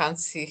 I can't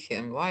see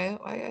him. Why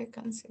I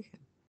can't see him?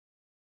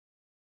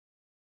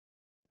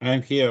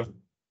 I'm here.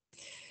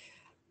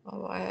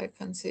 Oh, why I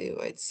can't see you?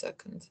 Wait a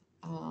second.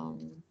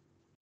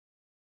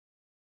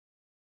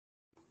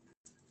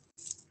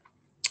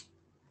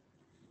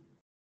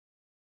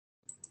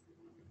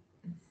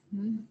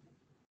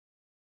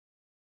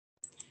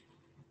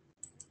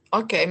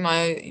 Okay,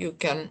 you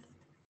can.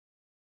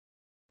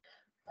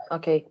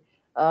 Okay.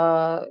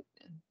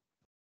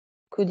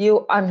 Could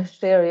you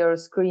unshare your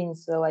screen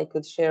so I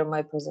could share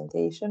my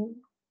presentation?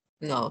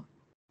 No.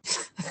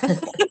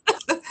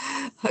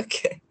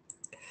 Okay.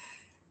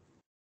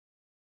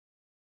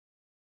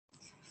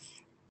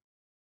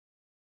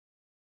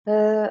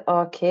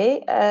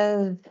 Okay,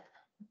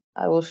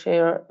 I will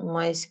share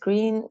my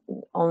screen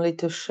only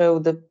to show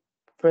the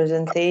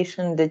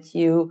presentation that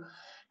you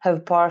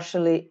have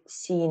partially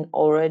seen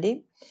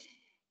already.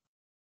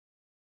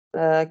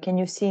 Can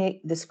you see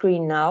the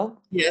screen now?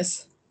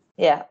 Yes.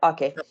 Yeah,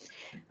 okay.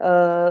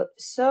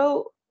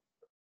 So,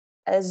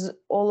 as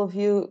all of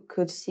you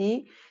could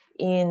see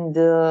in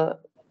the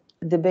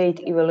debate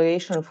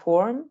evaluation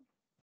form,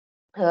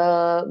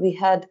 we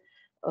had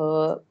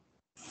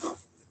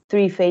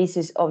 3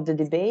 phases of the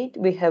debate.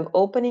 We have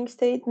opening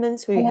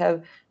statements, we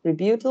have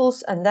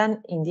rebuttals, and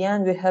then in the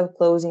end we have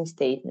closing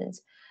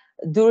statements.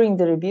 During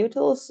the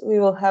rebuttals, we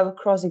will have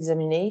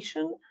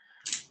cross-examination,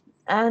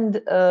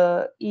 and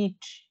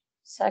each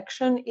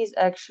section is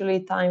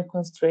actually time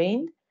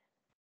constrained.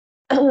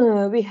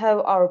 We have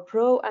our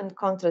pro and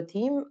contra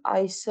team.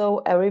 I saw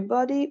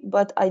everybody,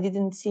 but I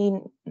didn't see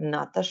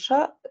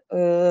Natasha.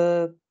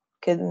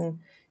 Could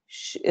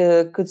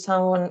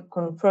someone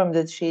confirm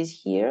that she's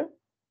here?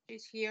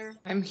 She's here.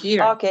 I'm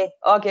here. Okay.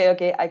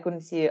 I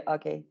couldn't see you.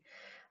 Okay.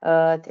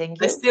 Thank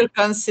you. I still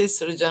can't see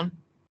surgeon.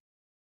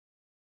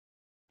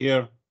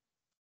 Here.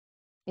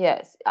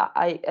 Yes,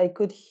 I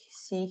could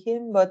see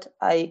him, but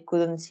I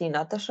couldn't see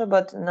Natasha.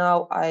 But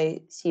now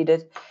I see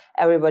that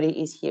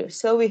everybody is here.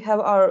 So we have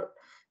our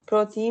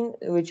pro team,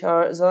 which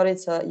are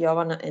Zorica,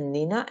 Jovana, and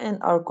Nina,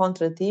 and our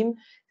contra team,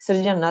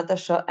 Srđan,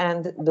 Natasha,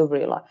 and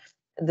Dobrila.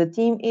 The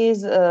team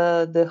is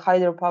the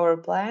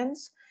hydropower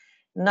plants,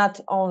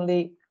 not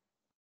only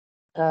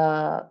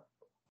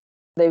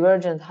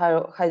divergent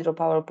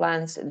hydropower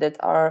plants that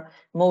are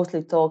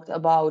mostly talked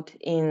about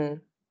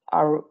in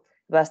our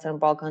Western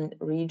Balkan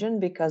region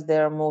because they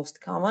are most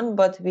common,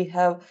 but we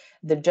have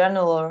the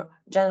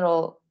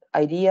general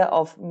idea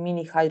of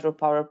mini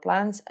hydropower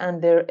plants and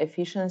their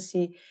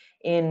efficiency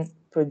in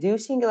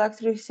producing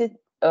electric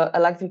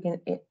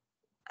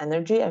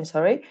energy,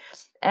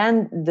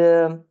 and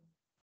the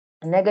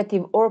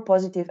negative or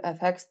positive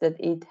effects that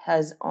it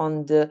has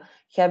on the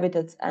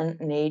habitats and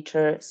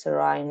nature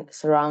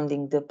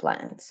surrounding the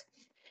plants.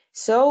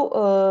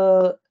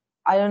 So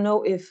I don't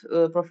know if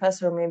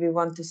Professor maybe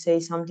want to say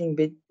something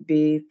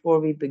before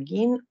we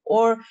begin,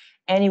 or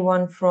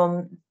anyone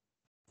from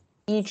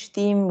each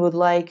team would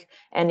like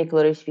any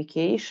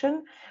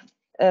clarification.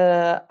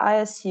 I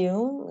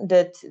assume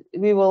that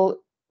we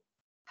will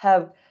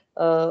have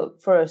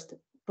first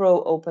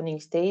pro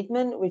opening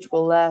statement, which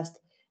will last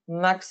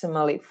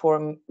maximally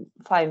for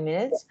 5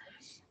 minutes.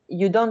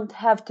 You don't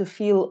have to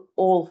fill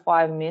all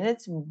 5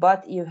 minutes,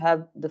 but you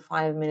have the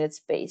 5 minute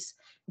space.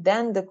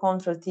 Then the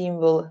contra team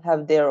will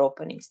have their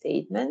opening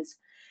statements.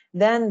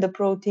 Then the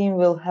pro team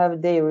will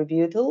have their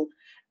rebuttal,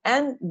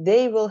 and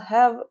they will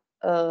have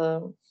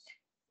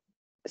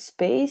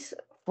space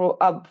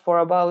for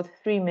about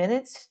 3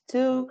 minutes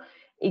to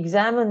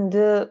examine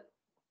the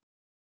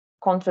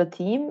contra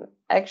team.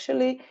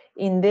 Actually,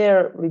 in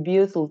their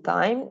rebuttal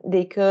time,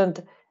 they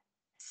could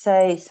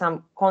say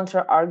some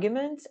contra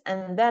arguments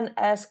and then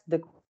ask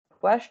the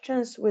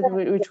questions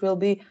which will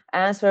be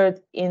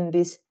answered in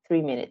these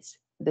 3 minutes.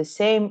 The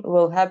same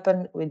will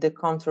happen with the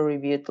contra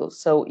rebuttal.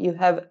 So you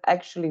have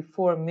actually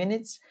 4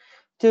 minutes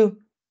to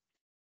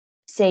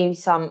say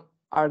some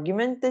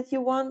argument that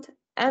you want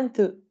and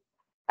to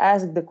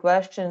ask the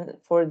question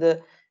for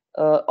the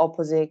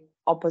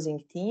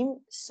opposing team.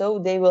 So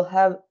they will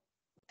have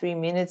 3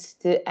 minutes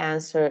to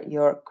answer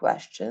your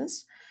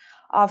questions.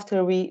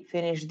 After we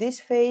finish this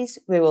phase,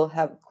 we will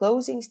have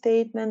closing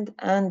statement,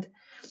 and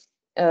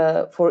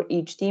for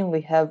each team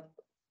we have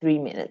 3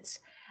 minutes.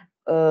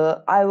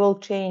 I will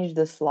change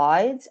the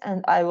slides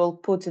and I will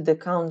put the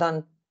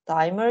countdown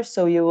timer,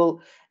 so you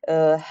will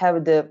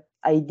have the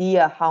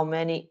idea how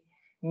many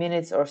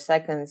minutes or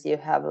seconds you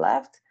have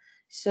left.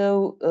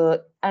 So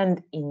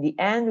and in the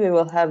end we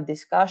will have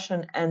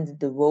discussion and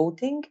the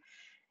voting,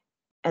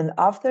 and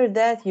after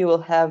that you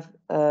will have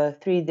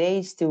 3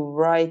 days to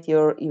write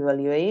your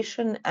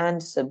evaluation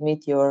and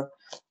submit your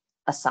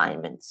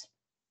assignments.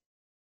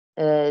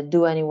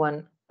 Do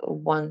anyone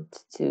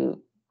want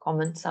to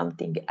comment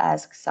something,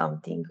 ask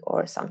something,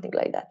 or something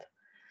like that?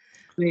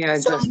 Yeah,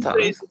 just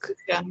ask.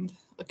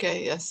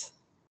 Okay, yes.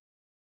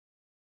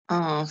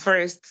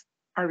 First,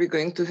 are we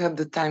going to have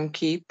the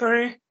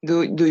timekeeper?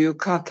 Do you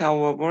cut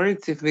our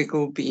words if we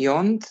go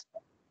beyond,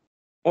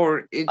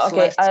 or it's Okay,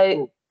 left to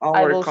I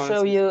our will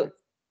show you.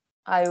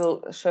 I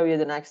will show you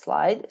the next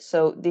slide.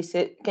 So this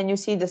is. Can you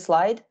see the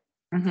slide?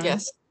 Mhm.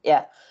 Yes.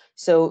 Yeah.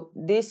 So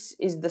this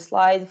is the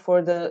slide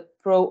for the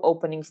pro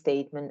opening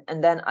statement,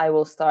 and then I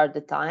will start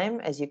the time,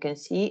 as you can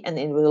see, and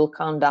it will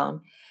count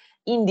down.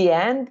 In the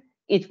end,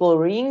 it will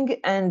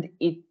ring, and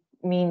it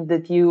means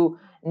that you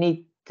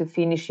need to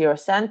finish your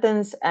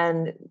sentence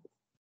and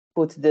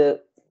put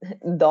the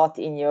dot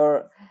in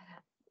your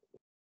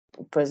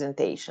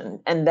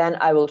presentation. And then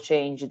I will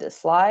change the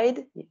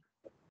slide.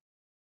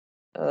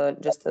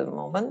 Just a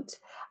moment.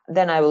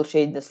 Then I will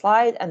change the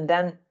slide and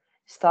then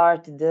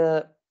start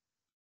the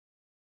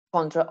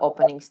contra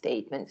opening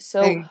statement.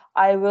 So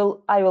I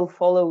will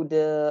follow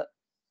the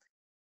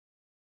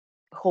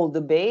whole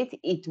debate.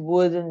 It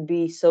wouldn't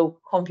be so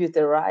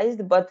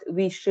computerized, but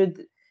we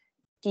should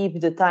keep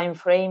the time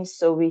frames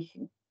so we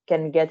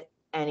can get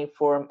any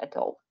form at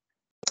all.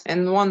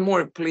 And one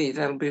more, please,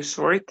 I'll be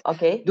short.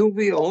 Okay. Do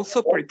we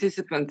also,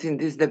 participants in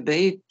this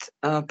debate,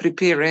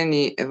 prepare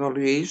any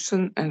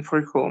evaluation, and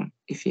for whom,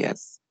 if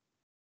yes?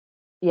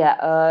 Yeah,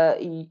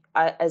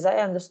 as I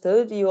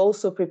understood, you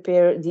also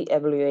prepare the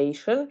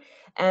evaluation,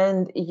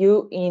 and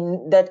you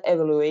in that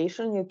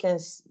evaluation you can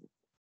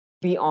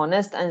be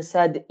honest and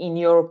said, in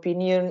your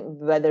opinion,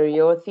 whether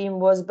your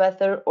team was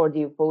better or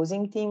the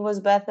opposing team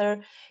was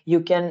better. You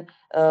can,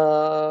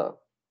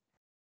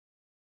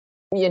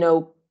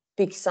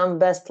 pick some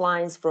best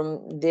lines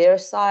from their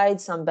side,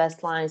 some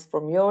best lines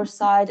from your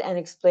side, and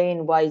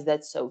explain why is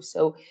that so.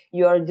 So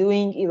you are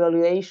doing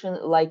evaluation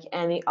like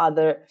any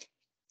other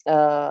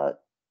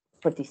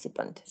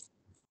participant.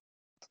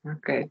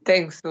 Okay,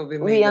 thanks. So we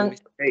made a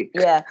mistake.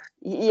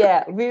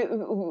 Yeah.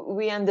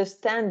 We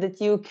understand that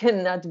you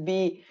cannot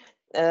be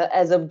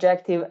as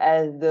objective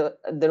as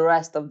the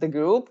rest of the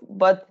group,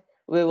 but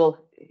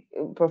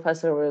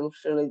Professor will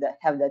surely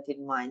have that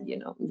in mind.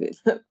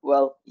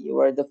 Well, you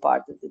were the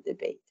part of the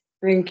debate.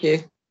 Thank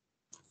you.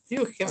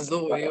 You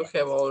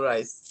have all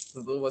rights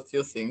to do what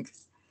you think.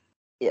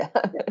 Yeah.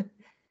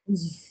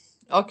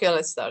 Okay,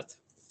 let's start.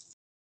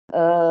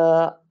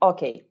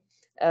 Okay.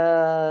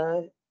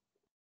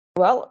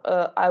 Well,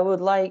 I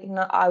would like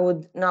I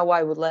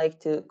would like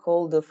to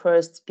call the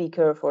first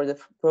speaker for the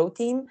pro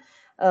team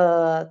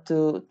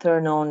to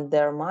turn on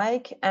their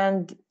mic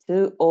and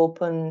to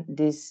open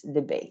this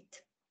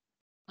debate.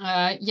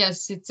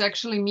 Yes, it's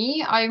actually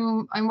me.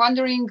 I'm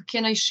wondering,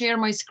 can I share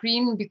my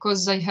screen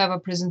because I have a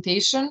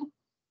presentation,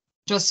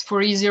 just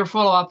for easier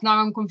follow-up? Now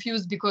I'm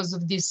confused because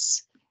of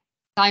this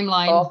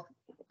timeline.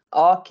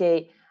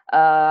 Okay.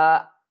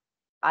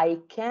 I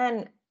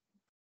can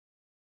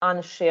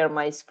unshare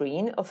my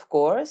screen, of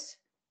course,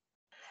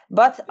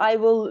 but I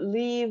will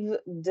leave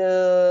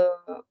the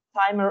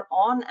timer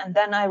on, and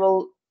then I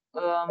will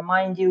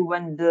mind you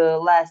when the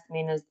last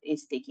minute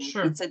is ticking.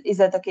 Sure. Is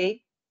that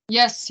okay?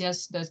 Yes,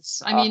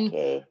 that's. I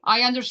mean,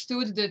 I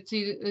understood that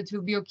it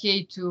will be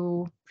okay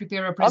to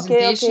prepare a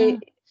presentation. Okay.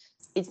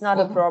 It's not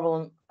a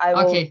problem.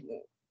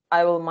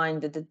 I will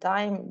mind the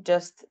time.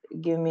 Just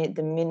give me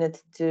the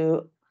minute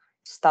to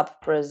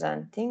stop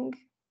presenting.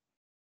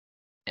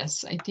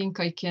 Yes, I think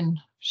I can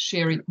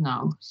share it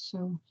now.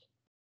 So.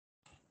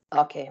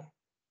 Okay.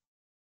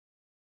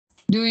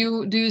 Do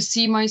you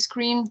see my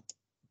screen?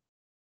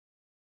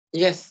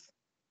 Yes.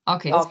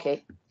 Okay.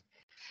 Okay.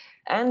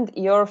 And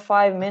your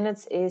 5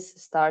 minutes is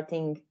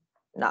starting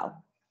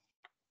now.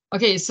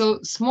 Okay, so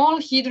small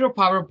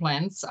hydropower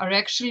plants are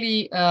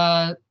actually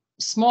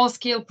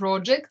small-scale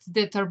projects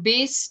that are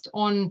based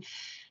on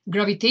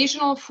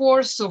gravitational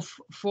force of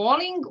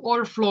falling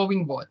or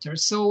flowing water.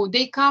 So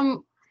they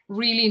come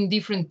really in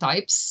different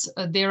types.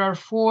 There are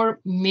 4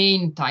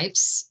 main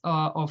types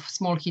of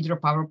small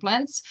hydropower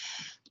plants.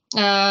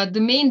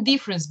 The main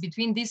difference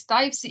between these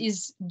types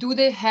is, do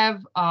they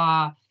have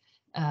a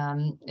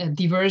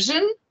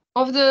diversion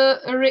of the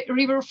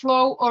river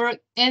flow,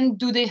 and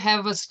do they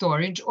have a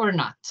storage or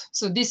not?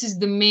 So this is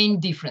the main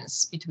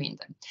difference between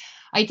them.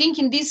 I think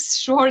in this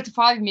short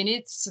 5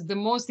 minutes, the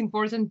most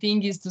important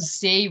thing is to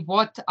say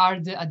what are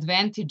the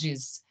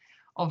advantages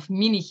of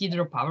mini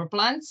hydropower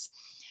plants.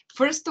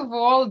 First of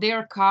all, they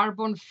are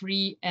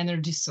carbon-free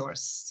energy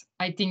source.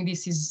 I think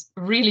this is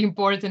really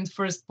important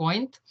first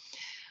point.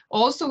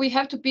 Also, we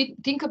have to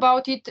think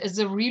about it as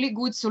a really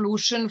good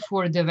solution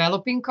for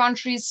developing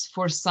countries,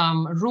 for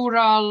some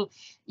rural,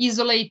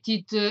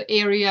 isolated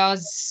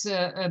areas,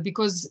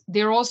 because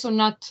they're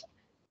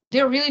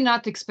really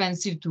not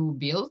expensive to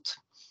build.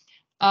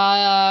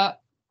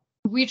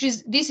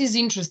 This is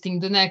interesting.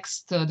 The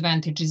next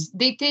advantage is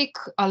they take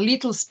a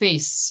little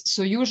space.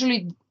 So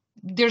usually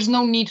there's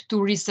no need to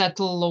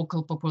resettle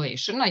local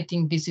population. I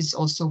think this is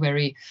also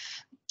very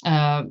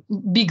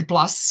big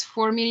plus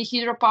for mini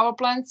hydropower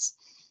plants.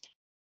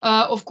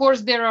 Of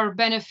course, there are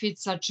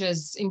benefits such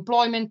as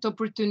employment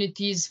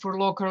opportunities for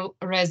local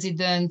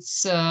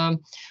residents,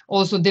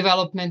 also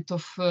development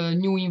of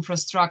new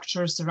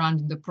infrastructure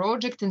surrounding the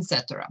project,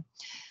 etc.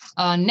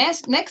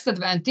 Next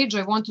advantage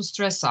I want to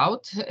stress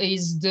out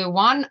is the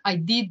one I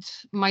did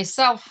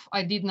myself.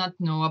 I did not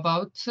know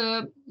about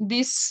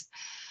this.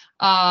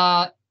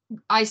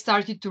 I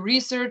started to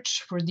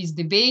research for this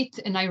debate,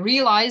 and I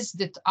realized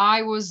that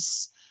I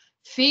was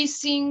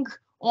facing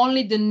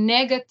only the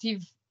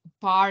negative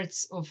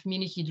parts of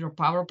mini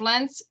hydropower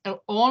plants,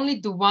 only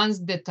the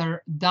ones that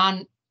are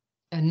done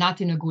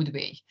not in a good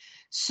way.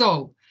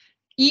 So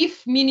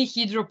if mini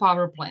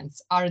hydropower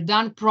plants are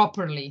done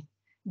properly,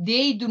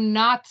 they do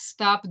not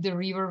stop the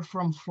river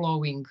from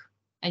flowing.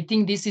 I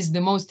think this is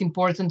the most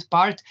important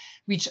part,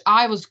 which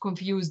I was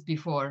confused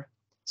before.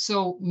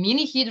 So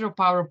mini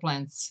hydropower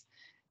plants,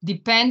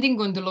 depending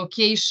on the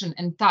location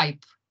and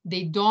type,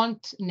 they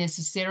don't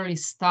necessarily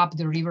stop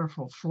the river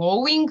from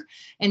flowing,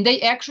 and they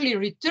actually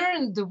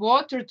return the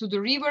water to the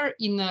river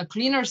in a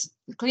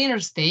cleaner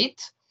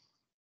state.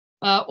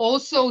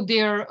 Also,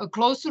 they're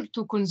closer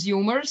to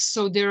consumers,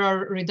 so there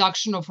are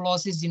reduction of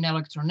losses in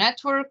electron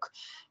network.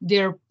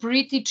 They're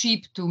pretty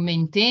cheap to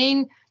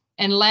maintain,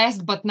 and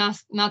last but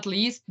not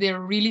least,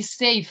 they're really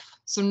safe,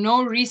 so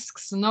no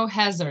risks, no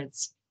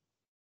hazards.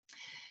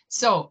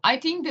 So I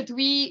think that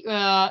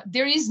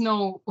there is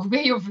no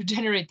way of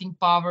generating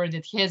power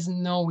that has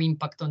no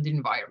impact on the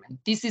environment.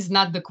 This is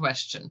not the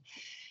question.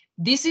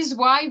 This is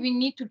why we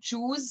need to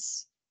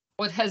choose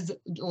what has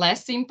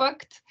less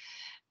impact,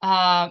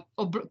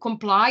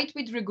 comply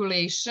with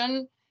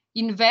regulation,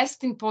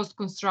 invest in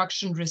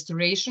post-construction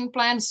restoration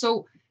plans.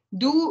 So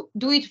do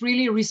it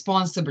really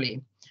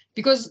responsibly.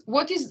 Because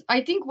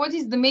I think what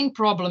is the main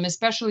problem,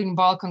 especially in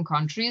Balkan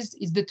countries,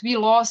 is that we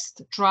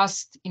lost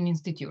trust in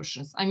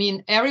institutions. I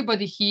mean,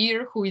 everybody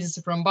here who is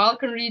from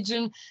Balkan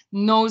region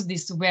knows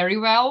this very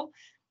well.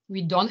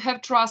 We don't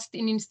have trust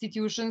in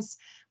institutions,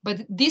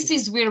 but this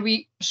is where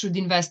we should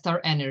invest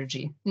our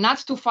energy, not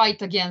to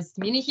fight against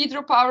mini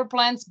hydropower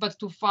plants, but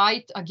to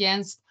fight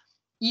against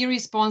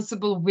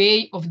irresponsible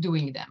way of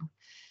doing them.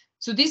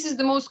 So this is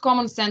the most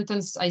common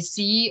sentence I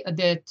see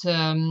that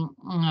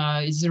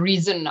is a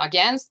reason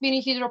against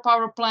mini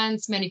hydropower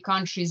plants. Many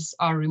countries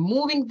are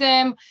removing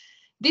them.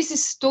 This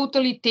is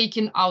totally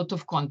taken out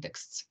of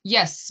context.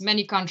 Yes,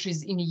 many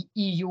countries in the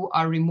EU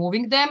are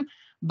removing them,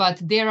 but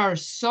there are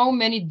so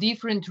many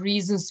different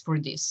reasons for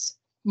this.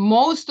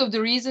 Most of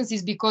the reasons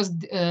is because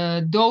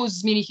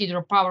those mini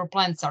hydropower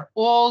plants are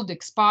old,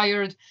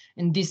 expired,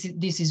 and this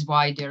is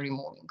why they're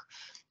removing.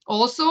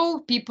 Also,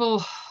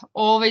 people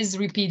always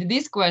repeat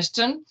this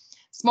question: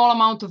 small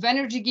amount of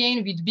energy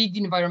gain with big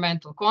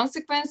environmental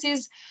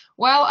consequences.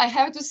 Well, I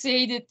have to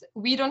say that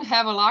we don't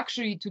have a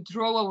luxury to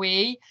throw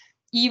away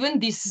even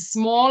this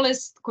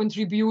smallest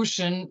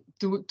contribution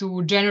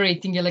to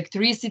generating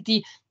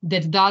electricity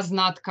that does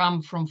not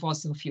come from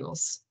fossil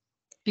fuels.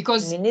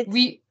 Because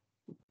we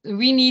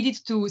needed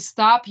to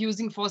stop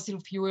using fossil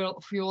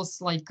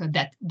fuels like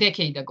a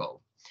decade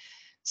ago.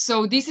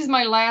 So this is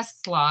my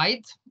last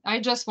slide. I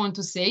just want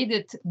to say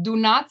that do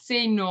not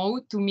say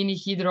no to mini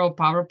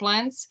hydropower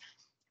plants.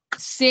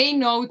 Say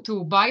no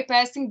to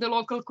bypassing the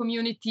local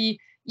community,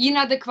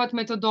 inadequate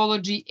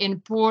methodology,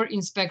 and poor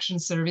inspection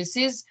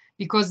services,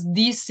 because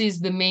this is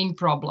the main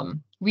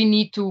problem. We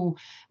need to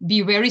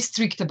be very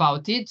strict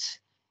about it,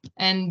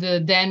 and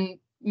then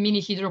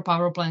mini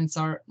hydropower plants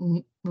are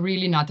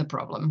really not a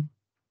problem.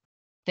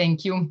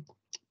 Thank you.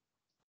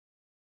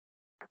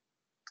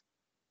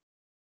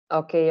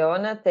 Okay,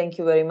 Joanna, thank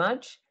you very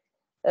much.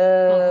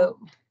 Yeah,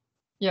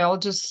 I'll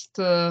just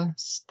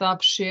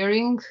stop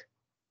sharing.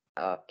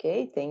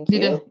 Okay, thank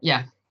you.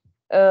 Yeah.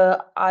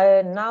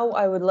 Now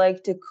I would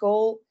like to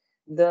call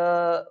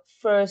the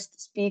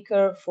first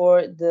speaker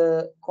for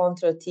the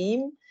Contra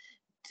team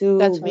to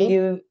That's me.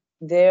 give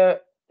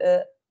their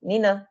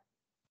Nina.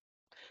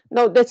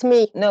 No, that's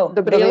me. No,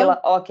 Gabriela.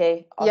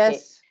 Okay.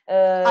 Yes.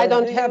 I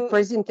don't do have you-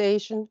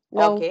 presentation.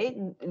 No. Okay.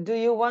 Do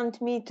you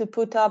want me to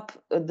put up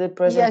the Yes,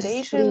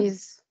 presentation?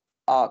 please.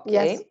 Okay.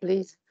 Yes,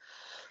 please.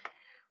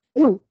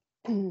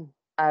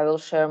 I will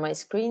share my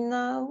screen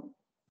now.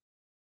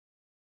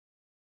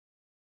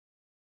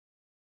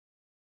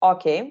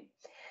 Okay.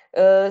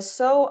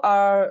 So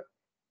our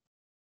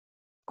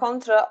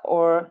contra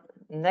or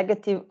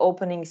negative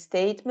opening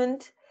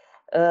statement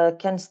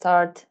can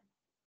start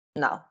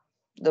now.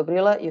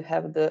 Dobrila, you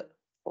have the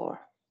floor.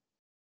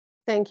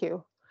 Thank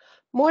you.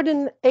 More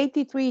than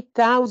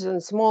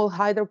 83,000 small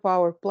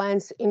hydropower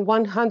plants in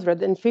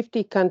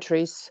 150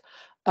 countries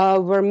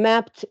were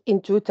mapped in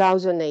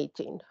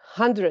 2018.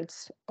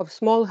 Hundreds of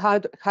small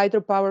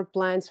hydropower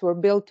plants were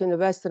built in the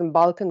Western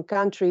Balkan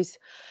countries,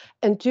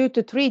 and 2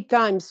 to 3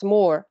 times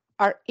more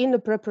are in the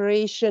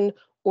preparation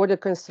or the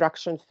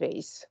construction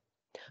phase.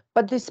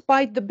 But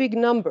despite the big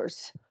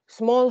numbers,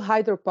 small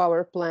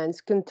hydropower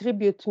plants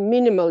contribute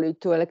minimally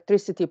to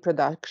electricity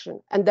production,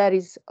 and that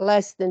is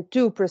less than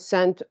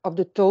 2% of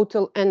the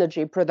total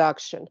energy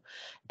production,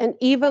 and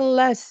even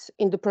less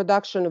in the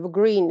production of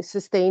green,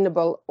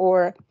 sustainable,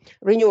 or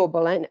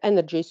renewable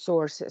energy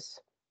sources.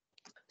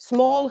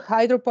 Small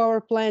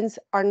hydropower plants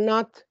are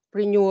not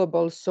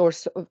renewable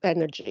source of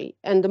energy,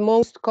 and the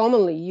most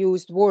commonly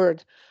used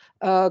word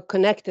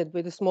connected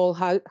with the small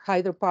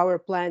hydropower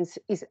plants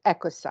is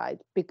ecocide,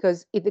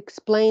 because it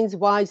explains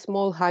why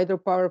small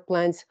hydropower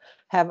plants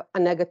have a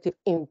negative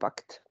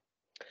impact.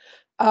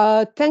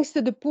 Thanks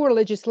to the poor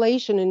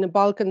legislation in the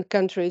Balkan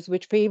countries,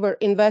 which favor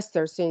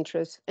investors'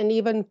 interests, and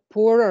even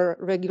poorer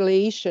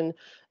regulation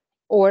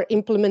or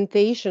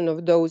implementation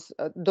of those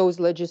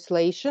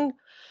legislation,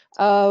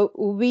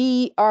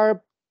 we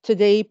are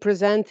today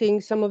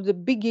presenting some of the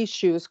big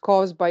issues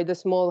caused by the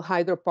small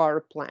hydropower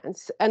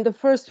plants. And the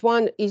first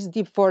one is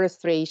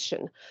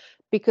deforestation,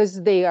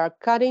 because they are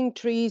cutting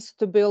trees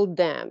to build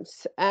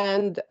dams.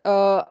 And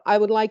I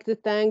would like to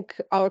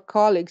thank our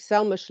colleague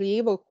Selma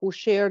Šljivo, who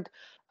shared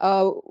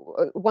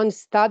one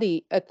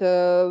study at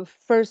the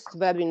first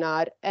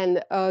webinar.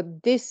 And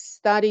this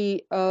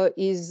study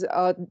is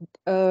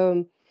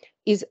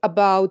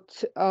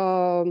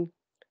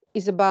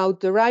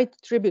about the right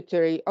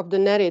tributary of the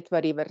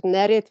Neretva River,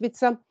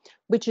 Neretvica,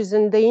 which is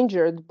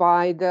endangered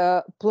by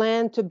the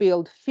plan to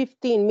build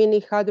 15 mini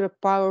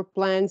hydropower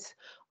plants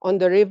on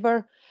the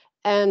river.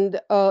 And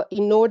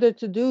in order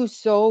to do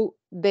so,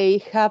 they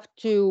have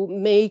to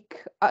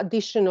make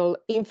additional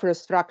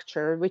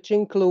infrastructure, which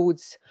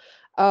includes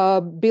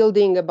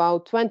building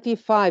about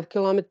 25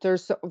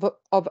 kilometers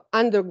of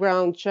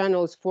underground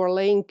channels for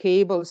laying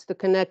cables to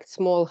connect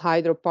small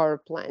hydropower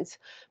plants,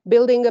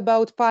 building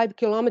about 5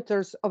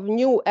 kilometers of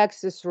new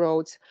access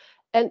roads,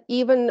 and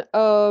even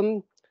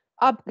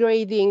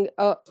upgrading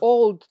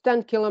old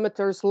 10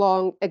 kilometers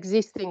long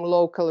existing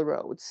local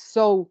roads.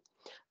 So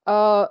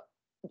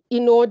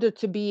in order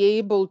to be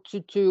able to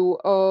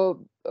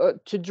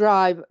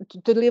drive, to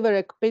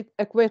deliver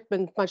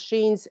equipment,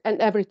 machines,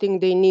 and everything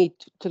they need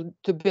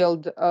to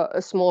build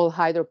a small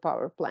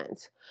hydropower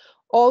plants.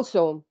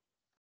 Also,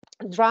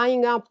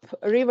 drying up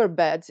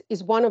riverbeds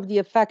is one of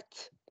the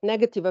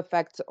negative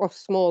effects of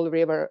small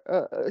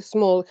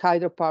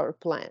hydropower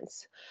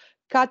plants.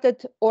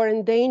 Cutted or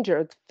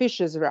endangered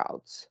fishes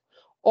routes,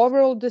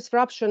 overall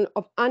disruption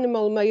of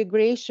animal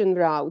migration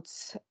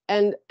routes,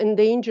 and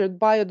endangered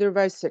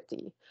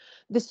biodiversity,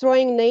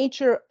 destroying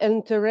nature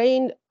and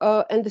terrain,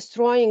 and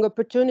destroying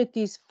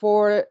opportunities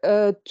for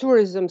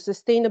tourism,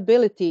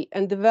 sustainability,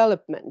 and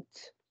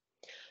development.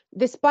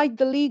 Despite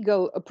the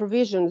legal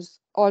provisions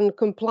on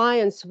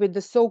compliance with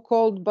the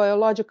so-called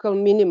biological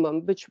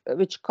minimum, which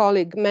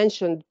colleague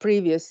mentioned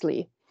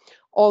previously,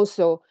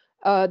 also,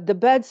 the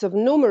beds of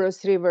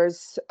numerous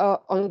rivers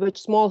on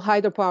which small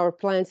hydropower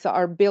plants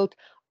are built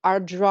are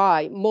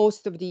dry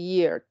most of the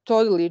year,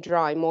 totally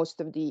dry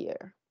most of the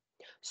year.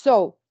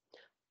 So,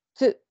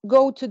 to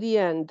go to the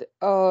end,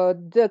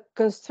 the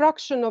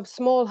construction of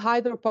small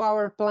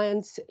hydropower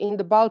plants in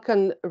the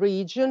Balkan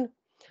region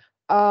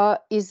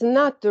is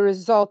not the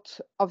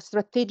result of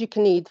strategic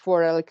need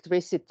for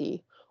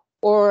electricity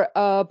or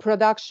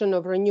production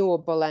of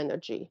renewable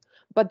energy,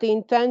 but the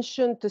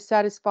intention to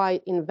satisfy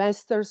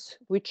investors,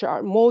 which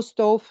are most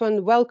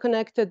often well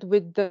connected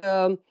with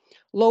the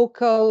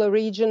local,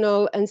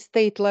 regional, and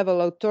state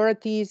level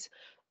authorities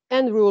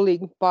and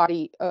ruling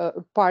party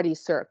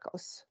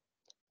circles.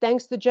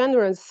 Thanks to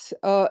generous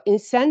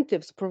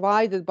incentives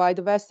provided by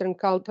the Western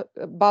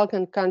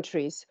Balkan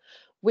countries,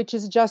 which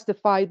is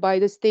justified by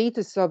the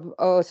status of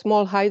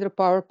small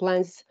hydropower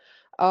plants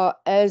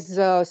as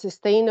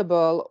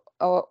sustainable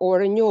or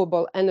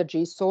renewable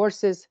energy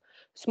sources,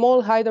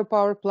 small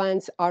hydropower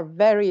plants are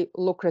very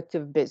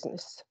lucrative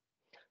business.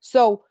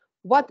 So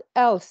what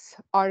else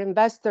our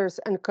investors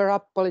and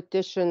corrupt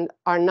politicians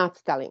are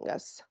not telling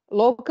us?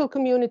 Local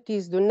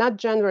communities do not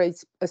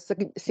generate a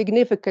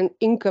significant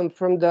income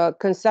from the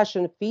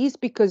concession fees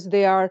because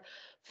they are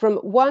from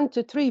 1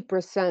 to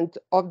 3%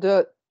 of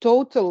the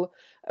total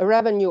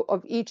revenue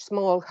of each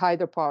small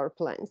hydropower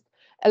plant.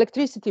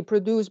 Electricity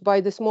produced by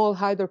the small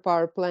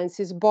hydropower plants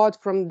is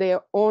bought from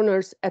their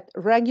owners at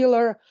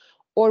regular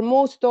or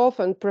most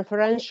often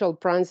preferential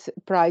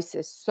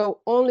prices, so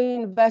only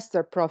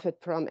investors profit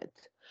from it.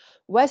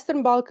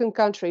 Western Balkan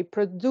countries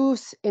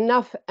produce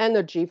enough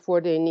energy for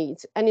their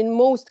needs, and in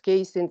most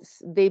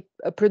cases, they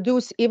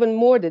produce even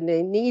more than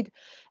they need,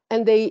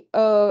 and they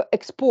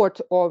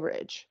export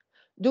overage.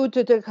 Due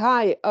to the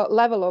high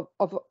level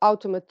of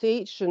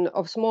automation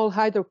of small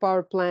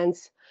hydropower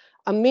plants,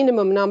 a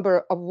minimum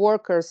number of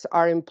workers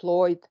are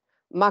employed,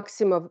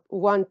 maximum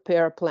 1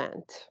 per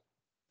plant.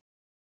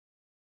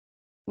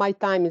 My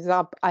time is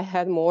up. I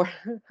had more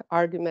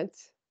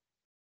arguments.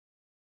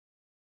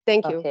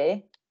 Thank you.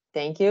 Okay,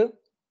 thank you.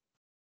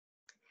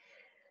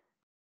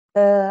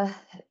 The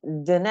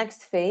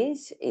next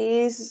phase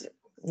is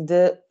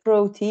the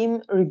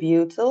pro-team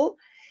rebuttal.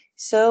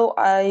 So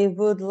I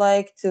would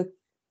like to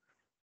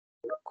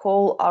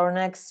call our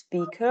next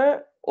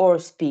speaker or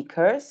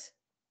speakers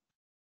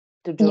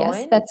to join.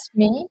 Yes, that's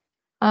me.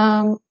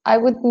 I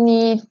would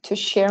need to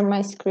share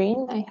my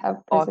screen. I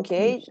have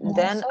Okay, presentation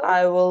then also.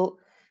 I will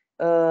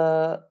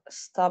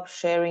stop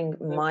sharing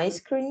my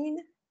screen.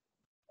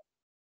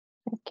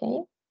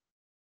 Okay.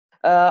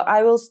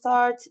 I will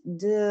start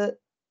the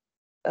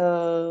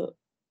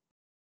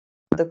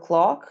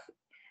clock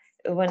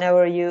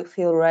whenever you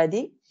feel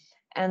ready,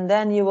 and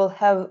then you will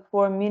have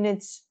 4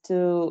 minutes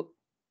to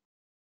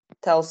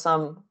tell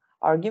some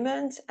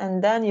arguments,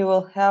 and then you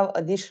will have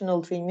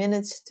additional 3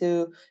 minutes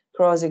to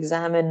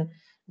cross-examine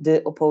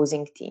the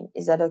opposing team.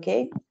 Is that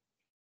okay?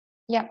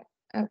 Yeah,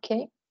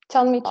 okay.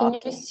 Tell me, can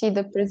Okay. you see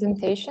the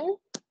presentation?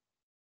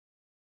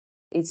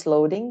 It's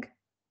loading.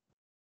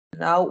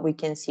 Now we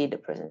can see the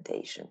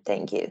presentation.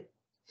 Thank you.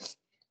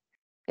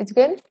 It's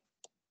good?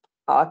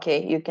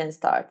 Okay, you can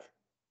start.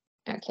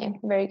 Okay,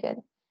 very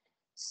good.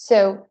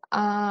 So,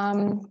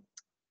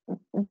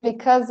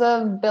 because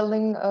of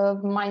building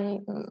of my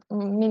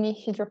mini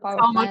hydropower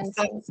How much plants.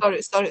 time?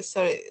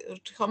 Sorry.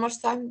 How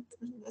much time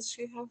does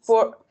she have?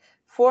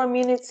 4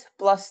 minutes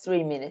plus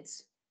 3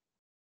 minutes.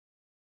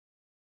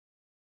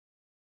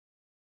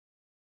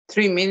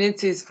 3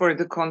 minutes is for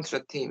the contra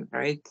team,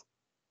 right?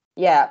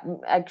 Yeah,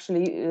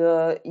 actually,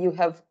 you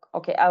have.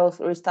 Okay, I will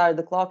restart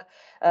the clock.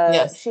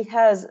 Yes. She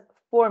has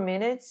 4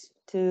 minutes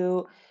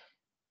to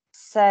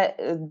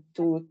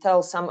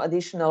tell some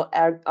additional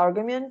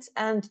arguments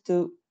and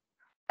to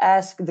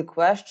ask the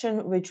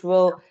question, which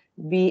will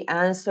be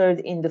answered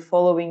in the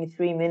following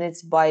 3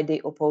 minutes by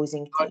the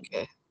opposing team.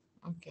 Okay.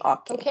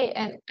 Okay,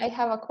 and I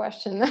have a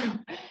question.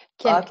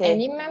 Can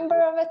any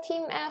member of a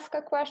team ask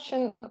a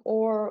question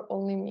or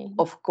only me?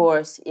 Of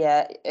course,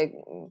 yeah.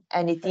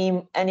 Any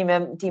team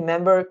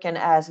member can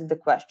ask the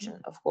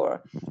question, of course.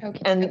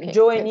 Okay. And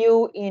join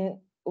you in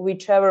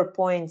whichever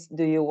points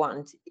do you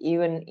want,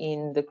 even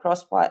in the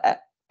crossfire.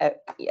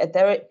 At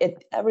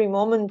every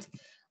moment,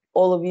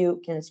 all of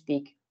you can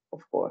speak,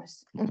 of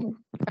course.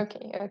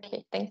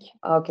 Okay, thank you.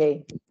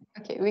 Okay.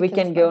 Okay, we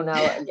can go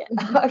now again.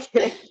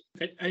 Okay.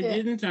 I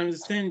didn't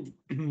understand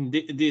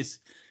this.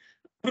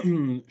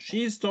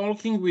 She's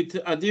talking with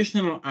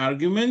additional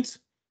arguments,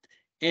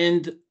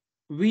 and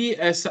we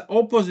as an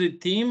opposite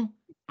team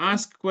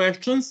ask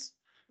questions.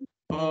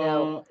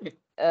 No.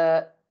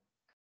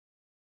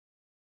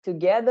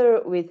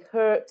 Together with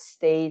her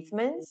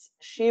statements,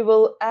 she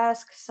will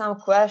ask some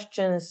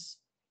questions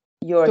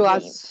your to team.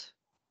 Us.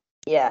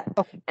 Yeah.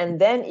 Okay. And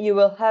then you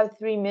will have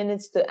 3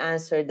 minutes to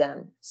answer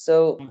them.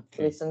 So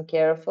listen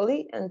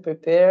carefully and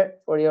prepare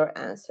for your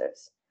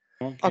answers.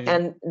 Okay.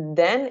 And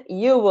then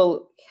you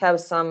will have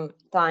some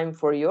time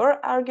for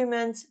your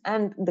arguments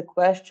and the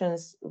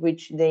questions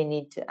which they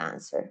need to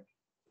answer.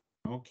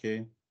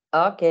 Okay.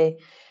 Okay.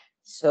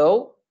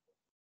 So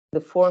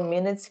the 4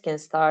 minutes can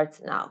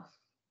start now.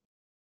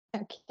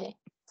 Okay.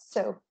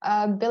 So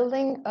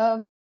building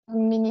of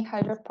mini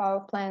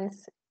hydropower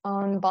plants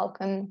on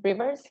Balkan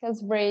rivers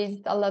has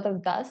raised a lot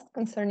of dust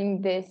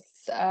concerning this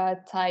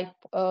type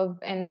of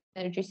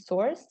energy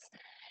source.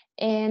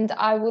 And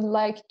I would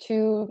like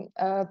to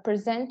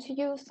present to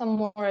you some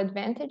more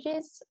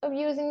advantages of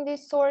using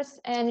this source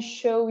and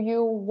show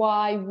you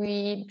why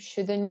we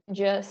shouldn't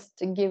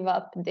just give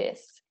up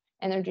this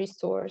energy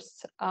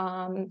source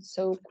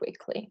so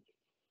quickly.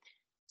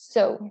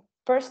 So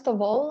first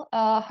of all,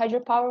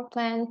 hydropower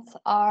plants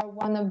are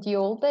one of the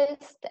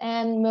oldest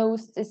and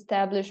most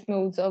established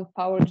modes of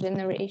power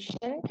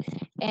generation,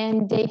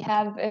 and they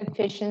have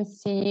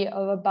efficiency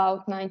of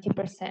about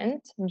 90%,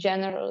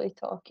 generally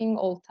talking,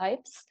 all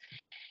types.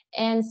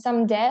 And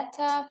some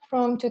data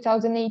from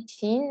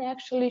 2018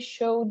 actually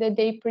show that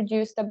they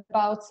produced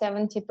about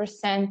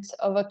 70%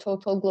 of a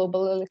total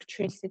global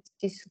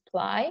electricity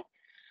supply.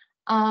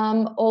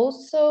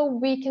 Also,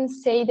 we can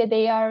say that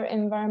they are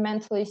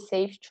environmentally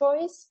safe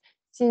choice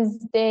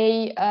since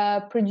they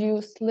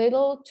produce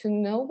little to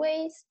no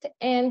waste,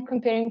 and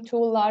comparing to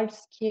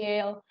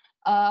large-scale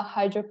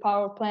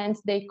hydropower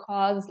plants, they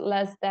cause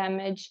less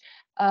damage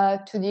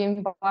to the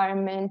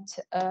environment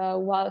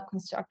while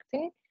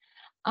constructing.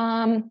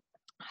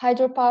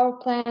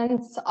 Hydropower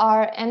plants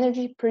are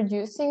energy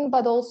producing,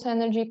 but also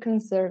energy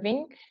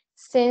conserving,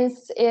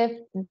 since if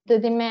the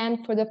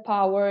demand for the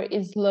power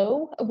is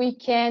low, we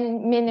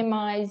can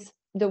minimize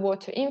the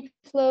water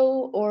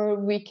inflow, or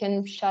we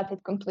can shut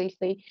it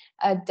completely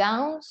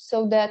down,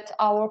 so that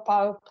our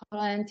power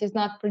plant is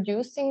not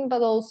producing,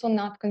 but also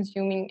not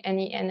consuming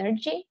any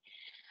energy.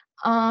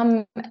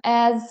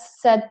 As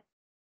said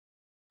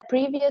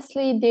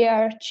previously, they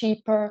are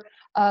cheaper.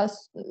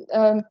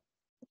 They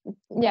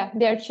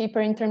are cheaper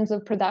in terms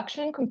of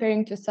production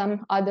comparing to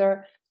some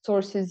other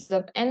sources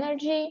of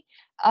energy.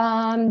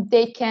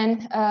 They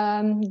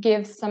can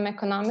give some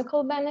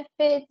economical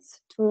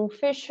benefits through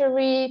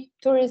fishery,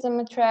 tourism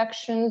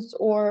attractions,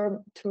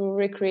 or through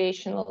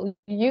recreational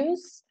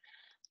use.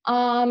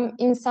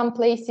 In some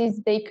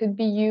places, they could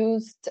be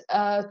used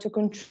to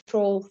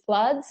control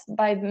floods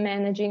by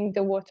managing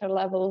the water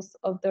levels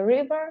of the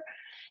river.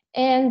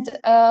 And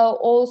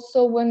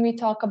also, when we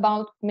talk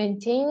about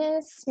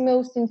maintenance,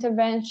 most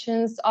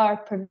interventions are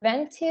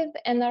preventive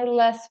and are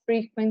less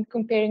frequent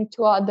comparing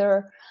to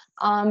other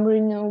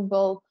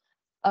renewable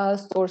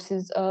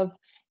sources of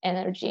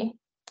energy.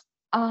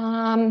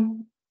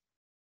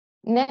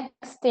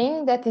 Next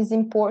thing that is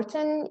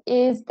important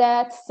is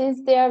that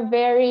since they are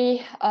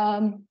very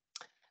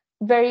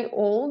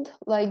old,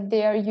 like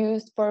they are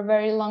used for a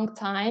very long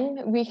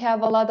time, we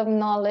have a lot of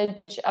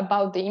knowledge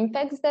about the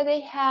impacts that they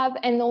have,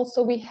 and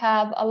also we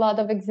have a lot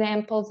of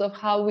examples of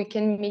how we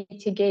can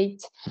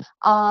mitigate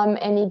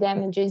any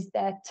damages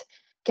that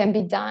can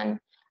be done.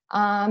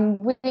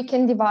 We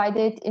can divide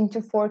it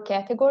into 4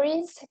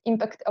 categories: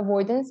 impact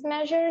avoidance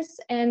measures,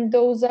 and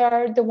those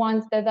are the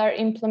ones that are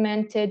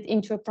implemented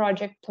into a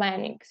project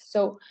planning.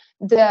 So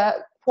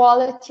the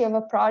quality of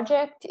a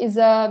project is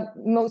a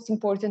most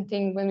important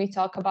thing when we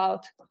talk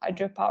about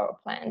hydropower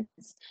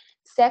plants.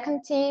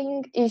 Second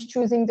thing is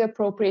choosing the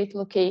appropriate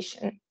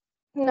location.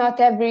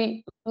 Not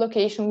every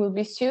location will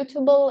be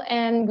suitable,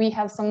 and we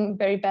have some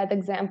very bad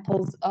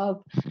examples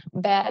of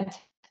bad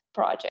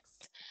projects.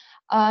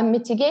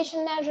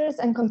 Mitigation measures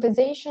and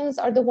compensations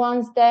are the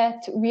ones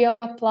that we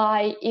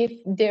apply if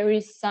there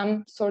is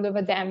some sort of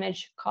a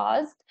damage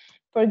caused.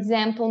 For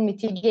example,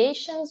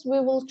 mitigations,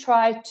 we will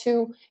try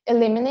to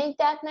eliminate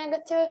that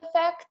negative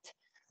effect.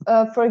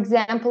 For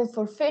example,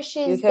 for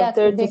fishes, you have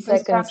 30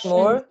 seconds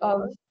more.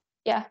 Of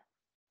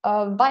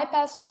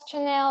bypass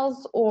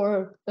channels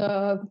or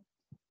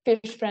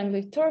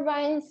fish-friendly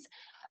turbines.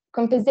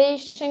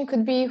 Compensation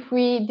could be if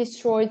we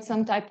destroyed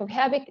some type of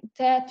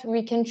habitat,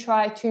 we can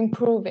try to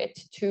improve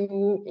it,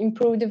 to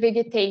improve the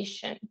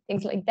vegetation,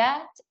 things like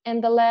that.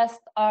 And the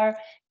last are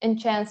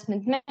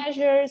enhancement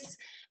measures,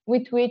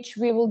 with which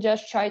we will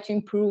just try to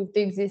improve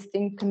the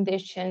existing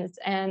conditions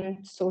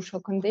and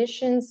social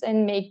conditions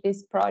and make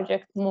this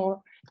project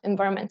more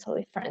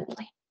environmentally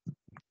friendly.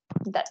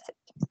 That's it.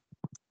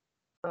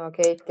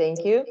 Okay,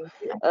 thank you.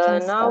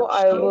 Now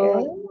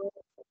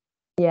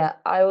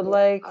I would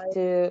like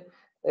to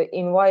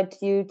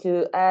invite you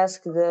to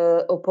ask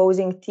the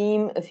opposing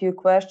team a few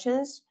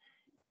questions.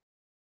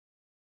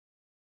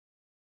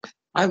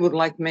 I would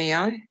like, may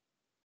I?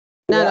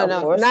 No.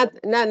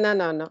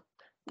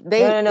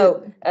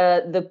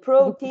 The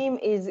pro team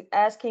is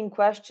asking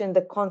question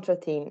the contra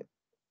team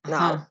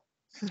now.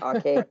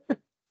 Okay.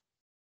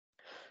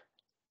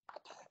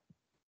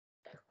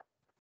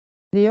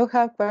 Do you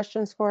have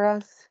questions for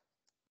us?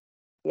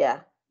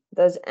 Yeah.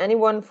 Does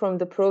anyone from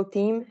the pro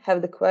team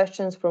have the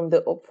questions for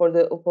the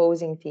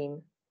opposing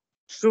team?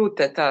 Shoot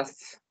at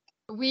us.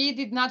 We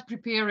did not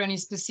prepare any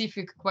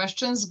specific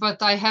questions,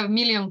 but I have a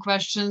million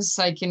questions.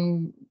 I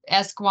can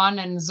ask one,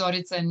 and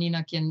Zorica and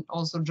Nina can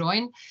also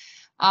join.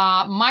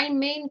 My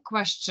main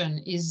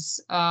question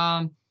is,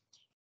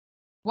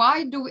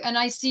 why do, and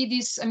I see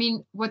this, I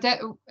mean,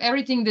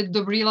 everything that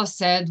Dobrila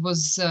said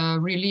was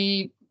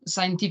really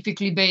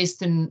scientifically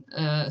based and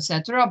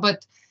etc.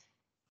 But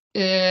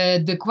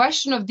the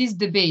question of this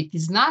debate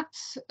is not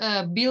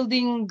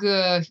building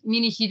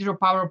mini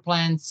hydropower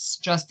plants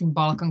just in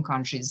Balkan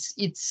countries.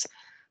 It's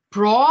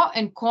pro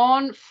and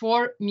con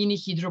for mini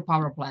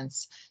hydropower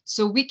plants.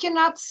 So we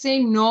cannot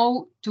say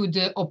no to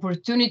the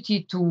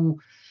opportunity to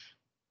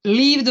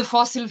leave the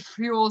fossil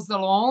fuels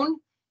alone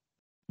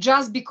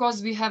just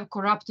because we have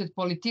corrupted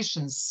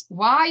politicians.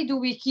 Why do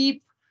we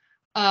keep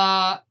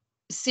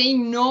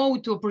saying no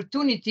to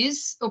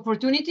opportunities?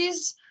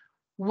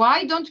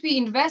 Why don't we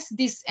invest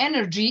this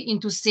energy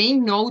into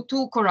saying no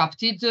to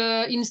corrupted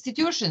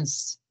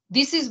institutions?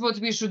 This is what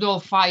we should all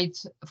fight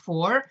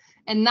for,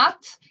 and not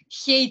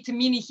hate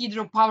mini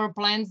hydropower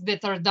plants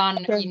that are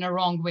done in a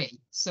wrong way.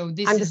 So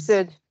this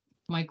Understood. is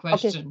my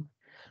question.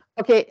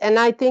 Okay, and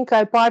I think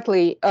I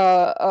partly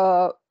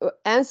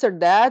answered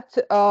that.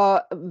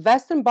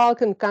 Western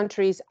Balkan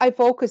countries, I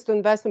focused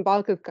on Western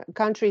Balkan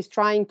countries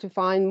trying to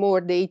find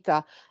more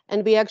data,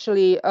 and we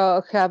actually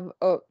have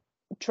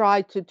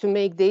tried to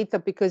make data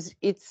because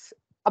it's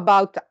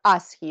about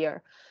us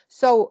here.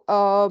 So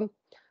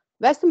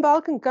Western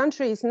Balkan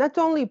countries not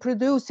only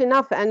produce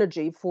enough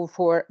energy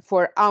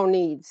for our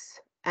needs,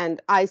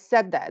 and I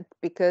said that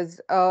because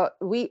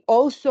we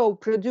also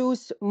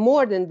produce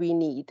more than we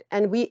need,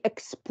 and we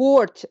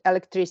export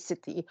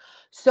electricity.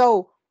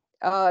 So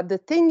the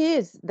thing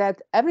is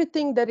that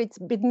everything that it's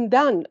been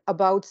done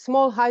about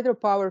small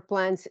hydropower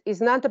plants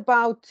is not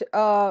about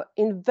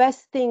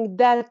investing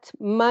that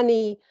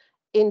money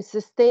in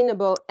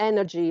sustainable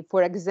energy,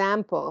 for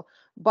example,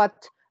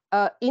 but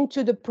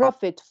into the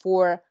profit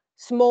for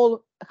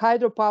small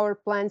hydropower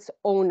plants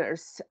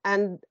owners.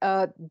 And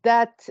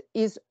that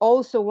is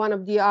also one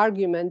of the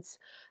arguments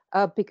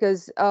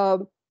because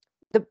the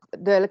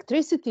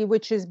electricity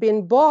which is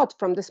being bought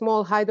from the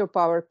small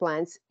hydropower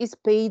plants is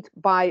paid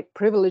by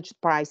privileged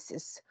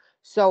prices.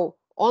 So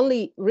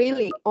only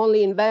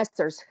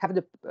investors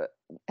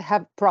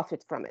have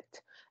profit from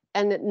it,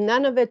 and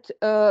none of it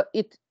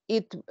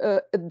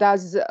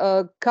does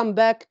come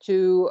back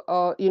to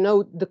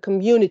the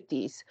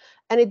communities,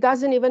 and it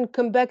doesn't even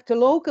come back to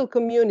local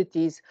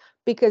communities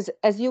because,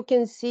 as you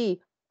can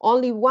see,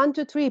 only 1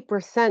 to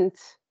 3%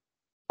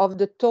 of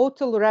the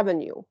total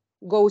revenue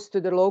goes to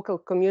the local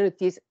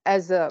communities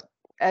as a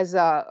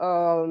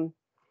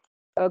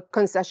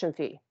concession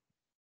fee.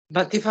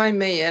 But if I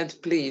may add,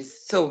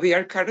 please, so we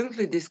are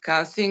currently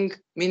discussing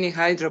mini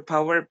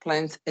hydropower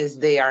plants as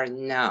they are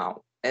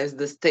now, as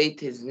the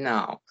state is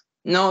now,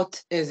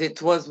 not as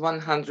it was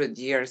 100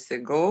 years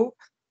ago,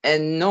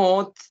 and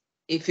not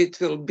if it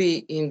will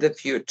be in the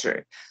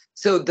future.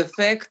 So the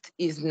fact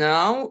is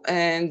now,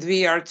 and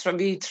we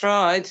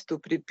tried to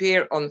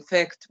prepare on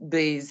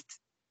fact-based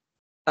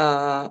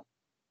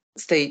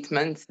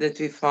statements that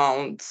we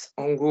found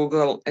on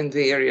Google and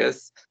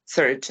various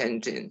search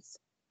engines.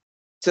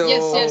 So,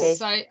 yes,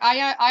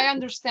 I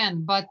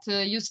understand, but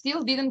you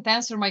still didn't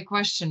answer my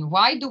question.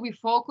 Why do we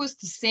focus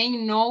to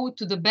saying no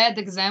to the bad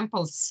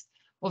examples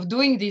of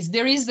doing this?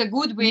 There is a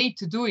good way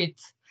to do it.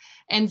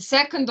 And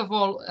second of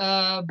all,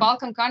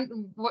 Balkan country,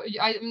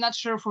 I'm not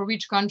sure for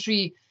which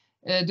country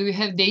do you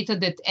have data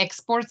that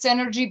exports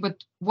energy,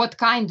 but what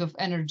kind of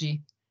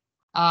energy?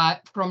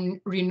 From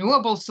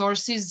renewable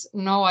sources?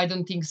 No, I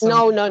don't think so.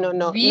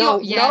 No.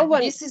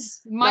 This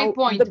is my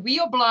point. We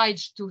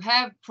obliged to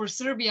have, for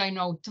Serbia, I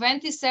know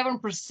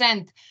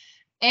 27%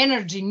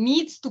 energy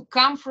needs to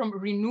come from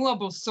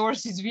renewable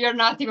sources. We are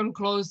not even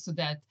close to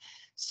that.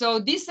 So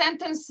this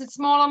sentence,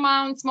 small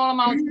amount.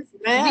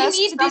 We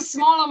need this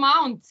small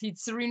amount.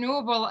 It's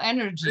renewable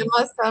energy.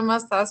 I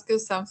must ask you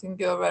something.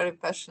 You're very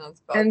passionate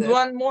about and that.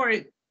 one more,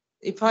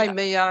 if I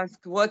may ask,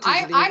 what is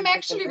I'm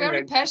actually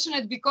very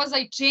passionate because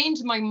I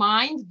changed my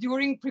mind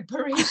during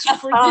preparation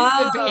for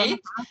this debate,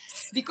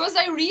 because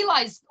I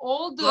realized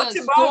all the What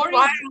about stories.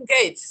 Iron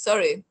Gate?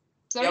 Sorry?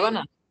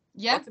 Jovana,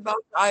 yeah. What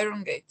about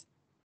Iron Gate?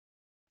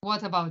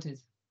 What about it?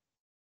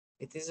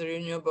 It is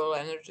renewable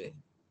energy.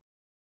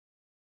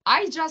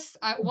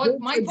 What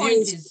my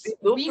point is,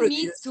 we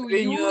need to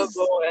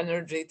renewable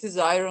energy. It is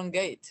Iron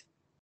Gate.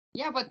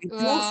 Yeah, but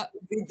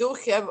we do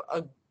have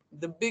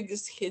the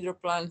biggest hydro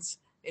plants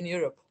in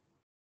Europe.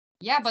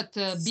 Yeah, but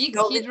big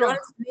so hydro. We don't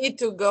need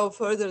to go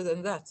further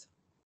than that.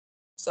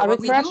 So a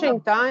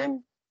refreshing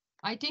time.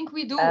 I think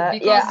we do,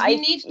 because we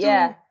need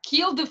to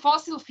kill the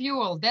fossil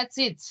fuel. That's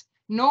it.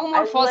 No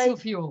more fossil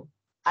fuel.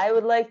 I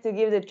would like to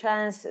give the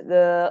chance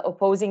the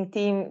opposing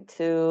team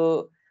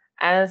to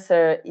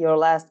answer your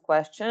last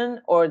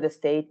question or the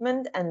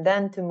statement, and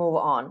then to move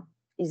on.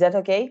 Is that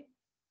okay?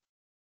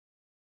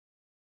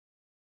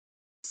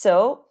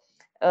 So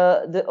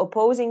the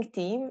opposing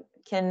team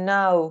can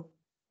now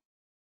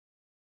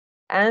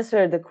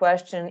answer the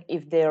question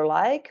if they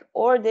like,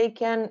 or they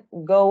can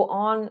go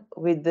on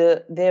with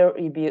their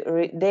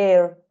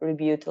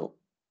rebuttal.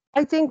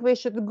 I think we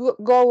should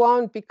go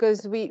on,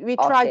 because we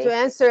tried to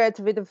answer it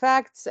with the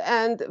facts,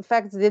 and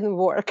facts didn't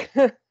work.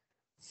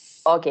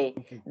 Okay,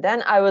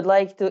 then I would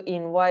like to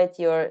invite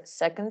your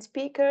second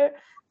speaker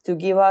to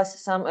give us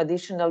some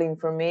additional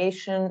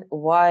information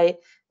why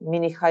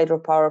mini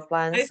hydropower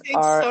plants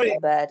are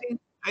bad.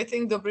 I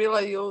think,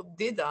 Dobrila, you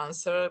did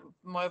answer.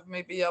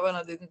 Maybe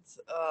Jovana didn't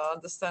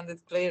understand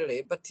it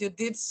clearly, but you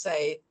did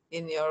say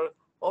in your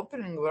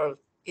opening word,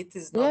 it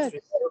is not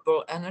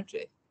renewable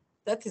energy.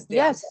 That is the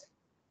answer.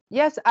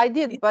 Yes, I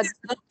did. But it's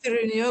not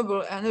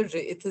renewable energy.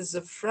 It is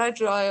a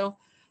fragile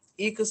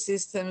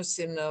ecosystems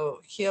in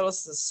hills,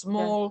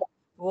 small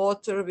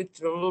water with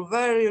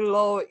very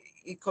low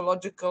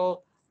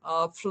ecological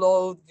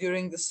flow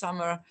during the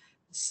summer.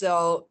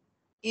 So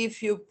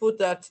if you put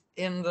that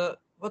in the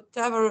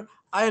whatever,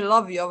 I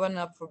love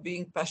Jovana for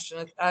being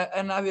passionate,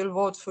 and I will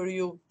vote for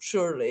you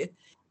surely,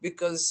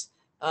 because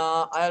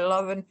I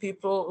love when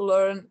people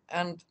learn,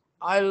 and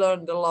I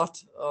learned a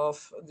lot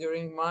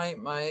during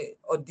my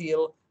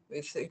ordeal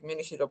with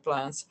mini hydro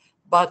plants.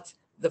 But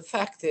the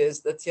fact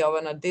is that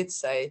Jovana did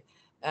say,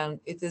 and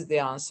it is the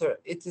answer,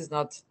 it is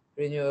not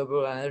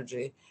renewable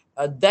energy.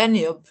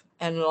 Danube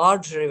and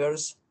large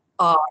rivers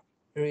are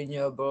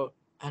renewable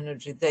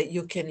energy. That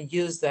you can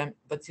use them,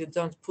 but you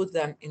don't put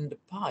them in the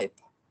pipe.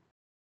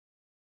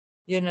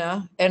 you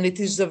know, and it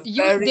is a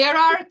You, very there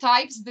are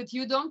types that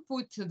you don't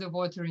put the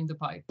water in the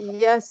pipe.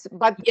 Yes,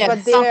 but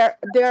Yes.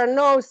 there are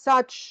no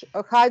such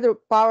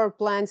hydropower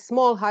plants,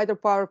 small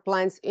hydropower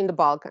plants in the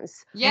Balkans.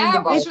 Yeah,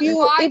 we Balkans. should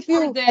fight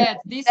for that.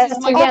 This is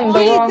That's my again the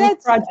point. wrong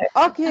that's project.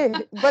 okay,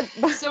 but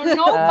So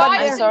no I'm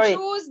pipes and sorry.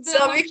 choose the So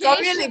we location.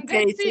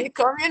 communicate. That's We it.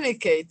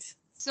 communicate.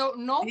 So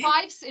no See?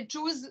 pipes and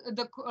choose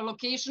the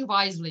location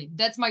wisely.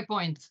 That's my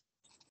point.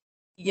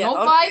 Yeah. No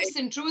Okay. pipes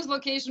and choose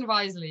location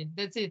wisely.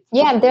 That's it.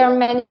 Yeah, there are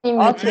many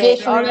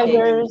mitigation okay.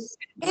 measures.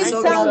 it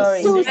I'm sounds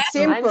sorry. too Six,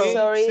 simple. I'm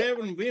sorry.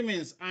 7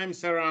 women's I'm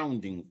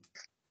surrounding.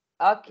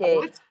 Okay,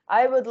 What?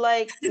 I would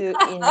like to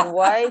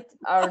invite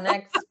our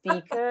next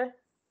speaker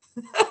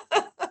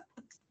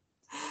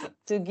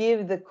to give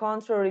the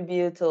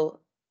contra-rebuttal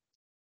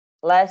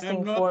lasting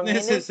I'm 4 not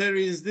minutes.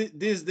 necessary in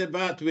this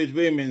debate with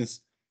women's.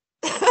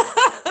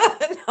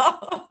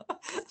 No.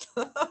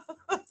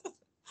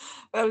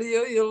 Well,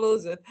 you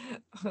lose it.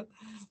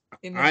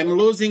 I'm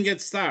losing at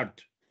start.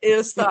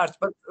 You start,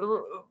 but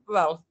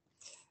well,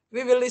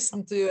 we will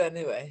listen to you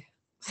anyway.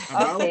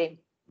 Okay.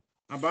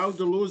 About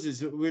the losses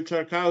which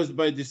are caused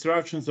by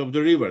destructions of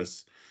the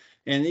rivers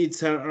and its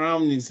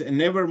surroundings, and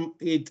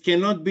it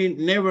cannot be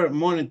never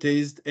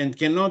monetized and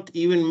cannot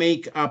even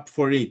make up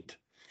for it.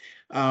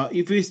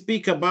 If we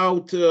speak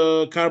about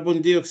carbon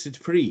dioxide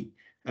free,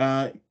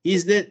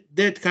 is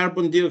that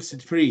carbon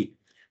dioxide free?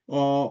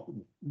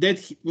 That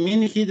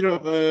mini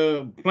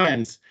hydro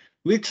plants,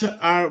 which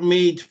are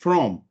made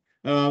from,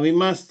 we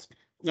must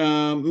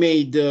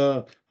made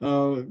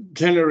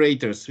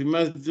generators, we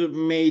must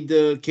made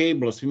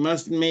cables, we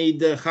must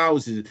made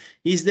houses.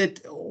 Is that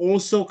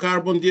also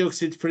carbon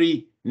dioxide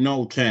free?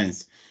 No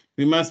chance.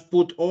 We must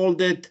put all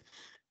that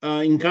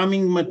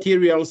incoming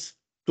materials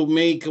to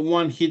make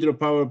one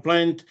hydropower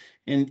plant,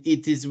 and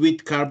it is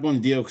with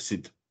carbon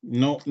dioxide.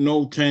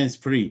 No chance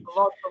free. A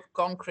lot of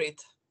concrete.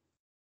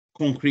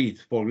 Concrete,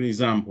 for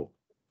example.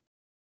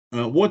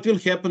 What will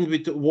happen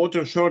with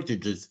water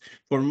shortages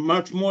for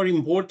much more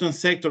important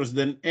sectors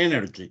than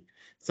energy,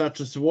 such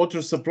as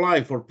water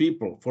supply for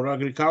people, for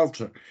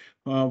agriculture,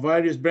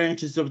 various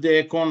branches of the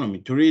economy,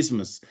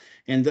 tourism,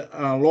 and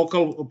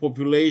local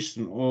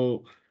population?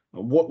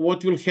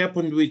 What will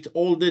happen with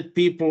all that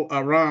people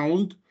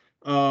around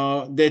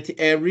that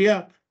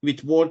area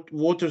with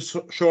water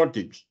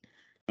shortage?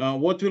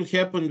 What will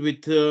happen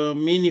with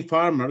mini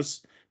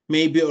farmers,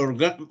 maybe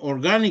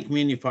organic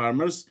mini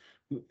farmers,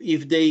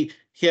 if they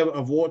have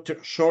a water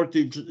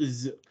shortage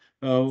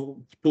to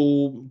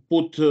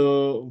put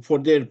for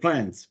their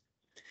plants?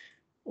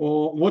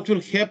 Or what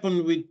will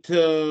happen with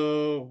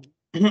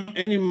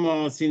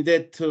animals in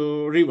that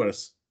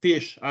rivers,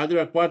 fish, other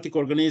aquatic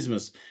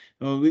organisms,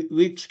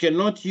 which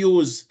cannot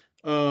use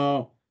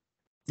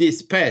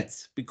these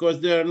pets because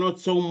they are not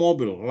so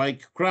mobile,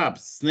 like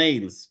crabs,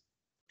 snails?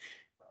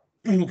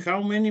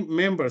 How many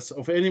members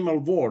of animal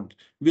world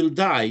will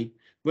die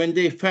when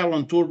they fell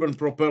on turbine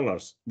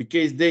propellers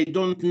because they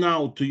don't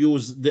know to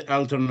use the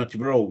alternative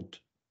road?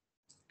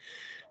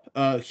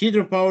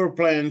 Hydropower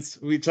plants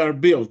which are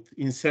built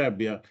in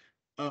Serbia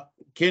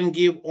can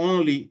give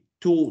only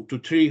 2 to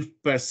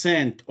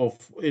 3%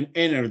 of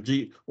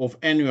energy of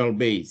annual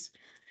base.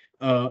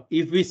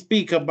 If we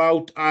speak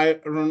about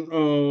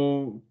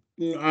Iron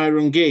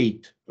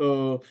Gate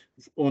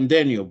on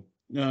Danube,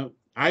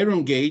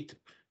 Iron Gate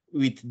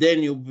with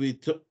Danube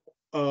with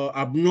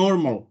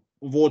abnormal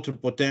water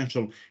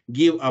potential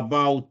give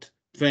about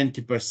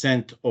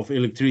 20% of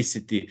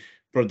electricity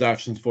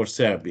production for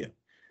Serbia.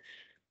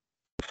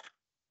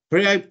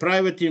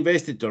 Private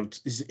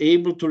investors is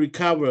able to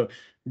recover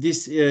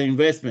these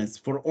investments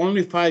for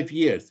only 5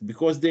 years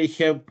because they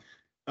have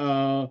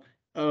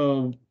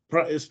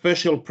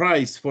special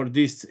price for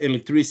this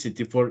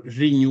electricity for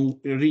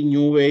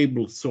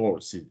renewable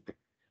sources.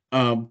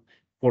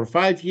 For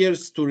 5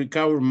 years to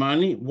recover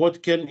money,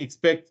 what can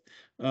expect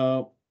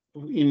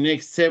in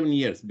next 7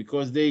 years?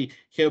 Because they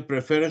have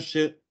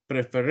preferential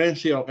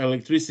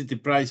electricity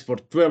price for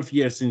 12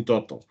 years in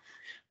total.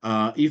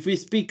 If we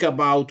speak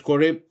about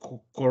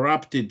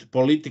corrupted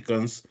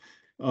politicians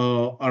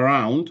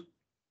around,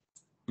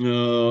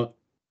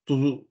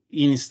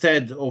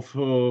 instead of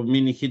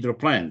mini hydro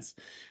plants,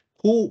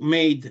 who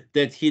made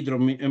that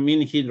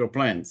mini hydro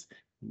plants?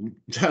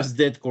 Just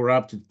that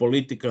corrupted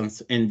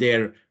politicians and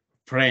their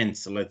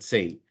friends, let's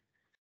say.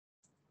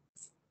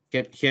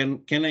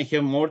 Can I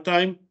have more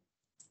time?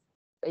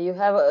 You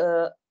have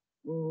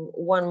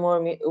 1 more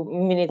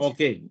minute.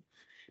 Okay.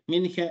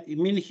 Mini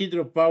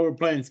hydropower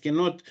plants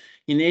cannot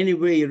in any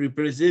way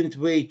represent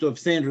way to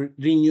obtain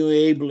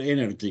renewable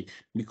energy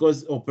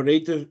because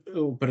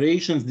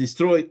operations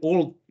destroy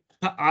all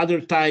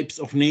other types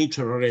of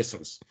natural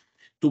resources.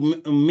 To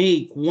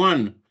make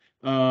one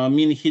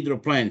mini hydro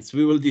plants,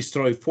 we will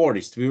destroy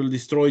forests, we will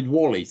destroy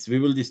valleys, we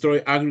will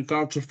destroy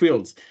agriculture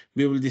fields,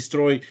 we will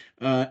destroy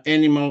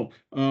animal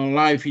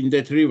life in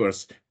that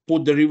rivers,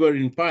 put the river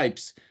in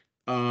pipes,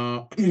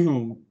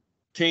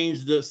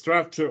 change the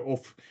structure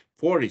of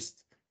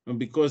forest,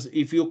 because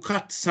if you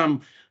cut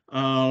some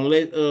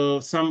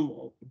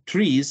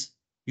trees,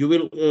 you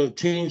will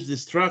change the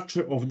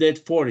structure of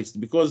that forest,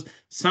 because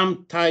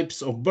some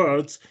types of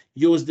birds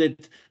use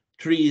that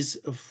trees,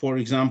 for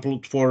example,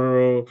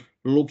 for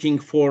looking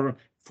for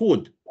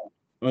food.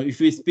 If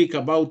we speak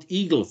about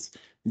eagles,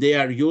 they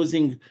are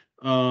using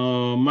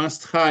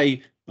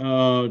mast-high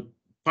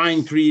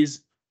pine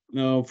trees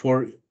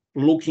for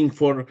looking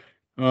for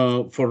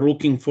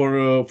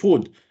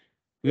food.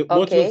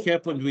 What will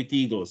happen with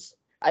eagles?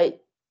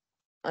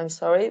 I'm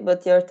sorry,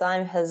 but your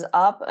time has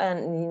up,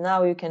 and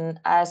now you can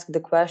ask the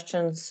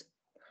questions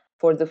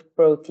for the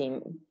pro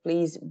team.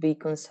 Please be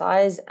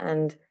concise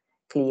and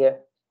clear.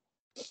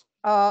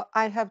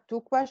 I have two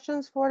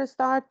questions for the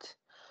start.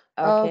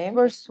 Okay.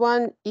 First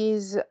one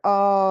is,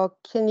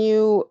 can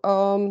you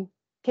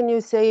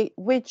say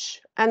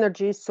which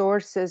energy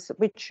sources,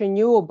 which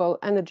renewable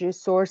energy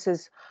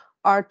sources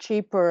are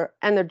cheaper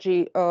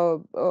energy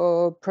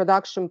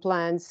production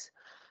plants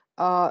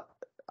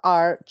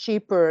are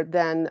cheaper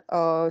than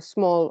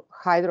small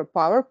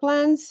hydropower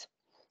plants?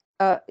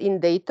 In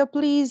data,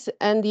 please.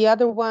 And the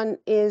other one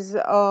is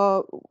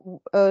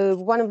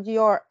one of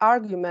your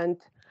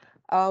argument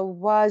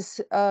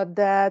was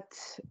that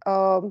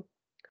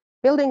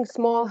building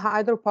small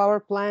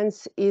hydropower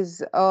plants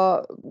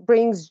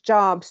brings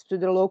jobs to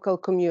the local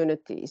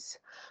communities.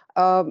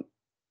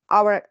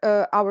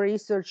 Our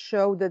research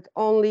showed that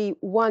only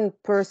one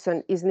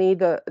person is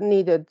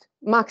needed,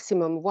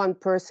 maximum one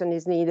person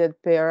is needed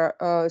per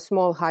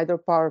small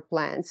hydropower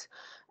plants.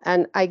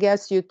 And I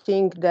guess you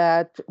think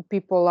that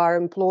people are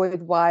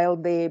employed while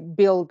they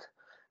build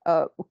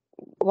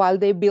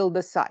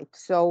the site.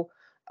 So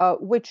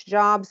which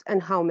jobs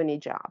and how many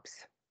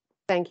jobs?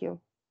 Thank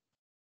you.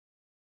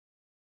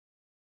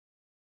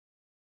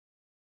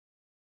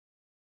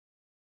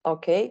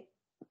 Okay,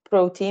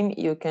 pro team,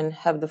 you can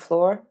have the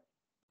floor.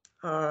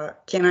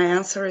 Can I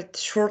answer it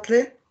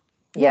shortly?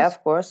 Yeah,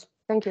 of course.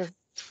 Thank you.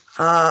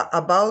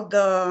 About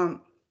the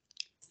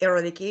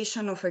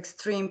eradication of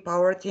extreme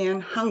poverty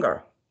and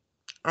hunger.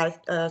 I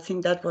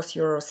think that was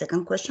your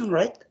second question,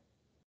 right?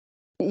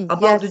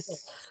 About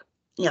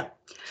Yes.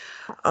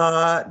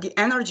 The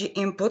energy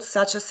inputs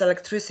such as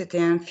electricity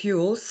and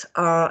fuels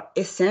are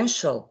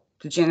essential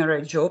to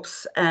generate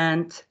jobs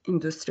and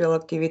industrial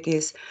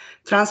activities,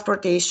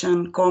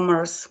 transportation,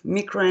 commerce,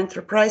 micro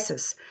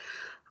enterprises.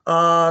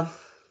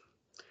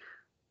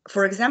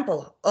 For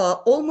example,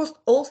 almost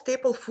all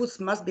staple foods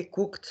must be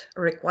cooked,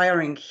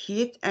 requiring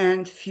heat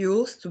and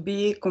fuels to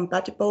be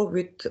compatible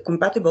with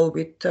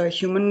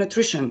human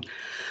nutrition.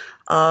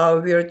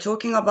 We are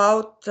talking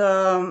about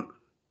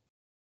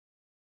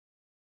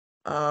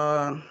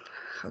how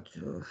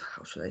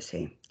should I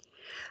say?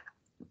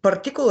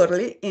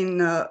 Particularly in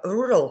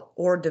rural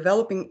or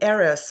developing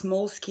areas,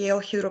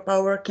 small-scale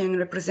hydropower can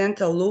represent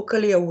a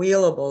locally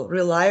available,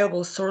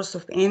 reliable source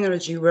of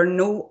energy where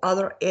no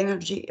other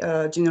energy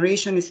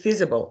generation is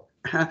feasible.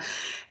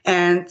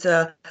 And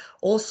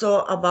also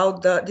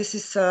about this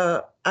is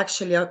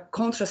actually a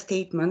contra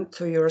statement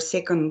to your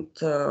second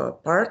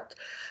part.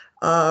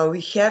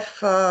 We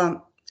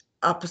have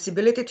a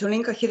possibility to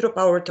link a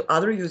hydropower to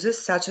other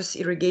uses, such as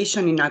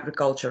irrigation in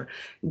agriculture.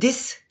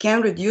 This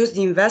can reduce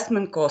the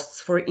investment costs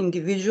for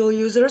individual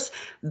users,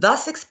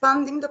 thus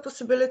expanding the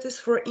possibilities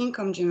for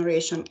income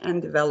generation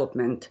and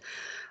development.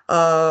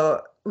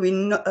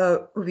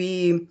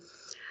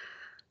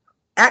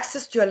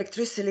 Access to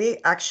electricity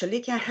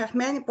actually can have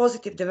many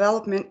positive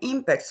development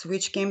impacts,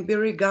 which can be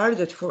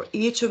regarded for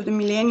each of the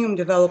Millennium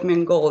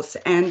Development Goals.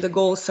 And the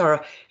goals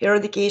are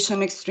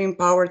eradication, extreme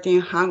poverty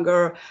and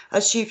hunger,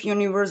 achieve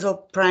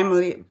universal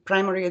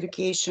primary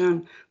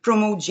education,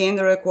 promote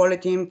gender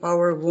equality,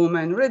 empower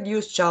women,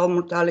 reduce child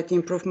mortality,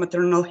 improve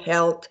maternal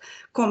health,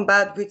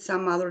 combat with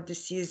some other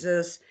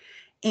diseases,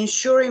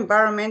 ensure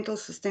environmental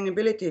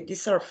sustainability.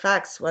 These are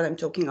facts, what I'm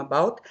talking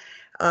about.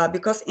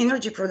 Because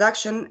energy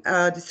production,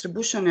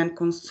 distribution, and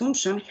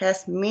consumption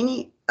has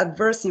many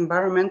adverse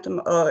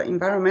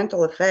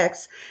environmental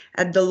effects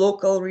at the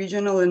local,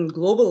 regional, and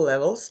global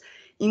levels,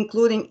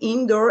 including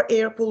indoor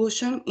air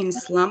pollution in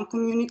slum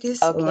communities,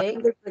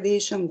 land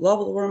degradation,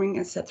 global warming,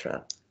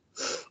 etc.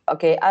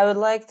 Okay, I would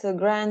like to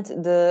grant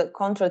the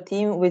contra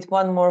team with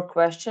one more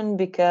question,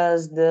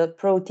 because the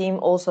pro team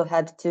also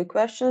had two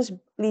questions.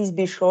 Please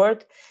be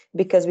short,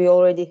 because we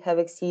already have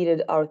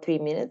exceeded our 3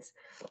 minutes.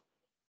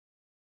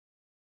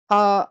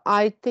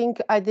 I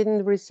think I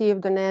didn't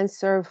receive an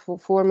answer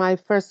for my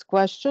first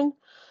question.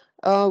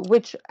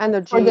 Which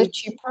energy? For the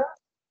cheaper?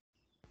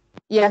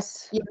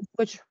 Yes.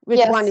 Which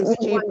yes, one is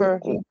cheaper?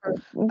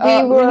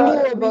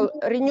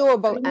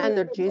 Renewable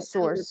energy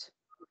source.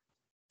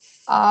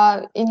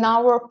 In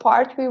our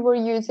part, we were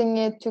using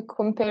it to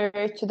compare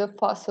it to the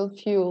fossil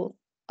fuel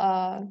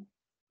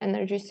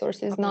energy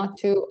sources, not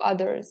to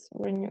others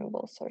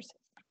renewable sources.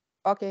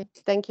 Okay,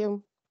 thank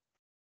you.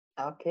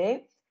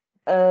 Okay.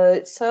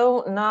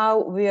 So now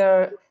we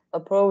are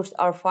approached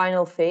our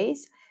final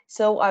phase.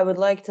 So I would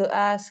like to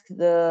ask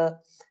the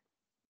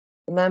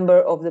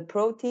member of the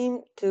pro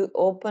team to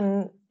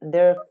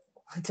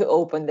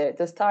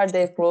start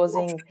their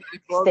closing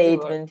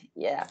statement.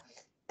 Yeah,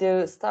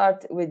 to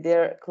start with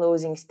their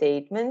closing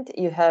statement.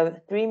 You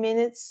have 3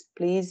 minutes.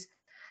 Please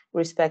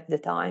respect the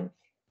time.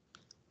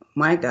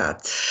 My God,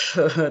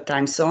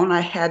 time zone.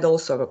 I had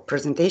also a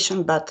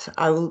presentation, but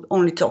I will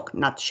only talk,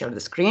 not share the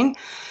screen.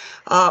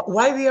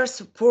 Why we are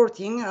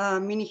supporting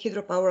mini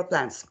hydropower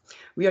plants?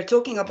 We are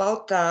talking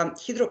about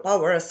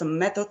hydropower as a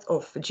method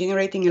of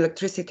generating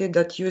electricity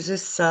that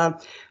uses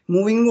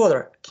moving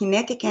water,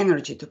 kinetic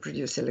energy to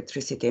produce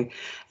electricity.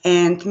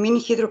 And mini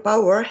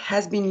hydropower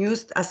has been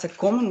used as a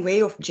common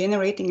way of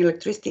generating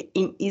electricity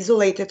in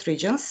isolated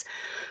regions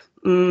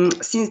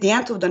since the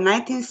end of the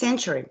 19th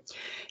century.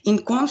 In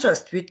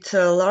contrast with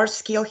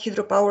large-scale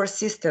hydropower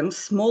systems,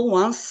 small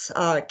ones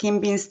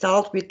can be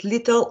installed with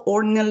little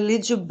or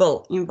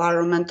negligible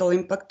environmental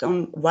impact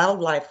on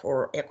wildlife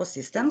or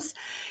ecosystems.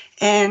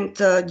 And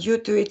due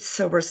to its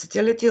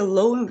versatility,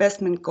 low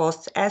investment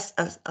costs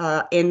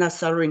and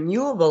as a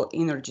renewable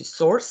energy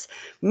source,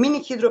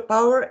 mini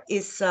hydropower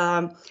is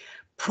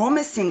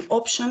promising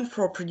option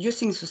for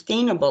producing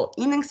sustainable,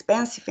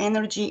 inexpensive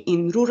energy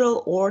in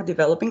rural or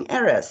developing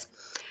areas.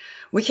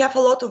 We have a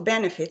lot of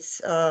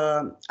benefits,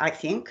 I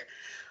think.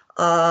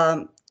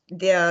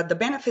 The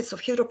benefits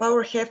of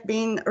hydropower have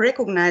been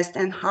recognized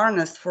and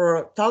harnessed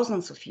for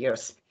thousands of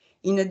years.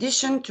 In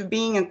addition to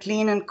being a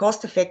clean and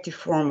cost-effective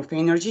form of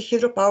energy,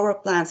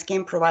 hydropower plants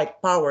can provide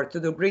power to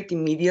the grid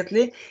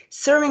immediately,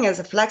 serving as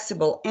a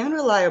flexible and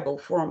reliable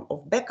form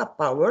of backup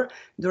power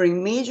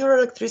during major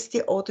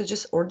electricity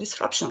outages or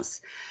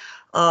disruptions.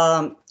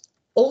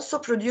 Also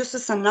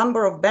produces a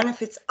number of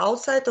benefits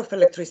outside of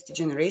electricity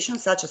generation,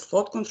 such as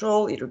flood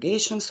control,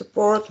 irrigation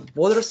support,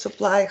 water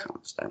supply. How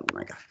much time? Oh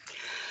my God.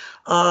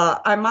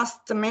 I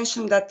must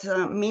mention that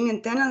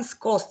maintenance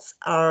costs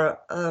are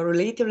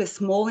relatively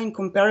small in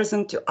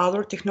comparison to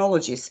other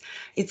technologies.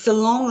 It's a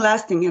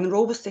long-lasting and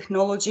robust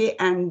technology,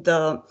 and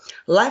the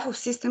life of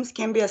systems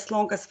can be as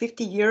long as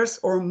 50 years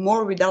or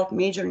more without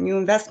major new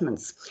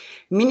investments.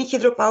 Mini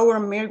hydropower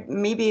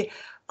may be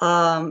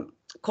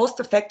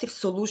cost-effective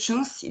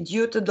solutions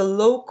due to the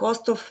low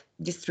cost of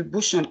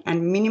distribution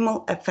and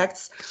minimal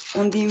effects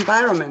on the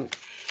environment.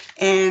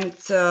 And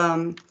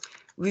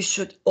we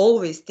should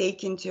always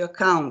take into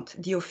account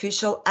the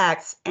official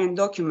acts and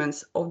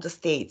documents of the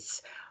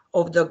states,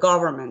 of the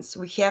governments.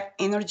 We have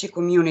energy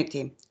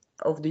community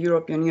of the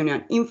European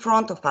Union in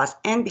front of us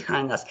and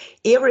behind us.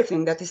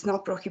 Everything that is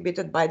not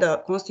prohibited by the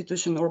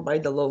constitution or by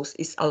the laws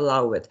is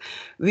allowed.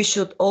 We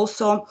should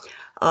also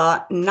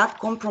not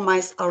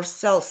compromise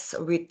ourselves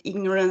with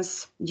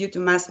ignorance due to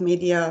mass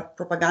media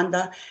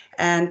propaganda,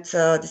 and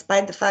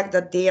despite the fact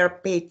that they are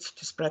paid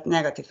to spread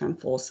negative and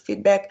false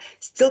feedback,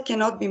 still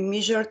cannot be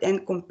measured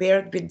and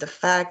compared with the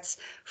facts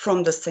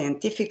from the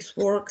scientific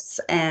works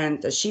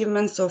and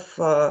achievements of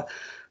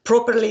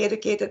properly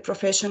educated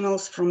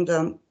professionals from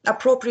the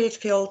appropriate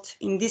field,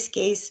 in this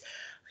case,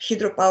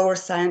 hydropower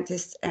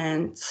scientists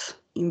and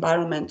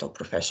environmental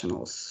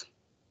professionals.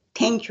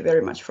 Thank you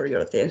very much for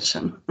your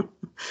attention.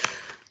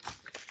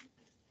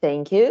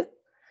 Thank you.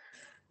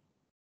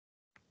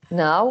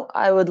 Now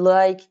I would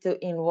like to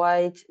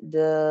invite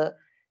the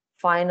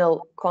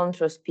final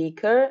contra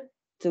speaker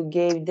to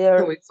give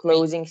their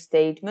closing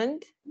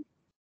statement.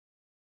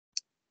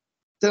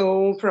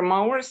 So from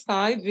our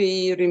side,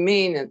 we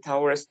remain at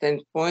our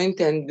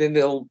standpoint, and we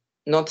will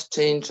not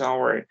change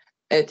our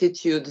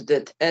attitude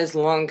that as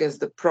long as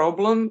the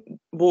problem,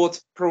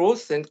 both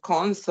pros and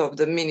cons of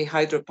the mini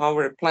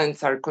hydropower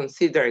plants are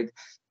considered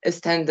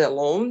as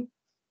standalone,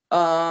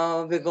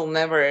 we will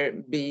never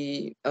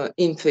be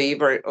in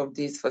favor of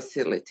these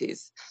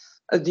facilities.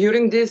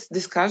 During this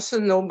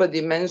discussion,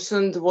 nobody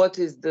mentioned what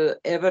is the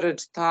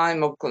average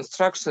time of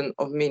construction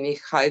of mini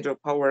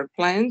hydropower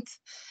plants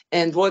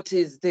and what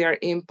is their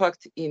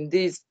impact in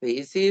these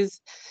phases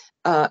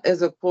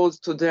as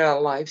opposed to their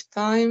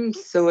lifetime.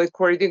 So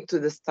according to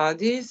the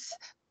studies,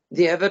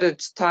 the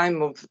average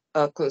time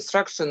of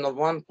construction of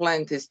one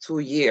plant is 2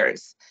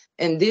 years.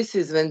 And this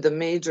is when the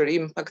major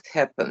impact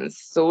happens.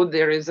 So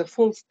there is a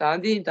full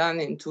study done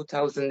in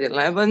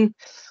 2011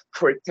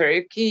 for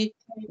Turkey.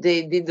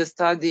 They did a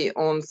study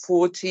on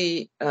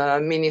 40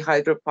 mini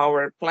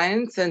hydropower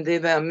plants, and they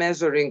were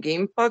measuring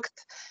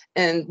impact.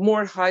 And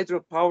more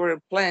hydropower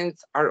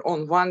plants are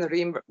on one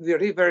river,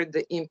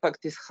 the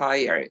impact is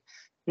higher.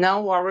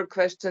 Now our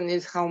question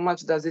is, how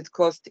much does it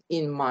cost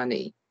in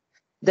money?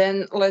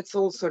 Then let's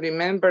also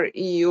remember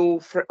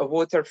EU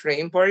water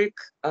framework.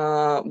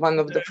 One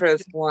of the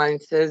first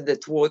lines says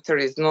that water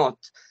is not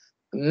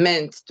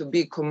meant to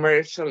be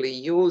commercially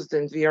used,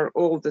 and we are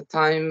all the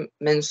time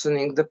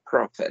mentioning the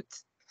profit.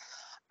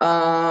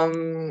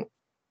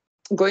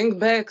 Going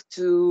back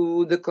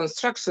to the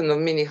construction of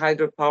mini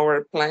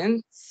hydropower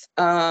plants,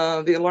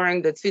 we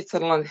learned that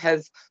Switzerland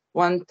has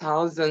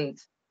 1,000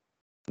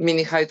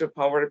 mini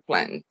hydropower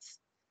plants.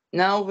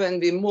 Now, when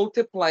we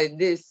multiply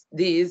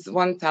these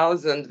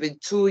 1,000 with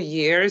 2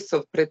 years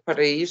of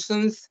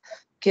preparations,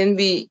 can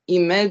we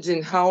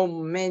imagine how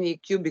many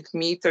cubic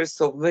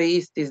meters of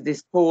waste is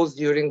disposed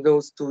during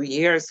those 2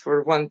 years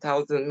for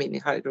 1,000 mini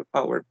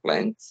hydropower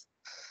plants?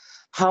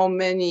 How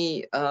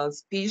many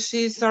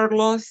species are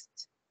lost?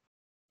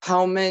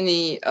 how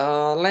many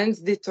lands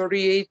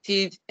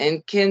deteriorated,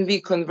 and can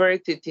we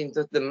convert it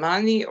into the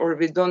money, or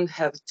we don't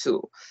have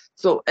to.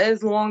 So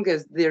as long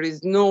as there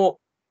is no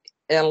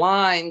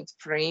aligned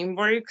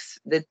frameworks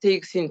that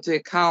takes into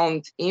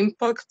account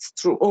impacts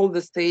through all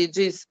the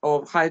stages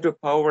of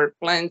hydropower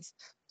plants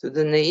to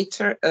the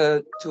nature,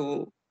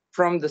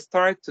 from the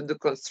start to the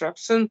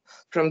construction,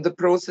 from the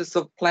process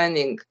of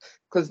planning,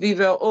 because we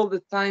were all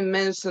the time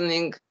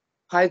mentioning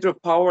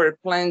hydropower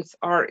plants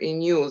are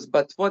in use,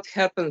 but what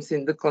happens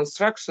in the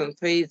construction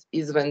phase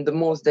is when the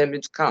most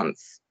damage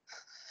comes.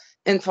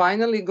 And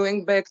finally,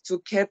 going back to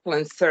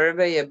Kaplan's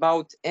survey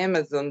about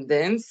Amazon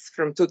dams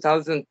from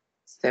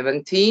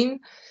 2017,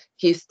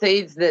 he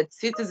states that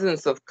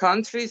citizens of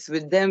countries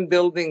with dam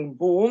building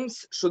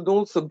booms should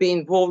also be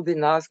involved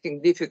in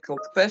asking difficult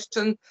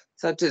questions,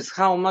 such as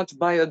how much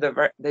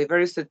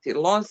biodiversity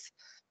loss,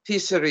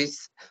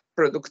 fisheries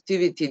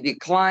productivity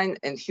decline,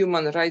 and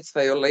human rights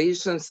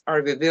violations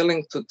are we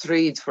willing to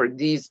trade for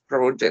these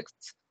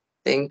projects?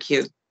 Thank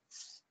you.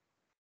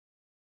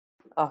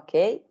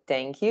 Okay,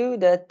 thank you.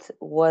 That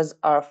was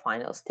our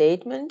final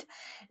statement.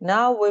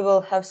 Now we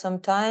will have some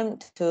time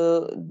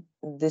to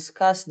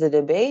discuss the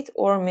debate,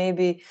 or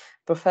maybe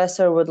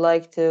Professor would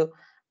like to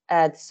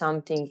add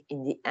something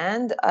in the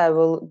end. I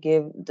will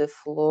give the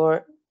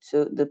floor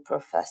to the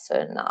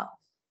Professor now.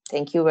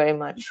 Thank you very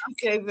much.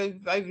 Okay,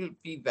 I will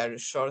be very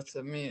short.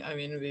 I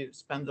mean, we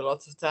spent a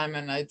lot of time,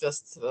 and I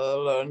just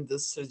learned the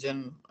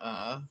surgeon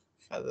had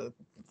a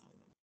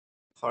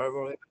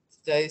horrible event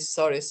today.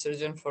 Sorry,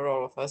 surgeon, for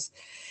all of us.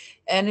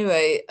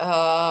 Anyway,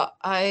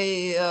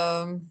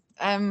 I'm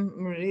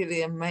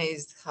really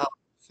amazed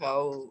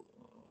how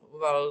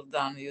well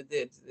done you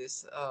did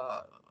this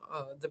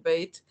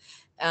debate,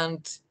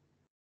 and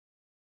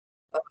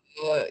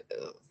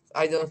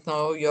I don't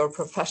know your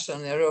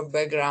profession or your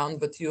background,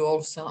 but you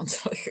all sound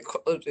like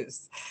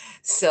ecologists,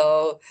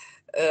 so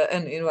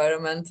an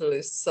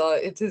environmentalist. So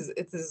it is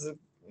a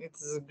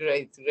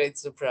great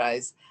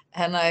surprise,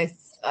 and I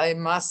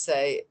must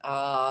say,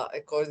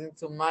 according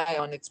to my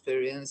own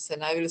experience,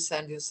 and I will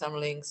send you some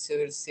links. You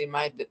will see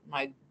my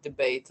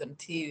debate on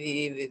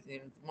TV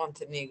within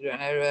Montenegro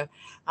and everywhere.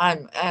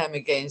 I'm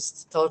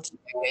totally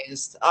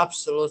against,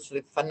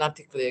 absolutely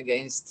fanatically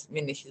against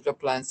mini hydro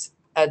plants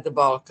at the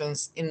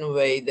Balkans in a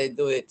way they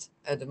do it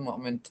at the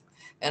moment,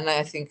 and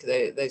I think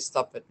they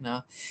stop it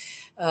now.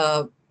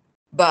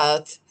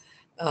 But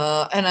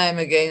and I'm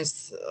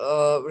against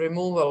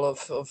removal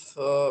of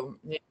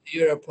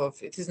Europe.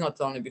 It is not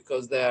only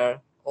because they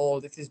are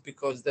old; it is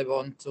because they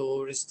want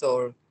to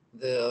restore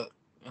the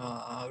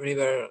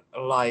river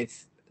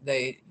life.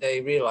 They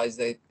realize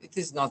that it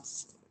is not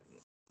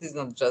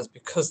just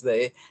because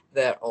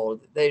they're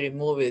old. They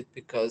remove it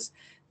because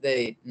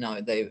they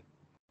know they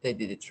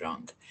did it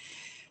wrong.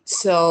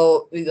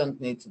 So we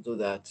don't need to do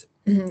that,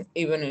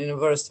 even in a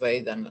worse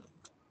way. Then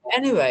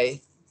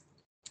anyway,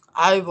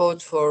 I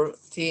vote for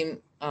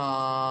Team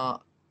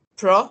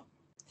Pro,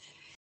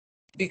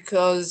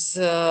 because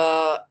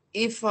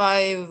if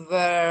I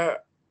were,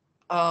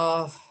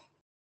 I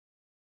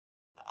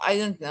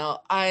don't know,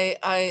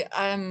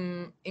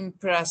 I'm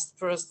impressed.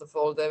 First of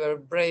all, they were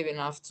brave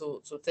enough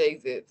to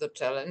take the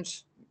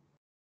challenge.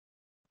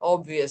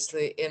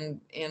 Obviously,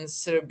 in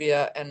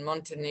Serbia and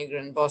Montenegro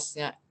and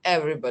Bosnia,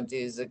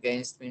 everybody is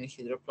against mini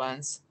hydro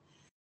plants,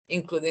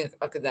 including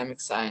academic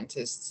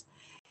scientists,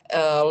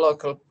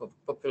 local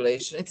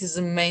population. It is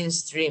a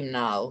mainstream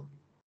now,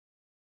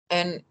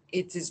 and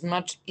it is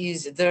much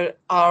easier. There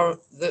are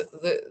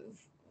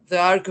the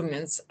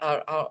arguments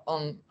are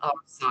on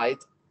our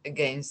side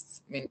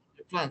against mini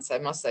plants. I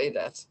must say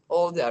that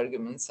all the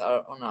arguments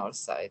are on our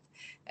side,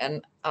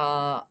 and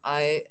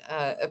I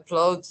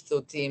applaud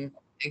to team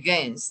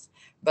against,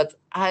 but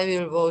I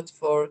will vote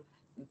for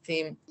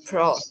team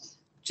pro,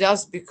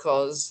 just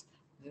because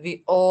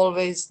we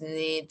always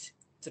need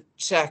to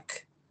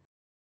check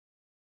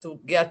to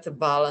get a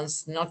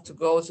balance, not to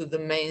go to the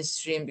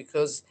mainstream,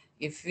 because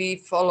if we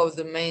follow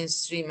the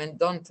mainstream and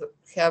don't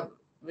have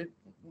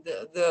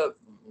the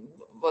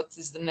what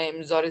is the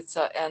name,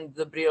 Zorica and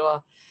the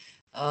Brila,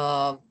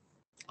 no,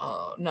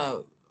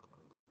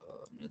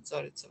 not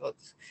Zorica, but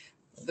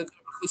the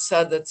girl who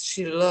said that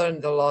she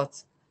learned a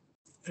lot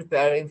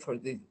preparing for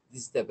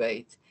this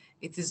debate.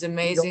 It is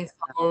amazing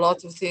how a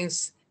lot of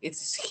things it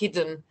is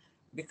hidden,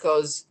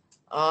 because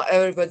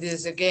everybody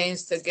is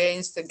against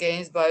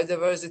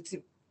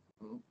biodiversity.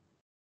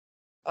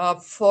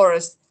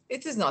 Forest,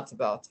 it is not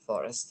about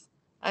forest.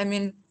 I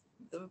mean,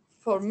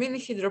 for mini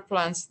hydro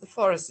plants, the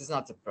forest is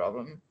not a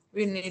problem.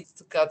 We need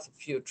to cut a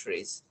few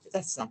trees.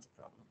 That's not a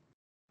problem.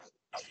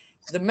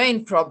 The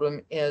main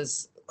problem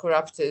is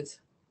corrupted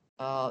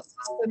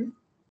system.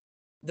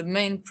 The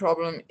main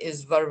problem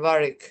is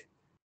barbaric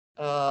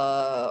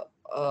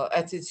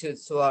attitude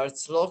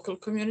towards local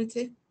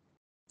community.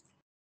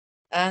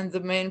 And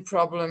the main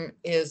problem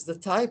is the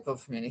type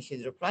of mini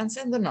hydro plants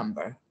and the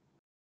number.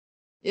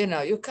 You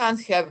know, you can't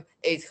have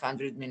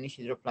 800 mini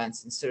hydro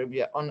plants in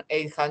Serbia on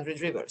 800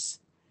 rivers.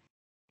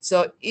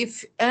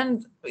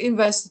 And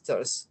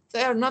investors,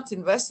 they are not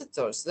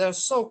investors, they are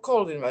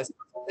so-called investors.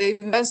 they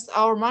invest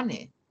our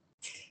money.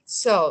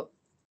 So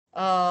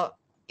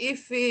if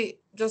we,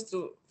 just to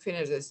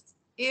finish this,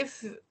 if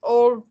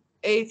all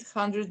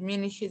 800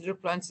 mini hydro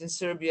plants in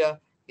Serbia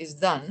is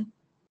done,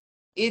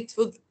 it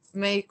would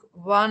make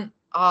 1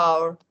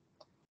 hour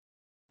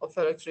of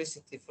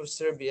electricity for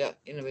Serbia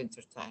in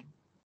winter time.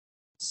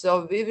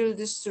 So we will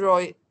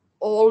destroy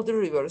all the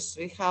rivers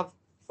we have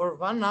for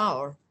 1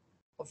 hour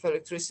of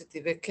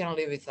electricity. We can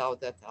live without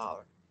that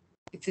hour.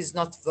 It is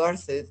not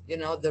worth it. You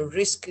know, the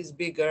risk is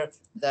bigger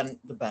than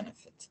the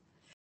benefit.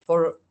 For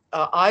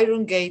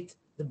Iron Gate,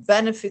 the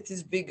benefit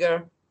is bigger.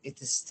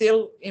 It is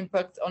still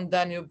impact on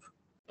Danube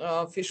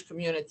fish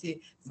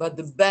community, but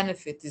the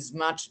benefit is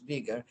much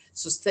bigger.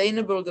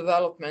 Sustainable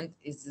development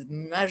is the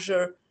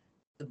measure,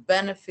 the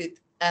benefit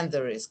and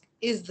the risk.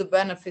 Is the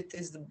benefit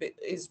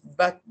is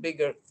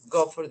bigger,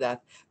 go for that.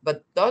 But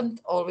don't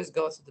always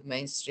go to the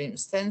mainstream.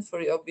 Stand for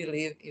your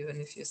belief, even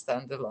if you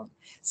stand alone.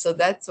 So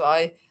that's why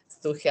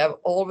to have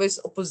always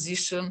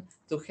opposition,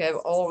 to have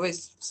always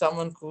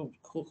someone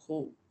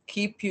who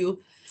keep you,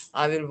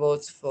 I will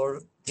vote for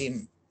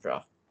Team Pro.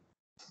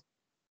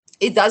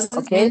 It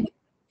doesn't mean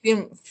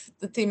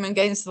the team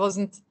against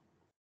wasn't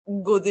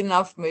good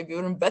enough, maybe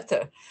even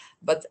better,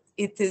 but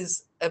it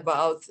is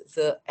about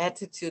the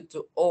attitude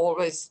to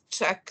always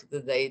check the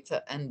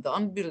data and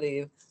don't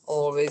believe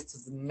always to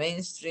the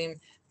mainstream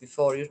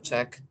before you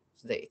check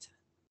the data.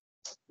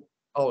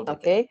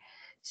 Okay,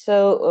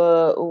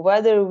 so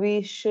whether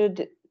we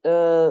should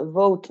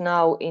vote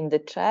now in the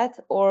chat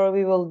or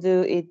we will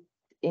do it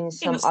in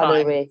some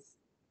other way?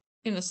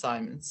 In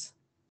assignments.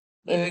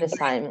 In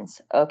assignments,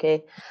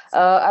 okay.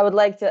 I would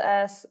like to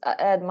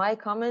add my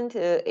comment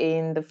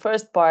in the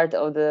first part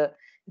of the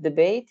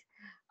debate.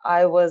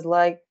 I was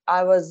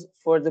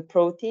for the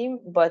pro team,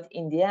 but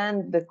in the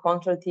end, the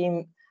contra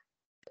team,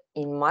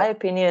 in my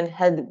opinion,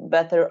 had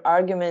better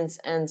arguments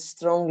and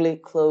strongly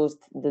closed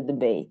the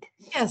debate.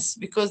 Yes,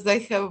 because they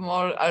have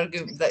more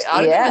arguments.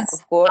 Yeah,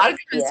 of course.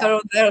 Arguments are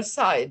on their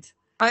side.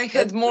 I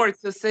had more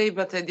to say,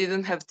 but I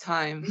didn't have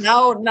time.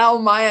 Now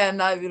Maya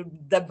and I will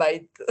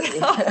debate.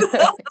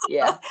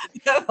 Yeah.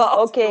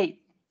 Okay.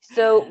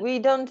 So we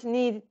don't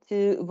need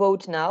to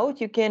vote now.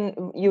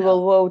 You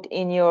will vote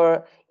in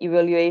your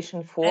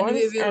evaluation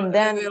forms, and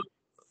then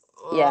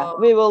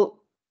we will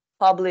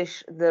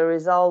publish the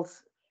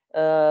results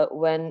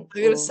when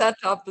we will set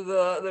up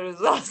the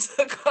results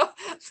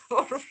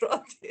for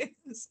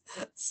teams.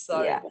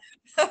 Sorry.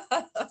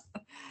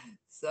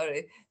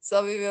 Sorry.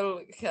 So we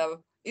will have,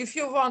 if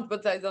you want,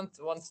 but I don't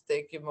want to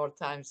take you more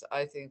times.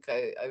 I think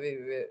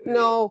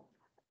No.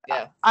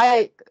 Yeah.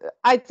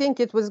 I think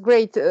it was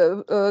great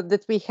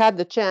that we had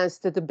the chance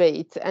to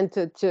debate, and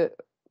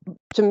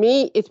to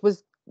me it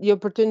was the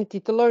opportunity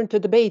to learn to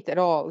debate at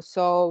all.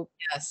 So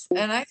yes,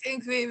 and I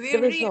think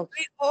we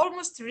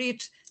almost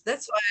reached.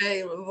 That's why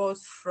I vote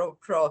for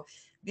pro,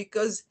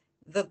 because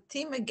the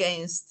team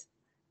against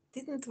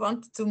didn't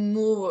want to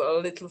move a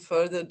little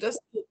further, just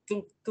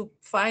to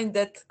find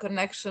that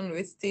connection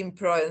with Team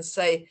Pro and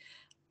say,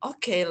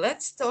 okay,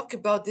 let's talk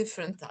about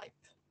different type.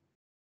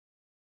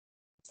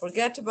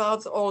 Forget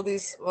about all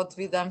this, what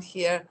we done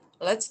here.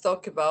 Let's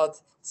talk about,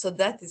 so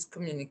that is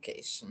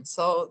communication.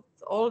 So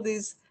all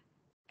this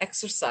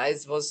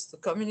exercise was to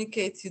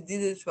communicate. You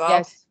did it well.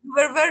 Yes. You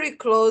were very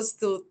close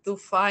to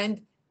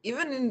find,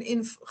 even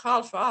in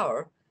half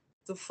hour,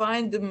 to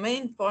find the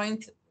main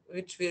point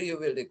which you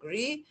will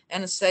agree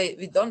and say,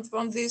 we don't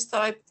want this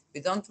type,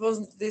 we don't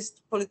want these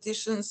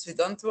politicians, we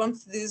don't want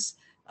this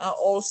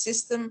old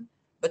system,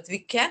 but we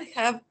can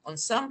have on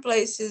some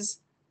places,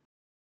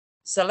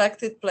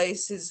 selected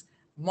places,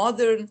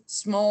 modern,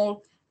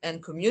 small,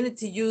 and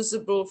community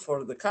usable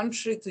for the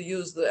country to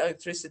use the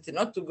electricity,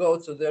 not to go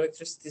to the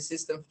electricity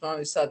system from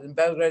Novi Sad and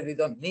Belgrade, we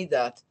don't need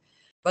that.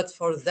 But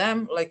for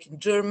them, like in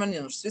Germany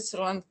or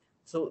Switzerland,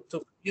 to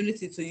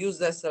community to use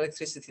that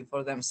electricity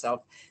for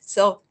themselves.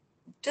 So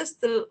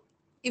just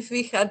if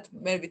we had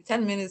maybe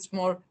 10 minutes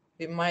more,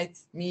 we might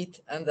meet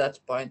at that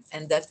point,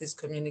 and that is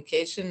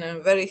communication.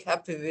 I'm very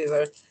happy we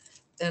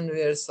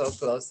are so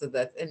close to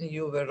that. And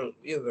you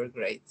were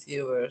great.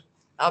 You were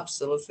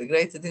absolutely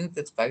great. I didn't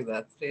expect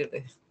that,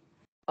 really.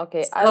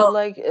 Okay, I would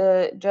like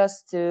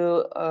just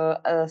to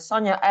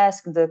Sonia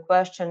asked the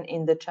question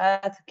in the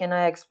chat. Can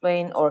I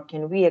explain, or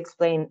can we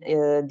explain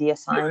the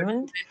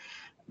assignment?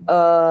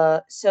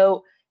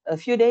 So a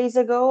few days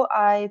ago,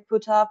 I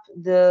put up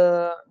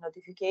the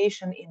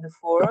notification in the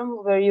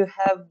forum where you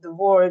have the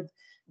Word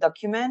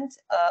document.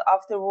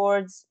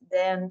 Afterwards,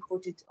 then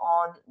put it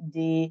on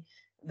the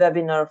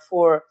webinar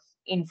for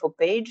info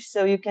page,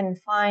 so you can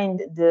find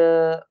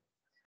the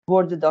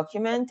Word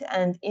document,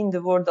 and in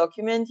the Word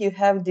document you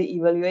have the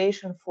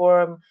evaluation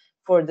form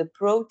for the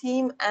pro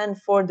team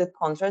and for the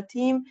contra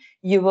team.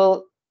 You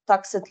will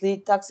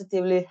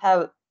taxatively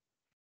have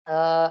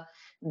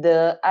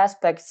the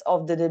aspects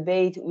of the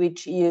debate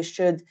which you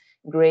should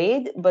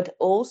grade, but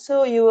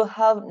also you will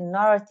have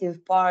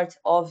narrative part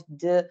of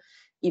the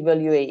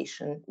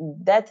evaluation.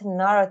 That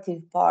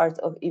narrative part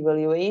of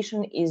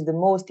evaluation is the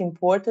most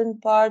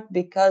important part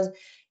because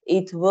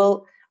it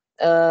will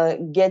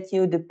get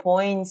you the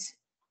points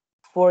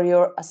for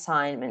your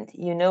assignment.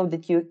 You know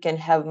that you can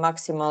have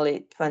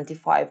maximally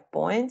 25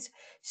 points.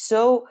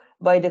 So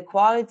by the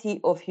quality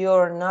of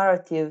your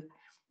narrative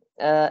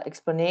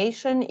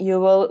explanation, you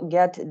will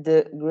get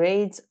the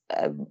grades,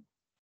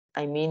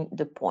 I mean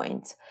the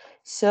points.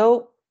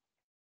 So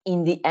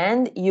in the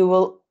end, you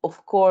will,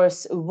 of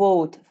course,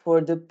 vote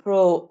for the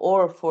pro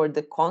or for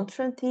the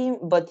contra team,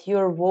 but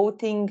your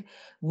voting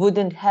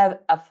wouldn't have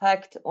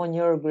effect on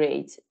your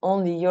grades.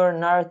 Only your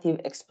narrative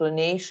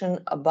explanation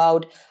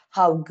about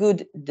how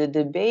good the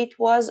debate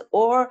was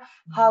or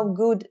how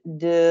good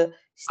the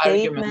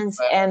statements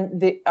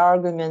and the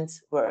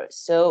arguments were.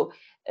 So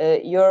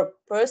your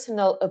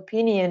personal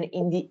opinion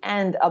in the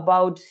end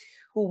about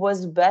who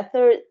was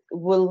better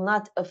will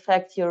not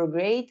affect your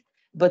grade,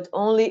 but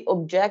only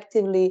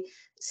objectively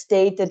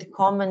stated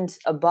comments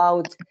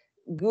about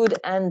good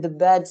and the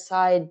bad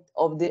side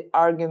of the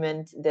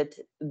argument that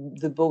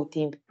the both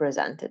teams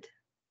presented.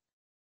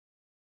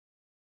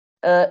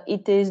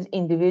 It is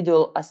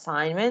individual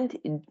assignment.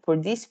 For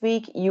this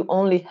week, you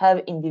only have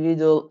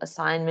individual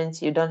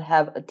assignments. You don't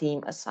have a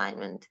team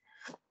assignment.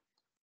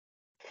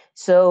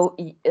 So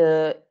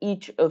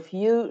each of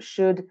you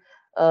should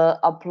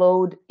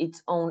upload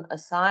its own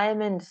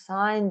assignment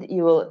signed.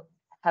 You will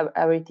have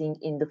everything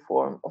in the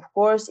form. Of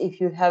course,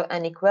 if you have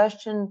any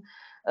question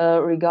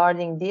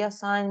regarding the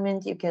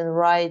assignment, you can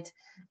write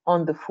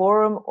on the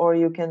forum or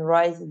you can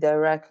write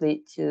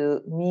directly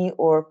to me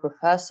or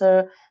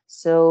professor,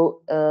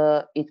 so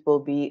it will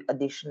be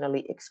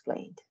additionally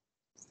explained.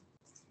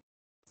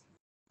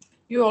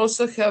 You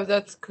also have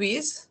that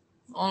quiz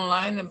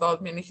online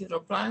about mini hydro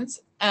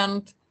plants,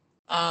 and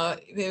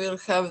we will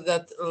have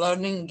that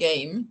learning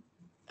game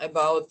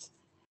about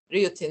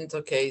Rio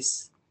Tinto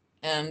case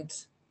and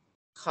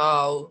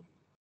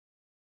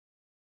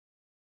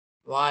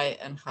why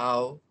and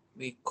how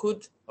we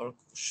could or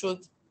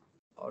should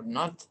or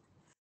not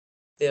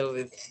deal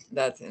with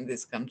that in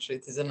this country.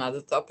 It is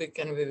another topic,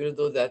 and we will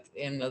do that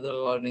in another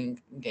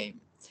learning game.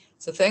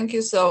 So thank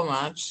you so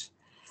much,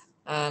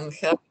 and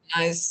have a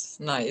nice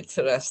night,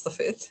 the rest of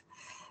it.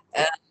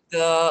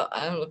 And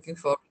I'm looking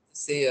forward to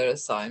see your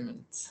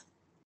assignment.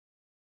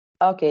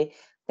 Okay,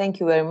 thank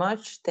you very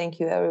much. Thank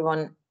you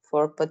everyone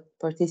for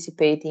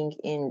participating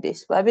in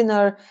this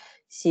webinar.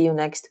 See you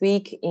next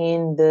week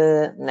in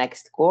the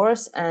next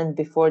course. And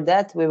before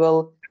that, we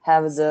will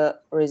have the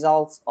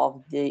results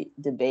of the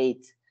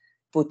debate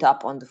put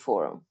up on the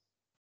forum.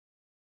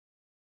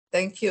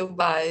 Thank you.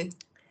 Bye.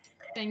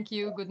 Thank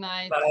you. Good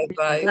night. Bye.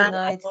 Bye. Good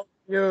night.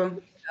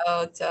 You.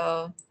 Ciao.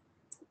 Ciao.